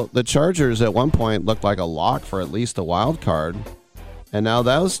 Well, the Chargers at one point looked like a lock for at least a wild card, and now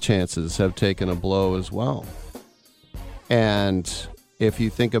those chances have taken a blow as well. And if you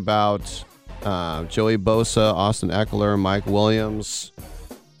think about Joey Bosa, Austin Eckler, Mike Williams,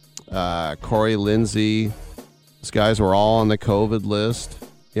 Corey Lindsey, these guys were all on the COVID list.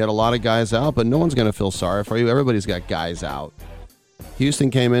 You had a lot of guys out, but no one's going to feel sorry for you. Everybody's got guys out.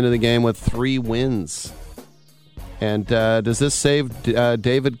 Houston came into the game with 3 wins. And does this save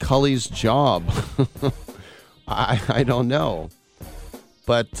David Culley's job? I don't know.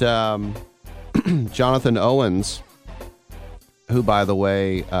 But Jonathan Owens, who, by the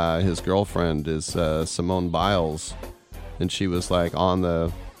way, his girlfriend is Simone Biles, and she was like on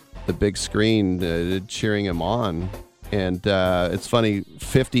the big screen cheering him on. And it's funny,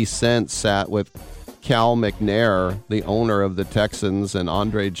 50 Cent sat with Cal McNair, the owner of the Texans, and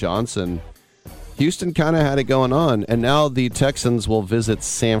Andre Johnson. Houston kind of had it going on, and now the Texans will visit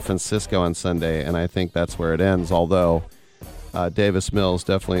San Francisco on Sunday, and I think that's where it ends, although Davis Mills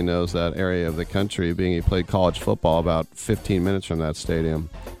definitely knows that area of the country, being he played college football about 15 minutes from that stadium.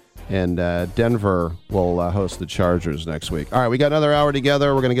 And Denver will host the Chargers next week. All right, we got another hour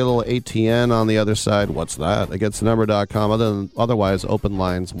together. We're going to get a little ATN on the other side. What's that? AgainstTheNumber.com. Otherwise, open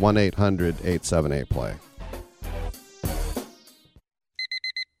lines 1-800-878-PLAY.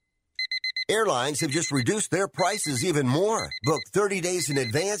 Airlines have just reduced their prices even more. Book 30 days in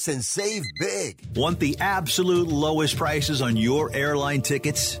advance and save big. Want the absolute lowest prices on your airline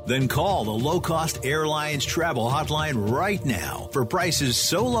tickets? Then call the Low Cost Airlines Travel Hotline right now for prices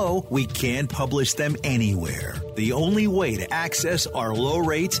so low we can't publish them anywhere. The only way to access our low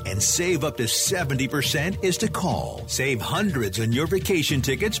rates and save up to 70% is to call. Save hundreds on your vacation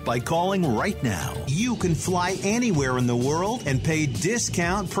tickets by calling right now. You can fly anywhere in the world and pay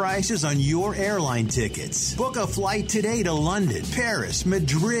discount prices on your airline tickets. Book a flight today to London, Paris,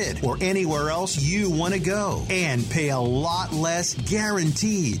 Madrid, or anywhere else you want to go. And pay a lot less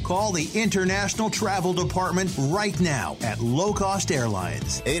guaranteed. Call the International Travel Department right now at Low Cost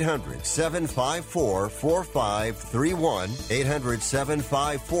Airlines. 800-754-4531.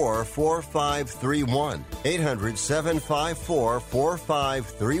 800-754-4531.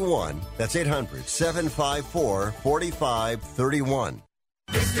 800-754-4531. That's 800-754-4531.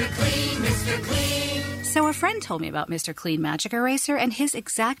 Mr. Clean, Mr. Clean. So a friend told me about Mr. Clean Magic Eraser, and his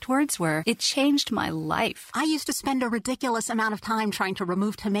exact words were, "It changed my life." I used to spend a ridiculous amount of time trying to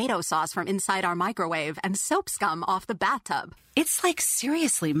remove tomato sauce from inside our microwave and soap scum off the bathtub. It's like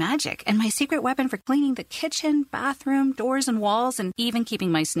seriously magic, and my secret weapon for cleaning the kitchen, bathroom, doors, and walls, and even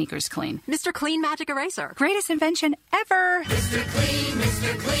keeping my sneakers clean. Mr. Clean Magic Eraser. Greatest invention ever. Mr. Clean,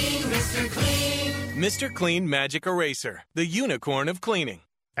 Mr. Clean, Mr. Clean. Mr. Clean Magic Eraser, the unicorn of cleaning.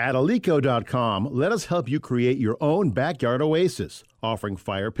 At Alico.com, let us help you create your own backyard oasis, offering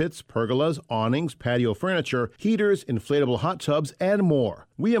fire pits, pergolas, awnings, patio furniture, heaters, inflatable hot tubs, and more.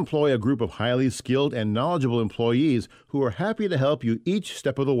 We employ a group of highly skilled and knowledgeable employees who are happy to help you each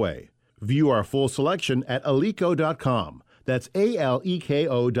step of the way. View our full selection at Alico.com. That's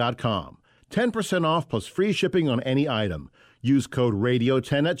ALEKO.com. 10% off plus free shipping on any item. Use code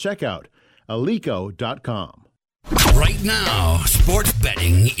RADIO10 at checkout. Alico.com. Right now, sports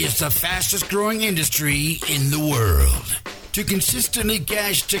betting is the fastest growing industry in the world. To consistently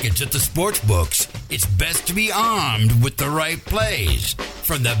cash tickets at the sports books, it's best to be armed with the right plays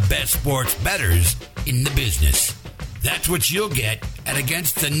from the best sports bettors in the business. That's what you'll get at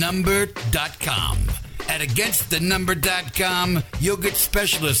AgainstTheNumber.com. At AgainstTheNumber.com, you'll get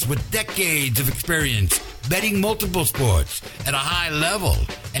specialists with decades of experience betting multiple sports at a high level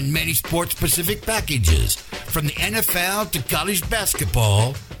and many sports-specific packages, from the NFL to college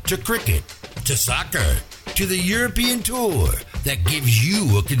basketball to cricket to soccer to the European Tour, that gives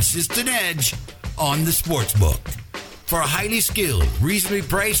you a consistent edge on the sportsbook. For a highly skilled, reasonably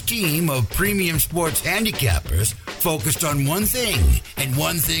priced team of premium sports handicappers focused on one thing and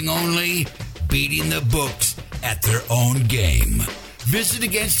one thing only, beating the books at their own game. Visit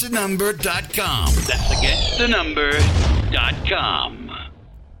AgainstTheNumber.com. That's AgainstTheNumber.com.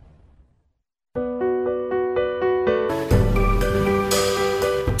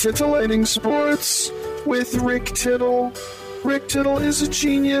 Titillating Sports with Rick Tittle. Rick Tittle is a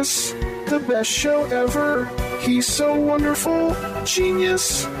genius, the best show ever. He's so wonderful,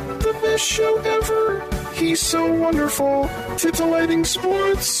 genius, the best show ever. He's so wonderful. Titillating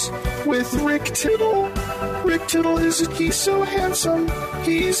Sports with Rick Tittle. Rick Tittle he's so handsome,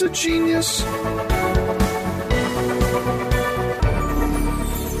 he's a genius.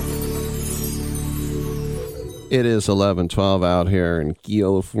 It is 11:12 out here in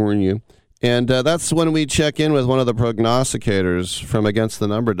California. And that's when we check in with one of the prognosticators from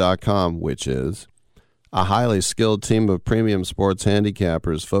AgainstTheNumber.com, which is a highly skilled team of premium sports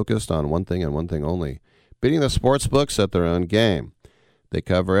handicappers focused on one thing and one thing only, beating the sports books at their own game. They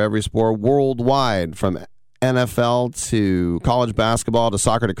cover every sport worldwide, from NFL to college basketball to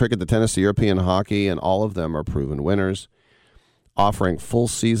soccer to cricket to tennis to European hockey, and all of them are proven winners. Offering full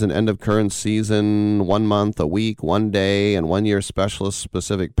season, end of current season, 1 month, a week, 1 day, and 1 year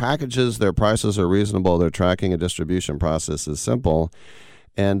specific packages. Their prices are reasonable. Their tracking and distribution process is simple,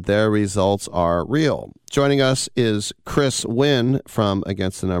 and their results are real. Joining us is Chris Wynn from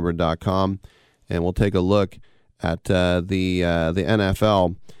AgainstTheNumber.com, and we'll take a look at the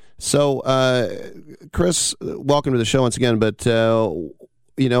NFL. So, Chris, welcome to the show once again. But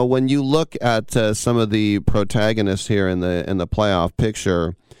when you look at some of the protagonists here in the playoff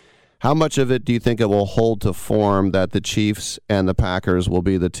picture, how much of it do you think it will hold to form that the Chiefs and the Packers will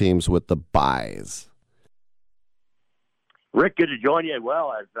be the teams with the byes? Rick, good to join you.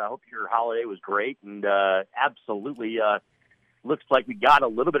 Well, I hope your holiday was great, and absolutely looks like we got a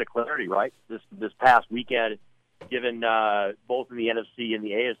little bit of clarity, right, this past weekend, given both in the NFC and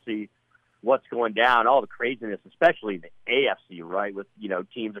the AFC what's going down, all the craziness, especially in the AFC, right, with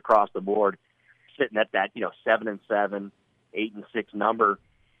teams across the board sitting at that 7-7, 8-6 number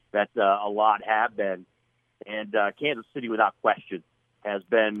that a lot have been, and Kansas City without question has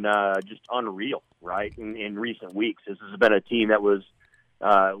been just unreal, right, in recent weeks. This has been a team that was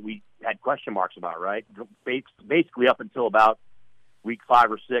we had question marks about, right? Basically up until about week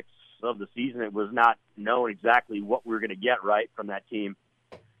 5 or 6 of the season, it was not known exactly what we were going to get, right, from that team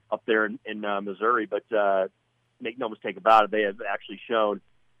up there in Missouri. But make no mistake about it, they have actually shown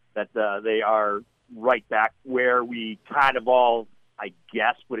that they are right back where we kind of all, I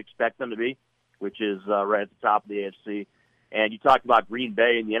guess, would expect them to be, which is right at the top of the AFC. And you talked about Green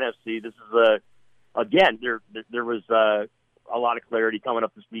Bay in the NFC. This is, again, there was a lot of clarity coming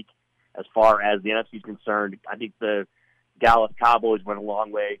up this week as far as the NFC is concerned. I think the Dallas Cowboys went a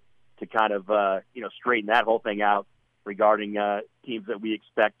long way to kind of, straighten that whole thing out regarding teams that we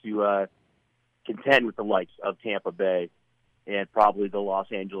expect to contend with the likes of Tampa Bay and probably the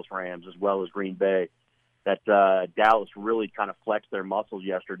Los Angeles Rams as well as Green Bay. That Dallas really kind of flexed their muscles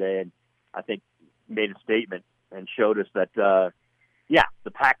yesterday and I think made a statement and showed us that, the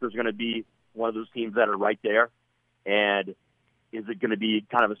Packers are going to be one of those teams that are right there. And is it going to be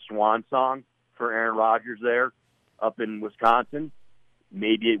kind of a swan song for Aaron Rodgers there up in Wisconsin?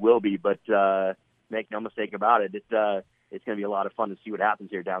 Maybe it will be, but make no mistake about it. It's going to be a lot of fun to see what happens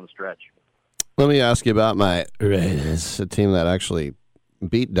here down the stretch. Let me ask you about my Raiders, a team that actually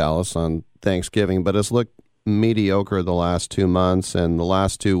beat Dallas on Thanksgiving, but has looked mediocre the last 2 months and the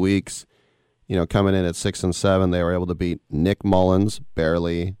last 2 weeks. Coming in at 6-7, they were able to beat Nick Mullins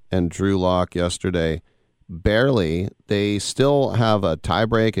barely and Drew Lock yesterday barely. They still have a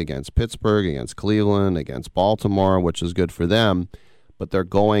tiebreak against Pittsburgh, against Cleveland, against Baltimore, which is good for them, but they're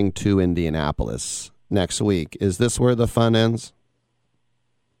going to Indianapolis next week. Is this where the fun ends?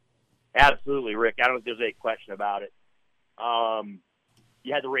 Absolutely, Rick. I don't think there's any question about it.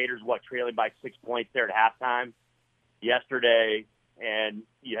 You had the Raiders, trailing by 6 points there at halftime yesterday, and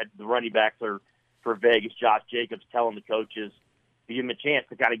you had the running back for Vegas, Josh Jacobs, telling the coaches to give him a chance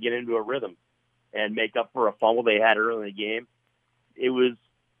to kind of get into a rhythm and make up for a fumble they had early in the game. It was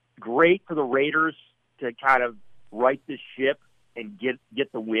great for the Raiders to kind of right the ship and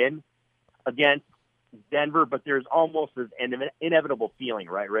get the win against Denver, but there's almost an inevitable feeling,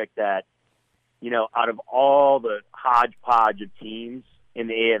 right, Rick, that, out of all the hodgepodge of teams in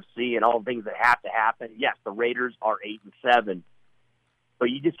the AFC and all the things that have to happen, yes, the Raiders are 8-7, but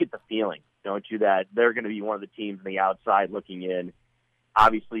you just get the feeling, don't you, that they're going to be one of the teams on the outside looking in.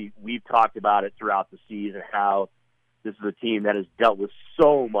 Obviously, we've talked about it throughout the season, how this is a team that has dealt with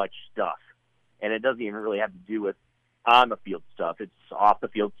so much stuff, and it doesn't even really have to do with on-the-field stuff. It's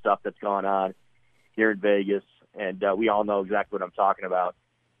off-the-field stuff that's gone on here in Vegas, and we all know exactly what I'm talking about.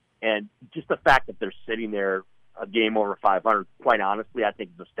 And just the fact that they're sitting there a game over 500, quite honestly, I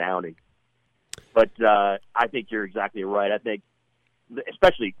think is astounding. But I think you're exactly right. I think,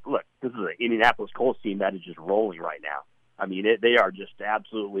 especially, look, this is an Indianapolis Colts team that is just rolling right now. I mean, they are just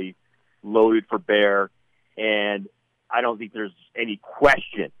absolutely loaded for bear, and I don't think there's any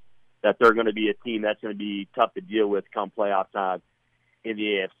question that they're going to be a team that's going to be tough to deal with come playoff time in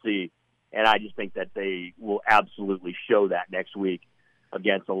the AFC. And I just think that they will absolutely show that next week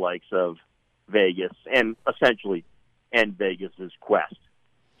against the likes of Vegas and essentially end Vegas's quest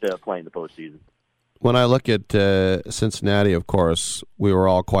to play in the postseason. When I look at Cincinnati, of course, we were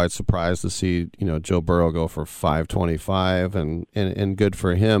all quite surprised to see Joe Burrow go for 525, and good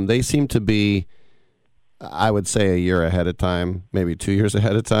for him. They seem to be, I would say, a year ahead of time, maybe 2 years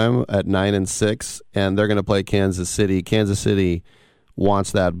ahead of time at 9-6, and they're going to play Kansas City. Kansas City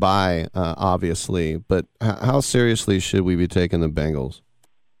wants that bye, obviously, but how seriously should we be taking the Bengals?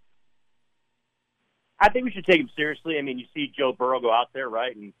 I think we should take them seriously. I mean, you see Joe Burrow go out there,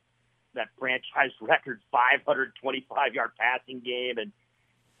 right, and that franchise record 525-yard passing game,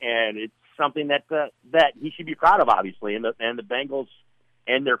 and it's something that he should be proud of, obviously. And the Bengals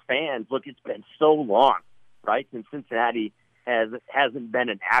and their fans, look, it's been so long, right, since Cincinnati hasn't been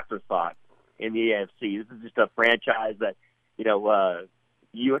an afterthought in the AFC. This is just a franchise that,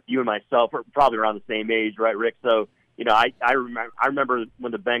 you and myself are probably around the same age, right, Rick? So, I remember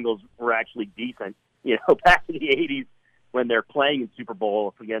when the Bengals were actually decent, back in the 80s when they're playing in Super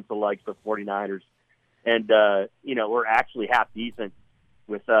Bowl against the likes of 49ers. And, we're actually half decent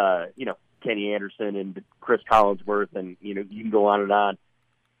with, Kenny Anderson and Chris Collinsworth, and, you can go on and on.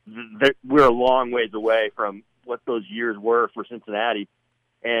 We're a long ways away from what those years were for Cincinnati.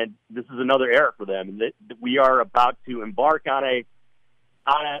 And this is another era for them. And we are about to embark on a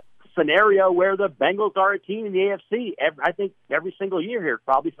scenario where the Bengals are a team in the AFC. I think every single year here,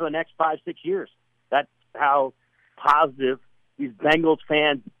 probably for the next 5-6 years. That's how positive these Bengals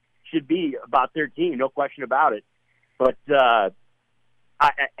fans should be about their team, no question about it. But at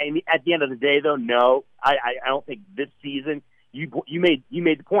the end of the day, though, no, I don't think this season you made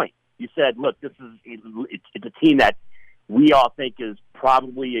the point. You said, look, it's a team that we all think is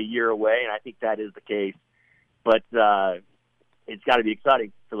probably a year away, and I think that is the case. But it's got to be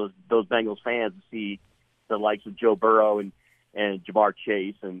exciting for those Bengals fans to see the likes of Joe Burrow and Jamar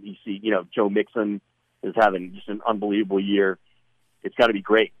Chase, and you see, Joe Mixon is having just an unbelievable year. It's got to be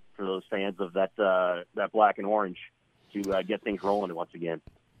great for those fans of that black and orange to get things rolling once again.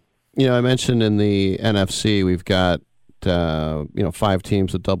 I mentioned in the NFC we've got 5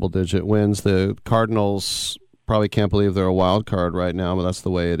 teams with double-digit wins. The Cardinals probably can't believe they're a wild card right now, but that's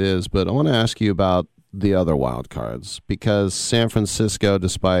the way it is. But I want to ask you about the other wild cards, because San Francisco,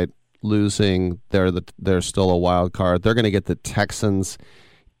 despite losing, they're still a wild card. They're going to get the Texans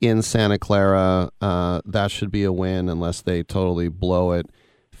in Santa Clara. That should be a win unless they totally blow it.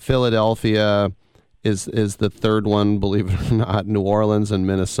 Philadelphia is the third one, believe it or not. New Orleans and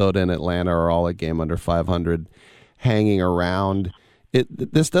Minnesota and Atlanta are all a game under 500 hanging around.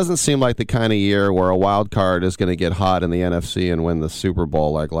 This doesn't seem like the kind of year where a wild card is going to get hot in the NFC and win the Super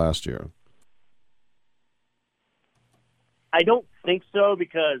Bowl like last year. I don't think so,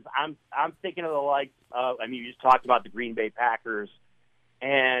 because I'm thinking of the likes of, you just talked about the Green Bay Packers,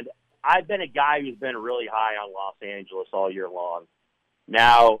 and I've been a guy who's been really high on Los Angeles all year long.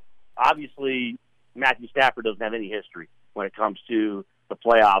 Now, obviously, Matthew Stafford doesn't have any history when it comes to the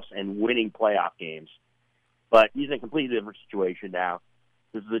playoffs and winning playoff games, but he's in a completely different situation now.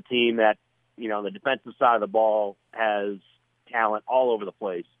 This is a team that, the defensive side of the ball has talent all over the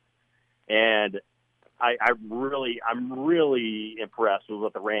place, and I'm really impressed with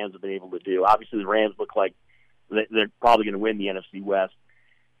what the Rams have been able to do. Obviously, the Rams look like they're probably going to win the NFC West.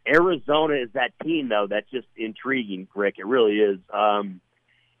 Arizona is that team, though, that's just intriguing, Rick. It really is. But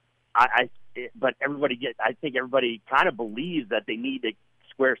I think everybody kind of believes that they need to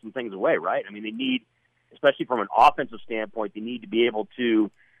square some things away, right? They need, especially from an offensive standpoint, they need to be able to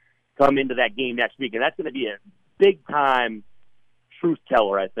come into that game next week, and that's going to be a big-time truth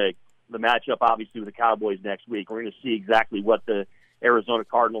teller, I think. The matchup, obviously, with the Cowboys next week. We're going to see exactly what the Arizona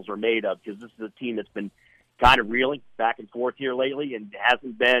Cardinals are made of, because this is a team that's been kind of reeling back and forth here lately and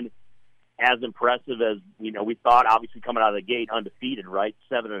hasn't been as impressive as, we thought, obviously, coming out of the gate undefeated, right?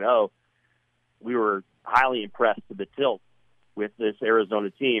 7-0. We were highly impressed to the tilt with this Arizona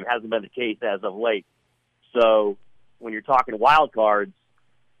team. Hasn't been the case as of late. So when you're talking wild cards,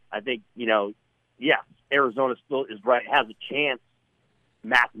 I think, Arizona still has a chance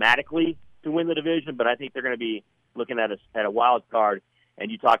mathematically to win the division, but I think they're going to be looking at a wild card.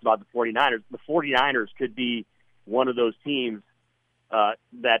 And you talked about the 49ers. The 49ers could be one of those teams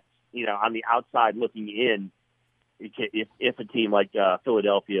that's, on the outside looking in, if a team like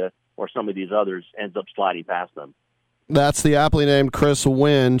Philadelphia or some of these others ends up sliding past them. That's the aptly named Chris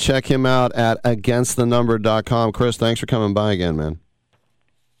Wynn. Check him out at againstthenumber.com. Chris, thanks for coming by again, man.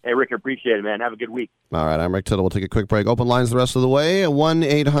 Hey, Rick, I appreciate it, man. Have a good week. All right, I'm Rick Tittle. We'll take a quick break. Open lines the rest of the way.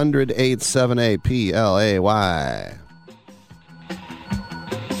 1-800-878-PLAY.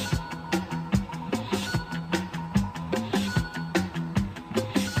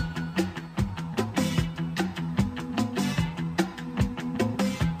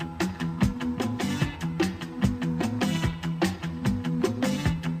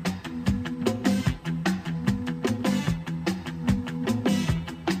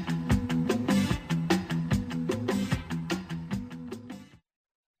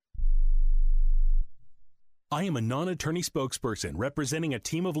 I am a non-attorney spokesperson representing a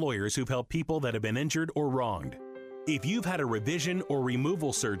team of lawyers who've helped people that have been injured or wronged. If you've had a revision or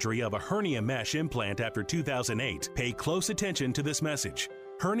removal surgery of a hernia mesh implant after 2008, pay close attention to this message.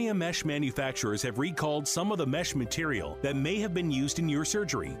 Hernia mesh manufacturers have recalled some of the mesh material that may have been used in your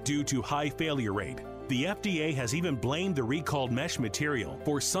surgery due to high failure rate. The FDA has even blamed the recalled mesh material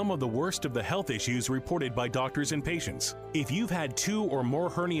for some of the worst of the health issues reported by doctors and patients. If you've had 2 or more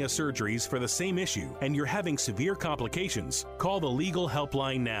hernia surgeries for the same issue and you're having severe complications, call the legal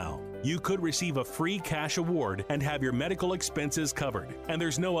helpline now. You could receive a free cash award and have your medical expenses covered. And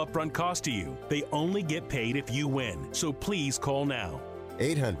there's no upfront cost to you. They only get paid if you win. So please call now.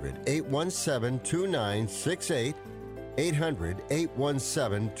 800-817-2968.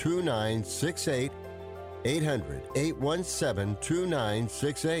 800-817-2968.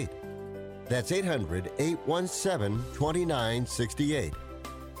 800-817-2968. That's 800-817-2968.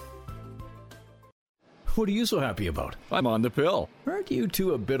 What are you so happy about? I'm on the pill. Aren't you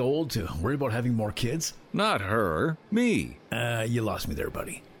two a bit old to worry about having more kids? Not her. Me. You lost me there,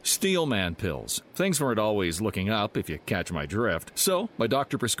 buddy. Steelman pills. Things weren't always looking up, if you catch my drift. So, my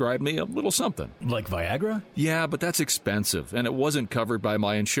doctor prescribed me a little something. Like Viagra? Yeah, but that's expensive, and it wasn't covered by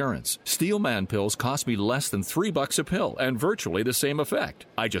my insurance. Steelman pills cost me less than $3 a pill, and virtually the same effect.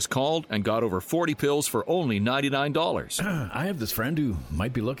 I just called and got over 40 pills for only $99. I have this friend who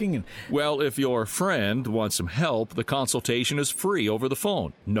might be looking and... Well, if your friend wants some help, the consultation is free over the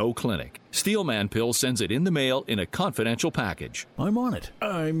phone. No clinic. Steelman Pills sends it in the mail in a confidential package. I'm on it.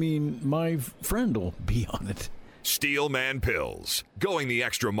 I mean, my friend will be on it. Steelman Pills, going the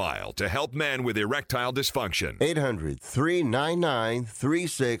extra mile to help men with erectile dysfunction.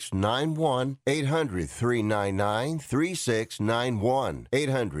 800-399-3691. 800-399-3691.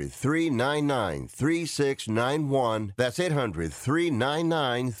 800-399-3691. That's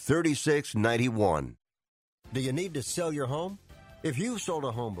 800-399-3691. Do you need to sell your home? If you've sold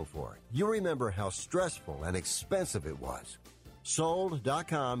a home before, you remember how stressful and expensive it was.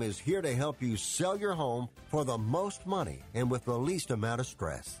 Sold.com is here to help you sell your home for the most money and with the least amount of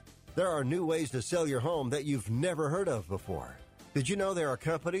stress. There are new ways to sell your home that you've never heard of before. Did you know there are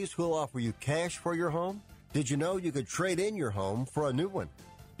companies who'll offer you cash for your home? Did you know you could trade in your home for a new one?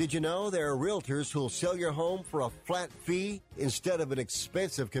 Did you know there are realtors who'll sell your home for a flat fee instead of an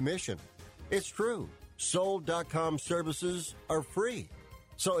expensive commission? It's true. Sold.com services are free.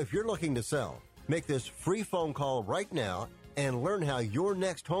 So if you're looking to sell, make this free phone call right now and learn how your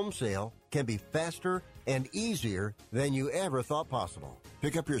next home sale can be faster and easier than you ever thought possible.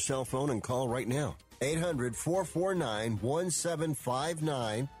 Pick up your cell phone and call right now.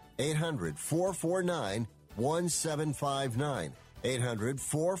 800-449-1759. 800-449-1759.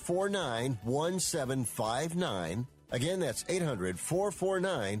 800-449-1759. Again, that's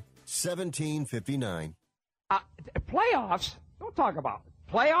 800-449-1759. Playoffs? Don't talk about it.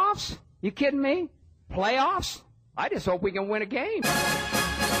 Playoffs? You kidding me? Playoffs? I just hope we can win a game.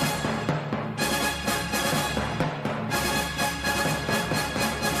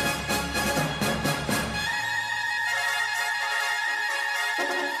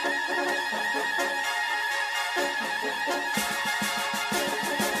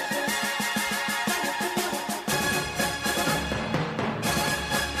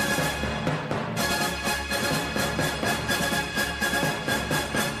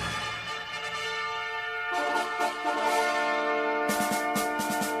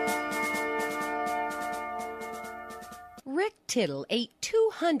 Tittle ate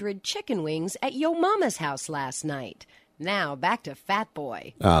 200 chicken wings at Yo Mama's house last night. Now back to Fat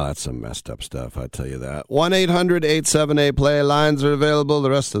Boy. Oh, that's some messed up stuff, I tell you that. 1-800-878-PLAY. Lines are available the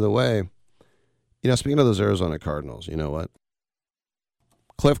rest of the way. You know, speaking of those Arizona Cardinals, you know what?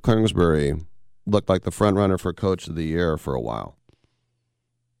 Cliff Kingsbury looked like the front runner for Coach of the Year for a while.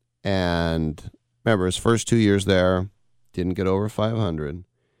 And remember, his first 2 years there, didn't get over 500,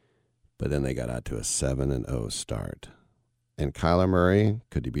 but then they got out to a 7-0 start. And Kyler Murray,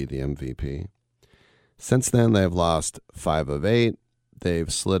 could he be the MVP? Since then, they've lost 5 of 8.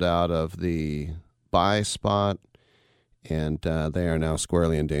 They've slid out of the bye spot, and they are now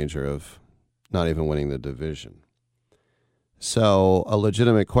squarely in danger of not even winning the division. So a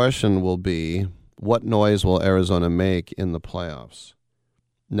legitimate question will be, what noise will Arizona make in the playoffs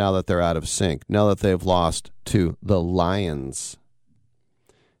now that they're out of sync, now that they've lost to the Lions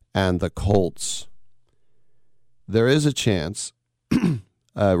and the Colts? There is a chance,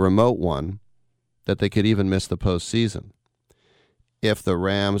 a remote one, that they could even miss the postseason if the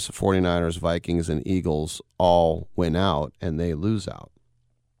Rams, 49ers, Vikings, and Eagles all win out and they lose out.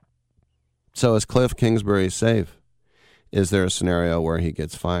 So is Cliff Kingsbury safe? Is there a scenario where he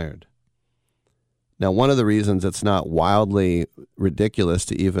gets fired? Now, one of the reasons it's not wildly ridiculous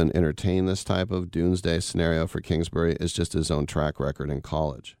to even entertain this type of doomsday scenario for Kingsbury is just his own track record in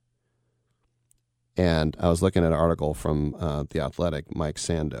college. And I was looking at an article from The Athletic, Mike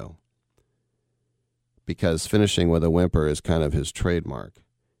Sando, because finishing with a whimper is kind of his trademark.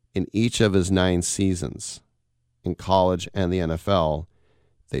 In each of his 9 seasons, in college and the NFL,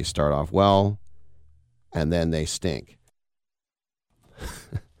 they start off well, and then they stink.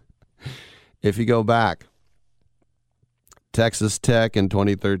 If you go back, Texas Tech in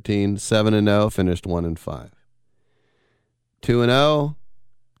 2013, 7-0, finished 1-5. 2-0,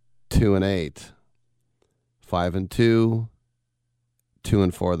 2-8. 5-2,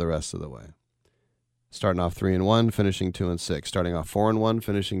 2-4 the rest of the way. Starting off 3-1, finishing 2-6. Starting off 4-1,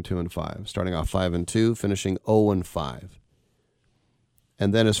 finishing 2-5. Starting off 5-2, finishing 0-5.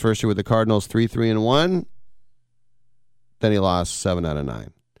 And then his first year with the Cardinals, 3-1. Then he lost 7 out of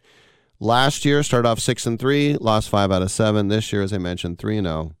 9. Last year, started off 6-3, lost 5 out of 7. This year, as I mentioned,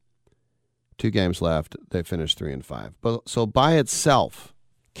 3-0. 2 games left. They finished 3-5. But so by itself,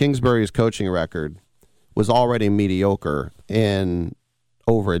 Kingsbury's coaching record was already mediocre in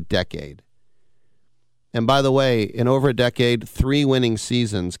over a decade. And by the way, in over a decade, 3 winning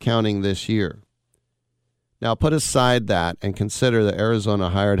seasons counting this year. Now put aside that and consider that Arizona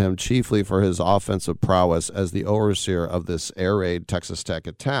hired him chiefly for his offensive prowess as the overseer of this air raid Texas Tech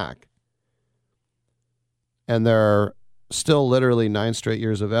attack. And there are still literally 9 straight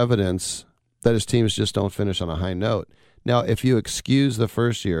years of evidence that his teams just don't finish on a high note. Now, if you excuse the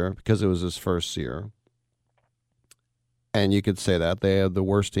first year, because it was his first year, and you could say that, they had the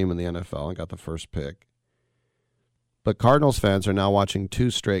worst team in the NFL and got the first pick. But Cardinals fans are now watching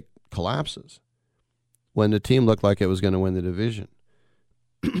 2 straight collapses when the team looked like it was going to win the division.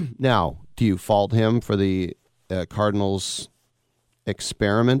 Now, do you fault him for the Cardinals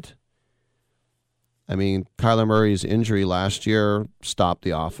experiment? I mean, Kyler Murray's injury last year stopped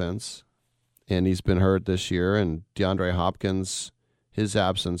the offense, and he's been hurt this year, and DeAndre Hopkins, his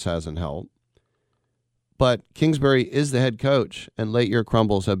absence hasn't helped. But Kingsbury is the head coach, and late-year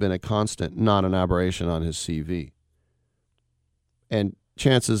crumbles have been a constant, not an aberration on his CV. And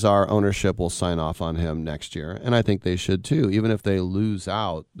chances are ownership will sign off on him next year, and I think they should too. Even if they lose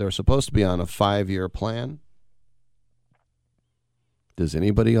out, they're supposed to be on a 5-year plan. Does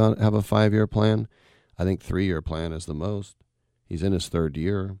anybody have a 5-year plan? I think 3-year plan is the most. He's in his 3rd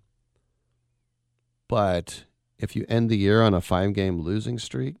year. But if you end the year on a 5-game losing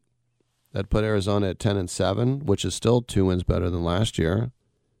streak, that put Arizona at 10-7, which is still 2 wins better than last year,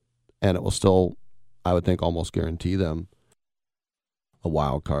 and it will still, I would think, almost guarantee them a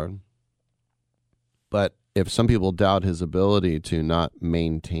wild card. But if some people doubt his ability to not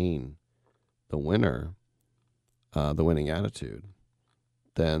maintain the winning attitude,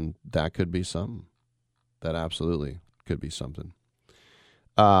 then that could be something. That absolutely could be something.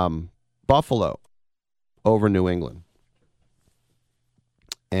 Buffalo over New England.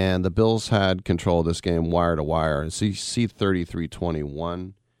 And the Bills had control of this game wire to wire. So you see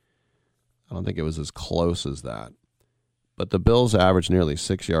 33-21. I don't think it was as close as that. But the Bills averaged nearly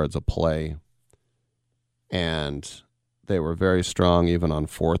 6 yards a play. And they were very strong even on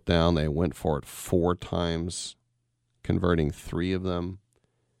 4th down. They went for it 4 times, converting 3 of them.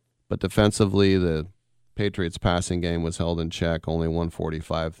 But defensively, the Patriots' passing game was held in check, only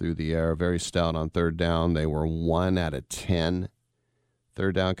 145 through the air. Very stout on 3rd down. They were 1 out of 10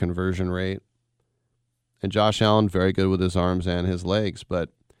 3rd down conversion rate. And Josh Allen, very good with his arms and his legs, but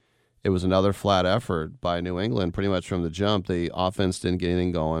it was another flat effort by New England pretty much from the jump. The offense didn't get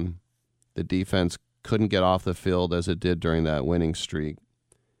anything going. The defense couldn't get off the field as it did during that winning streak.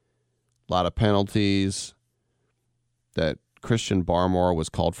 A lot of penalties. That Christian Barmore was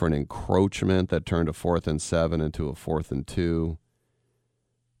called for an encroachment that turned a 4th and 7 into a 4th and 2.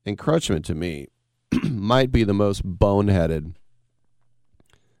 Encroachment to me might be the most boneheaded,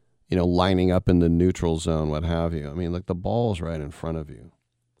 lining up in the neutral zone, what have you. I mean, look, the ball's right in front of you.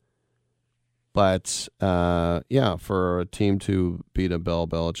 But, for a team to beat a Bill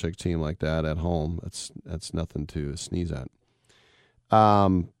Belichick team like that at home, that's nothing to sneeze at.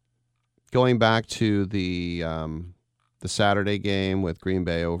 Going back to the Saturday game with Green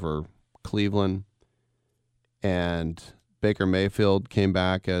Bay over Cleveland, and Baker Mayfield came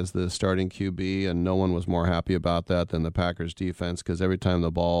back as the starting QB, and no one was more happy about that than the Packers defense, because every time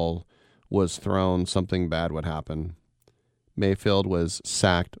the ball was thrown, something bad would happen. Mayfield was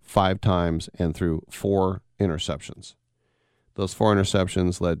sacked 5 times and threw 4 interceptions. Those 4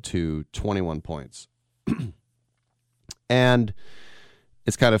 interceptions led to 21 points. And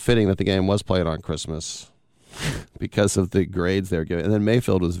it's kind of fitting that the game was played on Christmas because of the grades they're giving. And then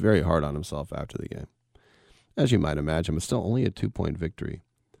Mayfield was very hard on himself after the game, as you might imagine, but still only a 2-point victory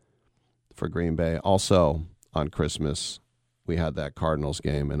for Green Bay. Also on Christmas, we had that Cardinals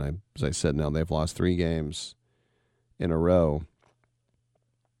game, and as I said, now they've lost 3 games in a row,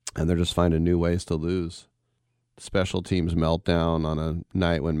 and they're just finding new ways to lose. Special teams meltdown on a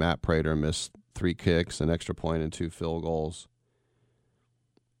night when Matt Prater missed 3 kicks, an extra point, and 2 field goals.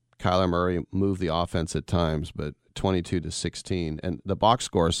 Kyler Murray moved the offense at times, but 22-16. And the box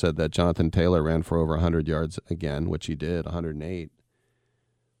score said that Jonathan Taylor ran for over 100 yards again, which he did, 108.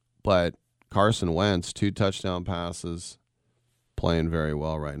 But Carson Wentz, 2 touchdown passes, playing very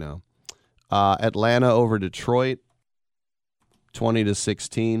well right now. Atlanta over Detroit,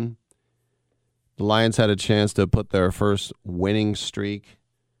 20-16. The Lions had a chance to put their first winning streak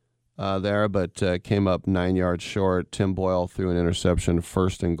there, but came up 9 yards short. Tim Boyle threw an interception,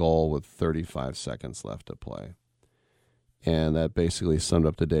 1st and goal with 35 seconds left to play. And that basically summed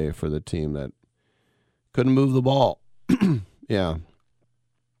up the day for the team that couldn't move the ball. Yeah.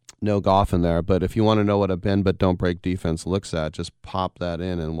 No Goff in there, but if you want to know what a bend but don't break defense looks at, just pop that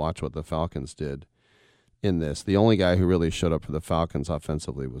in and watch what the Falcons did in this. The only guy who really showed up for the Falcons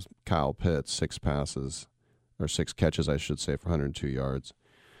offensively was Kyle Pitts, 6 catches, I should say, for 102 yards.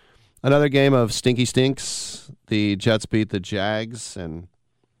 Another game of stinky stinks. The Jets beat the Jags, and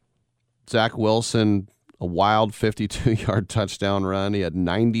Zach Wilson, a wild 52-yard touchdown run. He had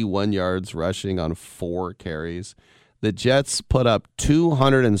 91 yards rushing on 4 carries. The Jets put up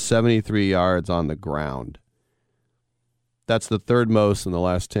 273 yards on the ground. That's the third most in the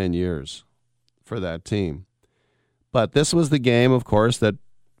last 10 years for that team. But this was the game, of course, that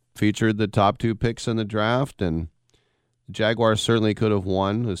featured the top 2 picks in the draft, and the Jaguars certainly could have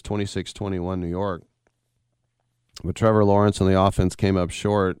won. It was 26-21 New York. But Trevor Lawrence and the offense came up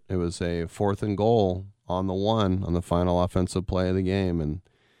short. It was a 4th and goal on the 1 on the final offensive play of the game, and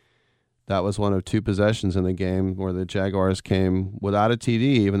that was one of 2 possessions in the game where the Jaguars came without a TD,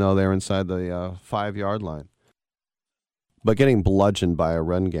 even though they were inside the 5-yard line. But getting bludgeoned by a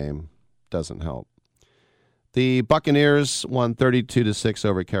run game doesn't help. The Buccaneers won 32-6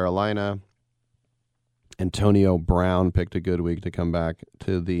 over Carolina. Antonio Brown picked a good week to come back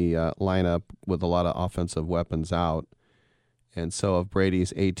to the lineup with a lot of offensive weapons out. And so of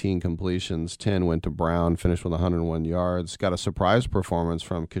Brady's 18 completions, 10 went to Brown, finished with 101 yards. Got a surprise performance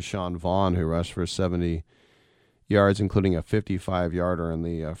from Keyshawn Vaughn, who rushed for 70 yards, including a 55-yarder in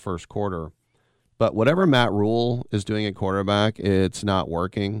the first quarter. But whatever Matt Rule is doing at quarterback, it's not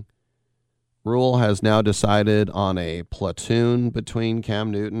working. Rule has now decided on a platoon between Cam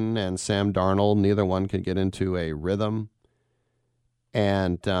Newton and Sam Darnold. Neither one could get into a rhythm.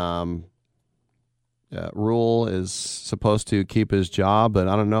 And Rule is supposed to keep his job, but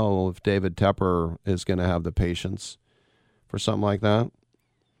I don't know if David Tepper is going to have the patience for something like that.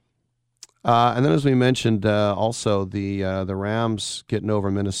 And then, as we mentioned, also the Rams getting over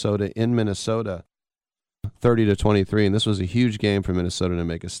Minnesota in Minnesota, 30-23, and this was a huge game for Minnesota to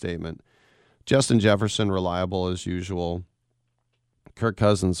make a statement. Justin Jefferson, reliable as usual. Kirk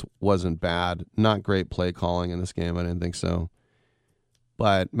Cousins wasn't bad. Not great play calling in this game. I didn't think so.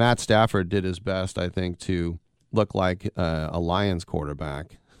 But Matt Stafford did his best, I think, to look like a Lions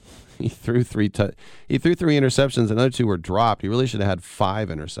quarterback. He threw 3 interceptions, and the other 2 were dropped. He really should have had 5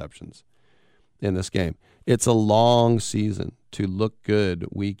 interceptions in this game. It's a long season. To look good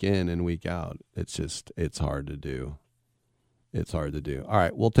week in and week out, it's hard to do. It's hard to do. All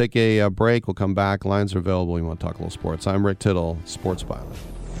right, we'll take a break. We'll come back. Lines are available. We want to talk a little sports. I'm Rick Tittle, Sports Pilot.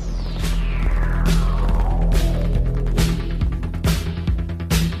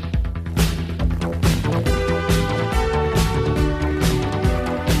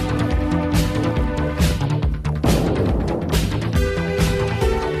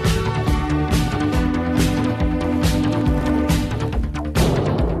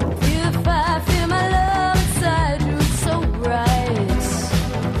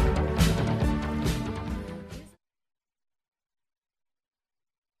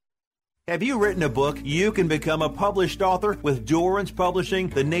 Have you written a book? You can become a published author with Dorrance Publishing,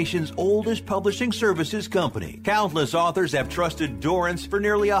 the nation's oldest publishing services company. Countless authors have trusted Dorrance for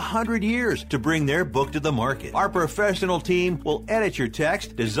nearly 100 years to bring their book to the market. Our professional team will edit your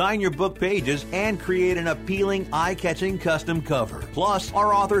text, design your book pages, and create an appealing, eye-catching custom cover. Plus,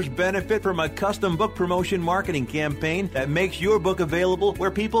 our authors benefit from a custom book promotion marketing campaign that makes your book available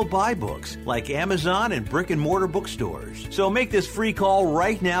where people buy books, like Amazon and brick-and-mortar bookstores. So make this free call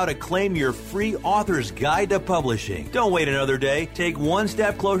right now to claim your free author's guide to publishing. Don't wait another day. Take one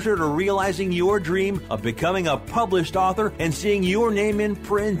step closer to realizing your dream of becoming a published author and seeing your name in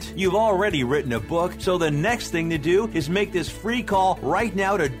print. You've already written a book, so the next thing to do is make this free call right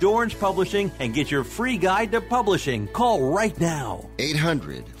now to Dorrance Publishing and get your free guide to publishing. Call right now.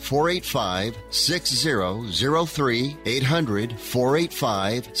 800-485-6003.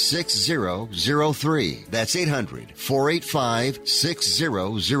 800-485-6003. That's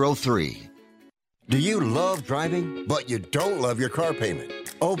 800-485-6003. Do you love driving, but you don't love your car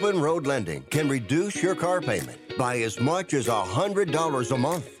payment? Open Road Lending can reduce your car payment by as much as $100 a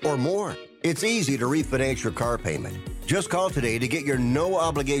month or more. It's easy to refinance your car payment. Just call today to get your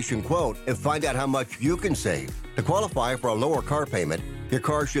no-obligation quote and find out how much you can save. To qualify for a lower car payment, your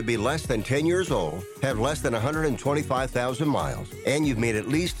car should be less than 10 years old, have less than 125,000 miles, and you've made at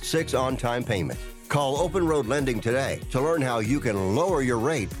least 6 on-time payments. Call Open Road Lending today to learn how you can lower your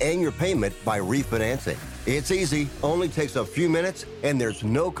rate and your payment by refinancing. It's easy, only takes a few minutes, and there's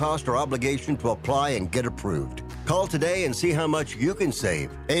no cost or obligation to apply and get approved. Call today and see how much you can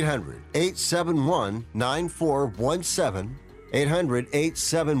save. 800-871-9417.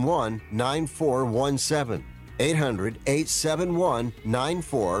 800-871-9417.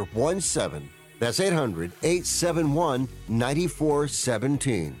 800-871-9417. That's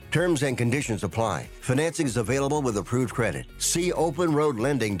 800-871-9417. Terms and conditions apply. Financing is available with approved credit. See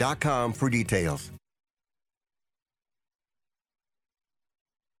openroadlending.com for details.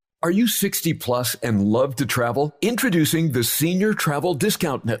 Are you 60 plus and love to travel? Introducing the Senior Travel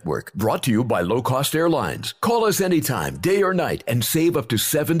Discount Network, brought to you by Low Cost Airlines. Call us anytime, day or night, and save up to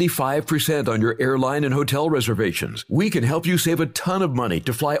 75% on your airline and hotel reservations. We can help you save a ton of money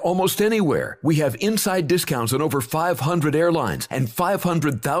to fly almost anywhere. We have inside discounts on over 500 airlines and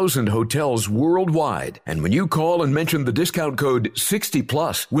 500,000 hotels worldwide. And when you call and mention the discount code 60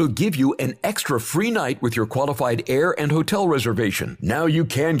 plus, we'll give you an extra free night with your qualified air and hotel reservation. Now you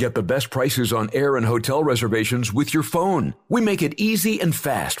can get the best prices on air and hotel reservations with your phone. We make it easy and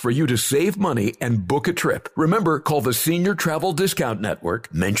fast for you to save money and book a trip. Remember, call the Senior Travel Discount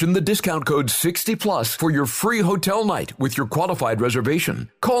Network, mention the discount code 60 plus for your free hotel night with your qualified reservation.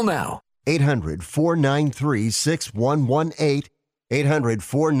 Call now. 800-493-6118.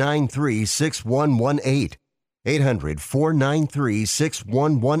 800-493-6118.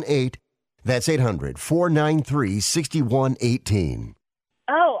 800-493-6118. That's 800-493-6118.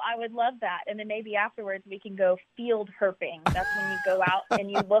 Oh, I would love that. And then maybe afterwards we can go field herping. That's when you go out and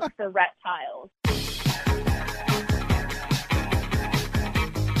you look for reptiles.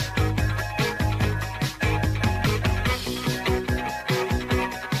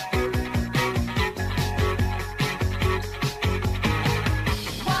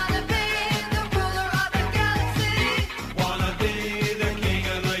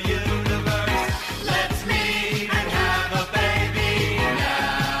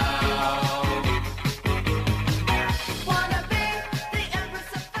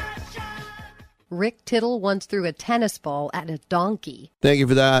 Rick Tittle once threw a tennis ball at a donkey. Thank you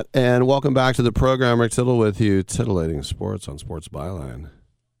for that, and welcome back to the program. Rick Tittle with you, titillating sports on Sports Byline.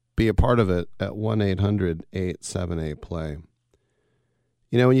 Be a part of it at 1-800-878-PLAY.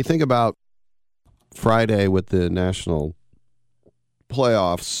 You know, when you think about Friday with the national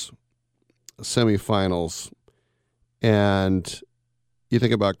playoffs, semifinals, and you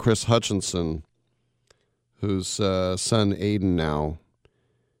think about Chris Hutchinson, whose son Aiden now,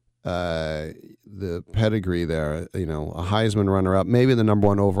 the pedigree there, you know, a Heisman runner-up, maybe the number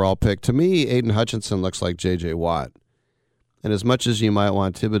one overall pick. To me, Aiden Hutchinson looks like J.J. Watt. And as much as you might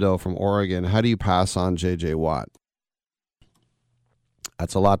want Thibodeau from Oregon, how do you pass on J.J. Watt?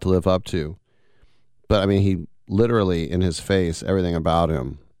 That's a lot to live up to. But, I mean, he literally, in his face, everything about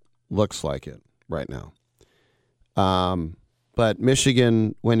him looks like it right now. But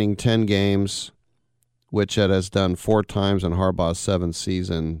Michigan winning 10 games, which it has done 4 times in Harbaugh's 7th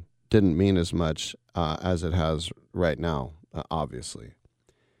season, didn't mean as much as it has right now, obviously.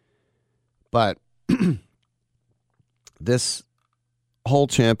 But this whole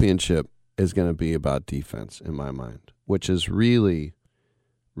championship is going to be about defense, in my mind, which is really,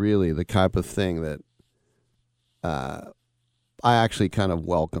 really the type of thing that I actually kind of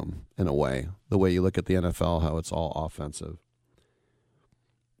welcome in a way, the way you look at the NFL, how it's all offensive.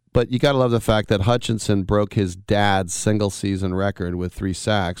 But you got to love the fact that Hutchinson broke his dad's single-season record with 3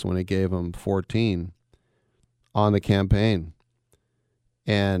 sacks when he gave him 14 on the campaign.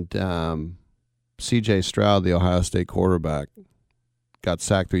 And C.J. Stroud, the Ohio State quarterback, got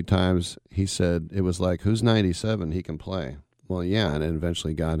sacked 3 times. He said it was like, who's 97? He can play. Well, yeah, and it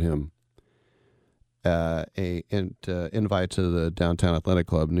eventually got him an invite to the Downtown Athletic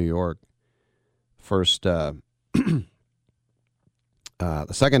Club, New York. First... the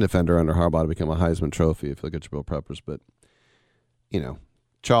second defender under Harbaugh to become a Heisman Trophy, if you look at Jabril Peppers. But, you know,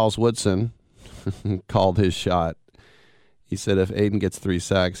 Charles Woodson called his shot. He said if Aiden gets 3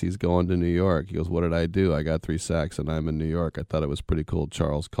 sacks, he's going to New York. He goes, what did I do? I got 3 sacks, and I'm in New York. I thought it was pretty cool.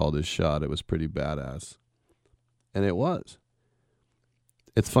 Charles called his shot. It was pretty badass. And it was.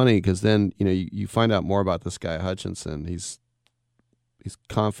 It's funny because then, you know, you find out more about this guy, Hutchinson. He's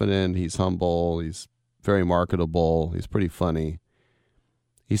confident. He's humble. He's very marketable. He's pretty funny.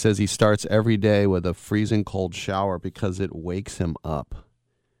 He says he starts every day with a freezing cold shower because it wakes him up.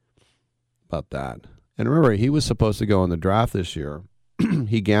 About that. And remember, he was supposed to go in the draft this year.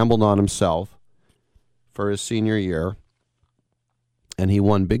 He gambled on himself for his senior year, and he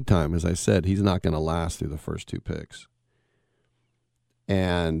won big time. As I said, he's not going to last through the first 2 picks.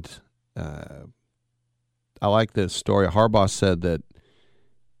 And I like this story. Harbaugh said that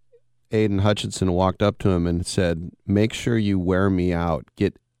Aiden Hutchinson walked up to him and said, make sure you wear me out.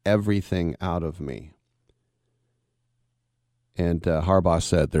 Get everything out of me. And Harbaugh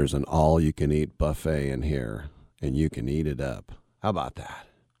said, there's an all-you-can-eat buffet in here, and you can eat it up. How about that?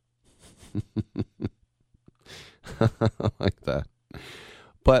 like that.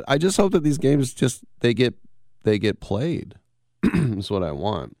 But I just hope that these games they get played. Is what I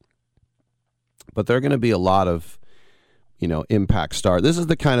want. But there are going to be a lot of, impact star. This is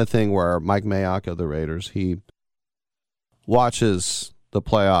the kind of thing where Mike Mayock of the Raiders, he watches the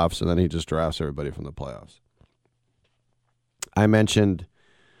playoffs and then he just drafts everybody from the playoffs. I mentioned,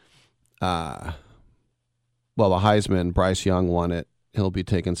 the Heisman, Bryce Young won it. He'll be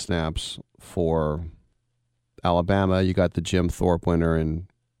taking snaps for Alabama. You got the Jim Thorpe winner in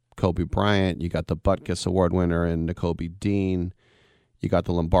Kobe Bryant. You got the Butkus Award winner in Nakobe Dean. You got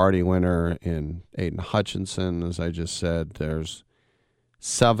the Lombardi winner in Aiden Hutchinson. As I just said, there's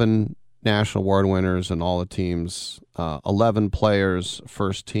 7 national award winners in all the teams, 11 players,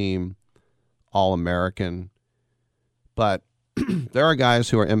 first team, All-American. But there are guys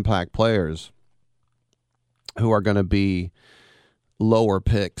who are impact players who are going to be lower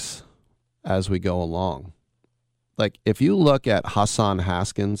picks as we go along. Like, if you look at Hassan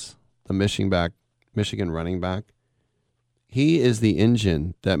Haskins, the Michigan running back, he is the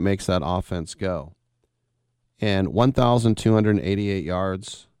engine that makes that offense go. And 1,288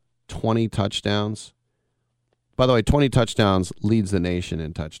 yards, 20 touchdowns. By the way, 20 touchdowns leads the nation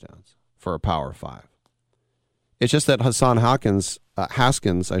in touchdowns for a Power 5. It's just that Hassan Haskins,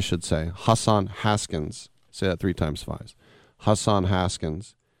 say that 3 times fast. Hassan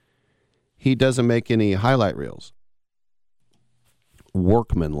Haskins, he doesn't make any highlight reels.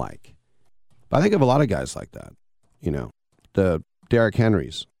 Workman-like. But I think of a lot of guys like that, the Derrick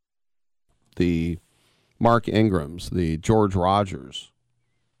Henrys, the Mark Ingrams, the George Rogers.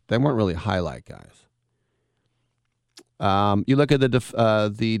 They weren't really highlight guys. You look at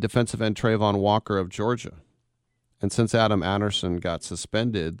the defensive end Trayvon Walker of Georgia, and since Adam Anderson got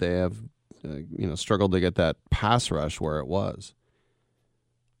suspended, they have struggled to get that pass rush where it was.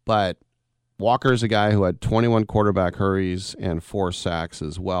 But Walker is a guy who had 21 quarterback hurries and 4 sacks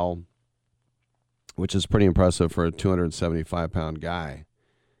as well, which is pretty impressive for a 275-pound guy.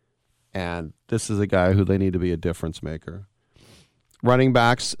 And this is a guy who they need to be a difference maker. Running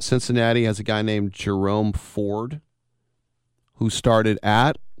backs, Cincinnati has a guy named Jerome Ford, who started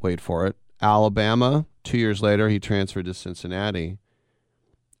at, wait for it, Alabama. 2 years later, he transferred to Cincinnati.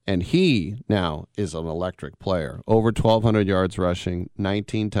 And he now is an electric player. Over 1,200 yards rushing,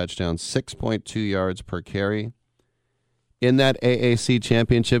 19 touchdowns, 6.2 yards per carry. In that AAC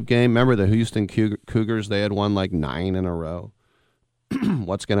championship game, remember the Houston Cougars, they had won like 9 in a row.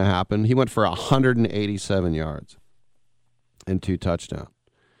 What's going to happen? He went for 187 yards and 2 touchdowns.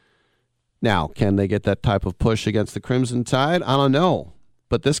 Now, can they get that type of push against the Crimson Tide? I don't know.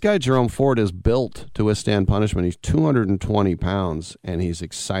 But this guy, Jerome Ford, is built to withstand punishment. He's 220 pounds, and he's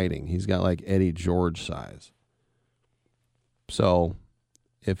exciting. He's got like Eddie George size. So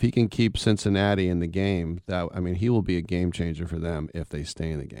if he can keep Cincinnati in the game, he will be a game changer for them if they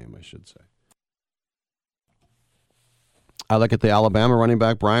stay in the game, I should say. I look at the Alabama running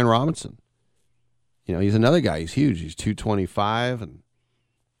back, Brian Robinson. He's another guy. He's huge. He's 225, and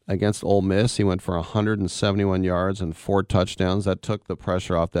against Ole Miss, he went for 171 yards and 4 touchdowns. That took the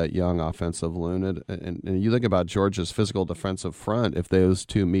pressure off that young offensive unit. And you think about Georgia's physical defensive front, if those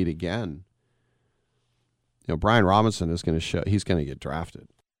two meet again, Brian Robinson is going to show he's going to get drafted.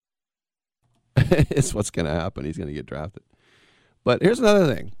 It's what's going to happen. He's going to get drafted. But here's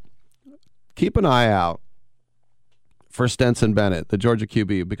another thing. Keep an eye out for Stetson Bennett, the Georgia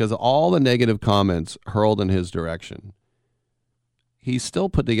QB, because of all the negative comments hurled in his direction. He's still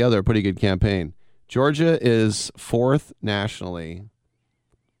put together a pretty good campaign. Georgia is 4th nationally in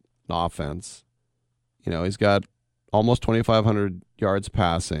offense. He's got almost 2,500 yards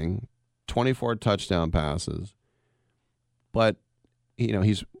passing, 24 touchdown passes. But,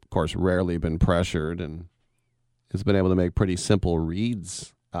 he's, of course, rarely been pressured and has been able to make pretty simple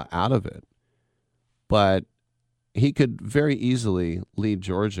reads out of it. But he could very easily lead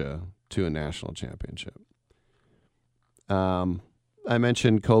Georgia to a national championship. I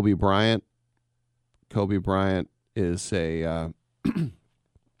mentioned Kobe Bryant. Kobe Bryant is a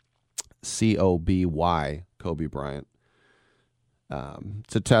C-O-B-Y, Kobe Bryant.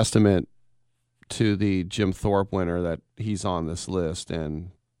 It's a testament to the Jim Thorpe winner that he's on this list.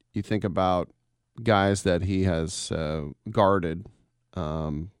 And you think about guys that he has guarded.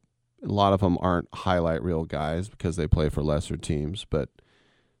 A lot of them aren't highlight reel guys because they play for lesser teams. But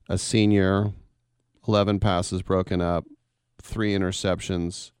a senior, 11 passes broken up, 3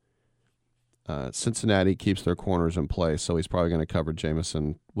 interceptions. Cincinnati keeps their corners in place, so he's probably going to cover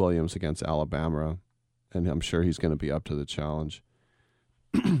Jamison Williams against Alabama, and I'm sure he's going to be up to the challenge.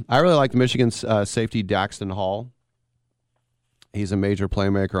 I really like the Michigan safety Daxton Hall. He's a major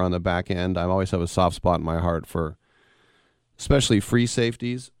playmaker on the back end. I always have a soft spot in my heart for especially free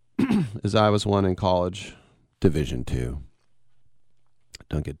safeties, as I was one in college. Division II.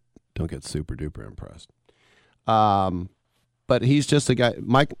 Don't get super duper impressed. But he's just a guy.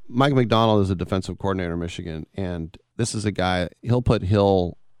 Mike McDonald is a defensive coordinator in Michigan, and this is a guy. He'll put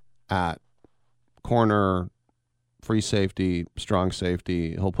Hill at corner, free safety, strong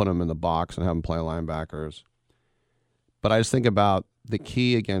safety. He'll put him in the box and have him play linebackers. But I just think about the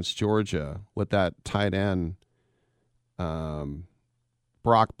key against Georgia with that tight end,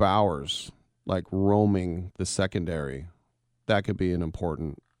 Brock Bowers, like roaming the secondary. That could be an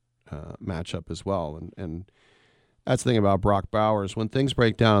important matchup as well. And that's the thing about Brock Bowers. When things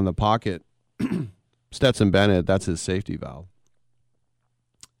break down in the pocket, Stetson Bennett, that's his safety valve.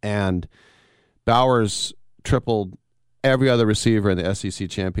 And Bowers tripled every other receiver in the SEC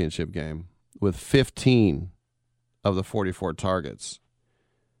championship game with 15 of the 44 targets,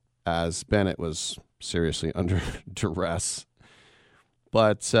 as Bennett was seriously under duress.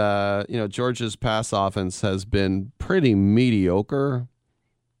 But, Georgia's pass offense has been pretty mediocre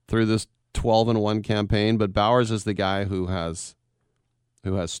through this 12-1 campaign, but Bowers is the guy who has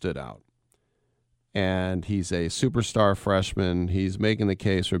stood out. And he's a superstar freshman. He's making the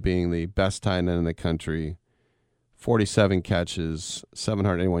case for being the best tight end in the country. 47 catches,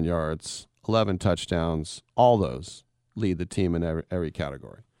 781 yards, 11 touchdowns. All those lead the team in every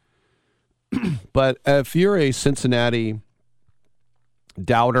category. But if you're a Cincinnati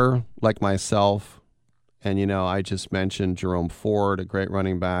doubter like myself, and, I just mentioned Jerome Ford, a great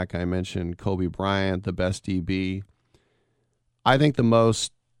running back. I mentioned Kobe Bryant, the best DB. I think the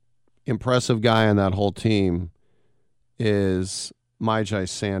most impressive guy on that whole team is Myjai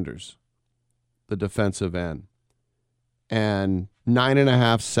Sanders, the defensive end. And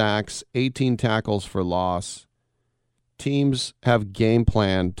 9.5 sacks, 18 tackles for loss. Teams have game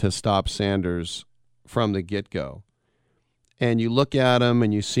planned to stop Sanders from the get-go. And you look at him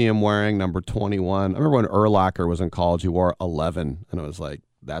and you see him wearing number 21. I remember when Urlacher was in college, he wore 11. And it was like,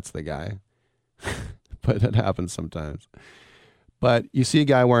 that's the guy. But it happens sometimes. But you see a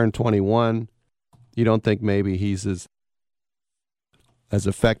guy wearing 21. You don't think maybe he's as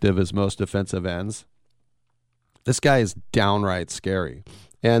effective as most defensive ends. This guy is downright scary.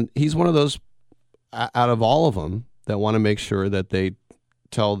 And he's one of those, out of all of them, that want to make sure that they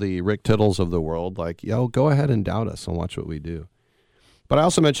tell the Rick Tittles of the world, like, yo, go ahead and doubt us and watch what we do. But I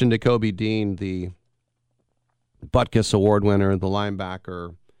also mentioned Nakobe Dean, the Butkus Award winner, the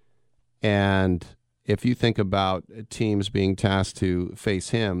linebacker. And if you think about teams being tasked to face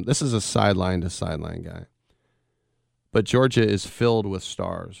him, this is a sideline-to-sideline guy. But Georgia is filled with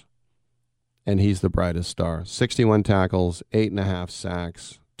stars, and he's the brightest star. 61 tackles, 8.5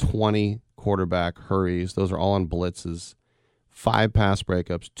 sacks, 20 quarterback hurries. Those are all on blitzes. 5 pass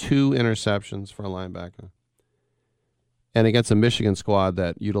breakups, 2 interceptions for a linebacker. And against a Michigan squad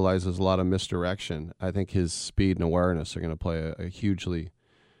that utilizes a lot of misdirection, I think his speed and awareness are going to play a hugely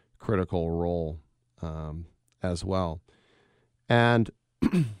critical role as well. And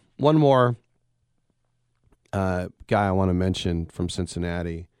one more guy I want to mention from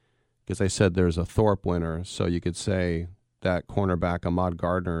Cincinnati, because I said there's a Thorpe winner, so you could say that cornerback Ahmad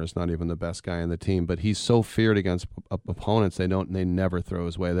Gardner is not even the best guy in the team, but he's so feared against opponents they never throw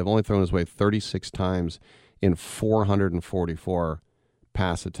his way. They've only thrown his way 36 times in 444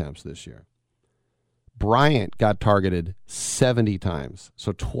 pass attempts this year. Bryant got targeted 70 times,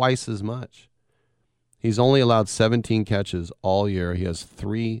 so twice as much. He's only allowed 17 catches all year. He has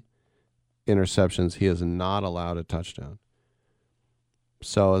 3 interceptions. He has not allowed a touchdown.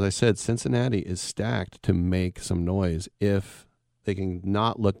 So, as I said, Cincinnati is stacked to make some noise if they can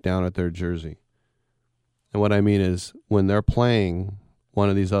not look down at their jersey. And what I mean is, when they're playing one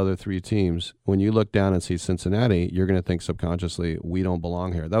of these other 3 teams, when you look down and see Cincinnati, you're going to think subconsciously, we don't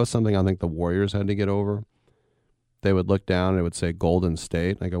belong here. That was something I think the Warriors had to get over. They would look down and it would say Golden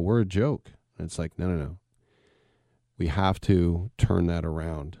State. And I go, we're a joke. And it's like, no. We have to turn that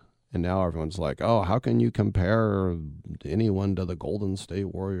around. And now everyone's like, oh, how can you compare anyone to the Golden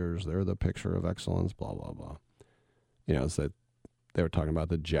State Warriors? They're the picture of excellence, blah, blah, blah. It's that they were talking about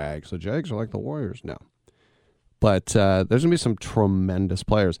the Jags. The Jags are like the Warriors. No. But there's going to be some tremendous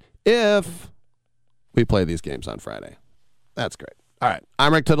players if we play these games on Friday. That's great. All right.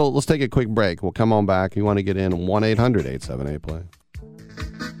 I'm Rick Tittle. Let's take a quick break. We'll come on back. You want to get in 1-800-878-PLAY.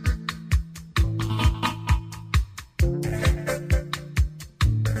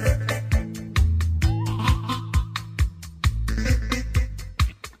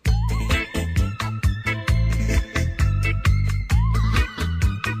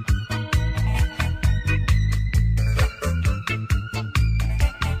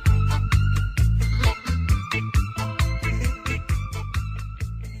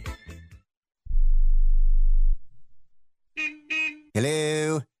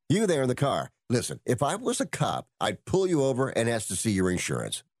 You there in the car. Listen, if I was a cop, I'd pull you over and ask to see your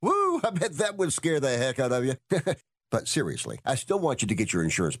insurance. Woo, I bet that would scare the heck out of you. But seriously, I still want you to get your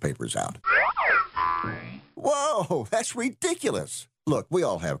insurance papers out. Whoa, that's ridiculous. Look, we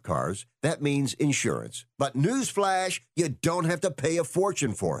all have cars. That means insurance. But newsflash, you don't have to pay a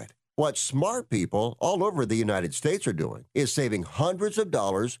fortune for it. What smart people all over the United States are doing is saving hundreds of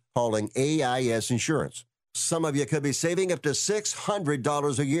dollars hauling AIS insurance. Some of you could be saving up to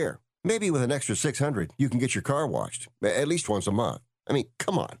 $600 a year. Maybe with an extra $600, you can get your car washed, at least once a month. I mean,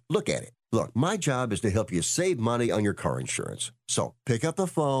 come on, look at it. Look, my job is to help you save money on your car insurance. So pick up the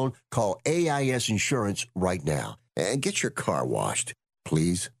phone, call AIS Insurance right now, and get your car washed,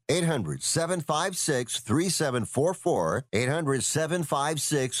 please. 800-756-3744.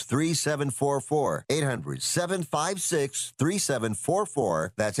 800-756-3744. 800-756-3744.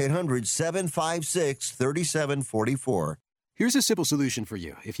 That's 800-756-3744. Here's a simple solution for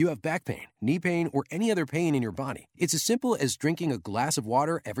you. If you have back pain, knee pain, or any other pain in your body, it's as simple as drinking a glass of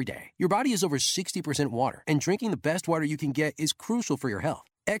water every day. Your body is over 60% water, and drinking the best water you can get is crucial for your health.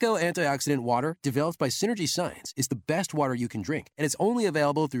 Echo Antioxidant Water, developed by Synergy Science, is the best water you can drink, and it's only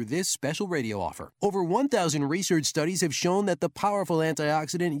available through this special radio offer. Over 1,000 research studies have shown that the powerful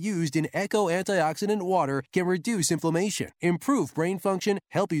antioxidant used in Echo Antioxidant Water can reduce inflammation, improve brain function,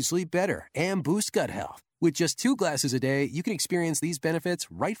 help you sleep better, and boost gut health. With just 2 glasses a day, you can experience these benefits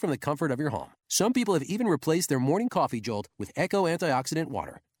right from the comfort of your home. Some people have even replaced their morning coffee jolt with Echo Antioxidant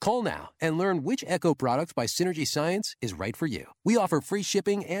Water. Call now and learn which Echo product by Synergy Science is right for you. We offer free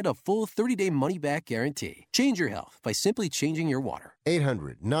shipping and a full 30-day money-back guarantee. Change your health by simply changing your water.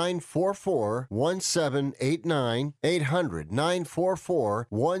 800-944-1789.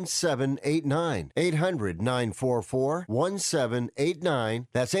 800-944-1789. 800-944-1789.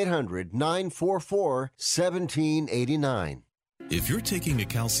 That's 800-944-1789. If you're taking a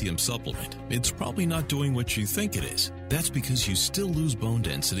calcium supplement, it's probably not doing what you think it is. That's because you still lose bone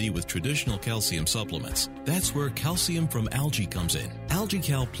density with traditional calcium supplements. That's where calcium from algae comes in.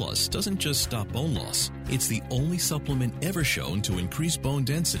 AlgaeCal Plus doesn't just stop bone loss. It's the only supplement ever shown to increase bone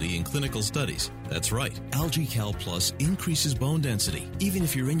density in clinical studies. That's right. AlgaeCal Plus increases bone density, even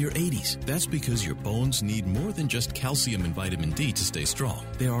if you're in your 80s. That's because your bones need more than just calcium and vitamin D to stay strong.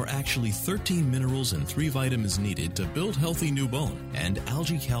 There are actually 13 minerals and 3 vitamins needed to build healthy new bone. And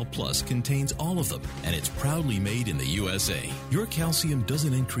AlgaeCal Plus contains all of them, and it's proudly made in the USA. Your calcium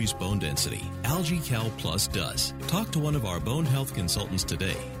doesn't increase bone density. AlgaeCal Plus does. Talk to one of our bone health consultants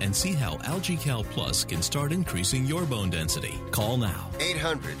today and see how AlgaeCal Plus can start increasing your bone density. Call now.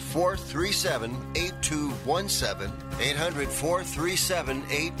 800-437-8217.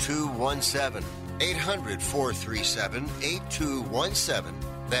 800-437-8217. 800-437-8217.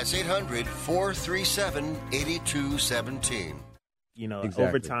 That's 800-437-8217. You know, Exactly.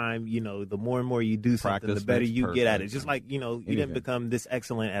 over time, you know, the more and more you do something, Practice the better makes you get at it. perfect. Just like, you know, you Anything. didn't become this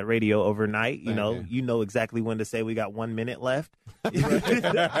excellent at radio overnight. You know, you know exactly when to say we got 1 minute left.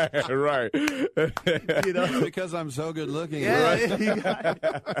 Right. You know, because I'm so good looking. yeah, Right. you got it.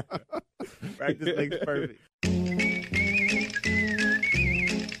 Practice makes perfect.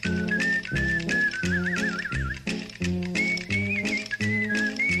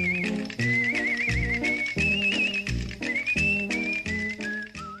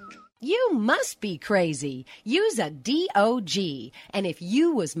 You must be crazy. Use a DOG. And if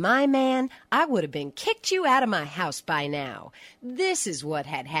you was my man, I would have been kicked you out of my house by now. This is what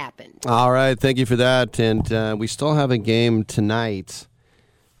had happened. All right, thank you for that. And we still have a game tonight.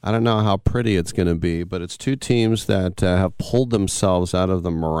 I don't know how pretty it's going to be, but it's 2 teams that have pulled themselves out of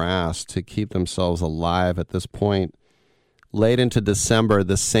the morass to keep themselves alive at this point. Late into December,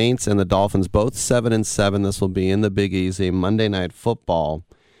 the Saints and the Dolphins, both 7-7. This will be in the Big Easy, Monday Night Football.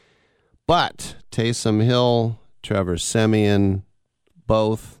 But Taysom Hill, Trevor Siemian,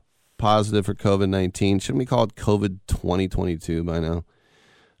 both positive for COVID-19. Shouldn't we call it COVID 2022 by now?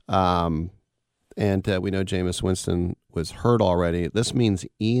 And we know Jameis Winston was hurt already. This means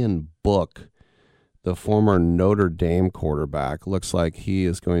Ian Book, the former Notre Dame quarterback, looks like he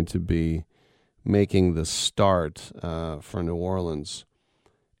is going to be making the start for New Orleans.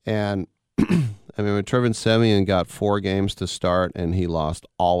 And I mean, when Trevor Siemian got 4 games to start, and he lost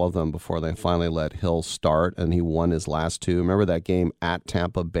all of them before they finally let Hill start, and he won his last 2. Remember that game at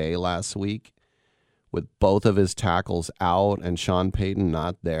Tampa Bay last week with both of his tackles out and Sean Payton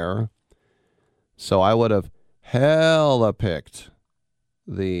not there? So I would have hella picked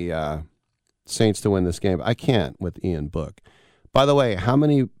the Saints to win this game. I can't with Ian Book. By the way, how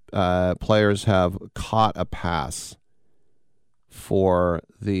many players have caught a pass for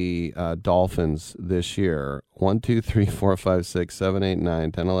the Dolphins this year. 1, 2, 3, 4, 5, 6, 7, 8,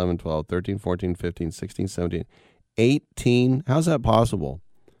 9, 10, 11, 12, 13, 14, 15, 16, 17, 18. How's that possible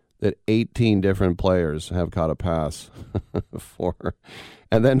that 18 different players have caught a pass for,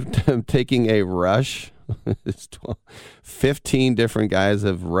 and then taking a rush? It's 12, 15 different guys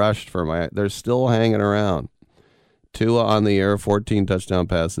have rushed for they're still hanging around. Tua on the air, 14 touchdown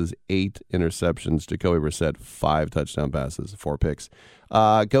passes, 8 interceptions. Jacoby Brissett, 5 touchdown passes, 4 picks.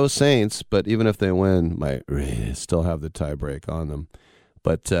 Go Saints, but even if they win, might still have the tie break on them.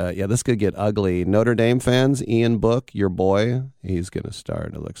 But, this could get ugly. Notre Dame fans, Ian Book, your boy, he's going to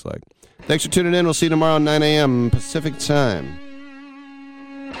start, it looks like. Thanks for tuning in. We'll see you tomorrow at 9 a.m. Pacific time.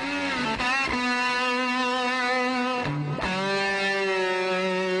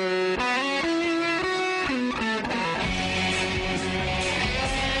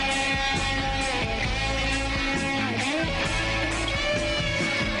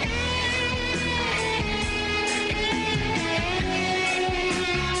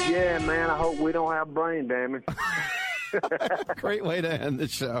 Man, I hope we don't have brain damage. Great way to end the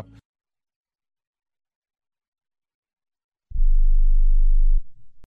show.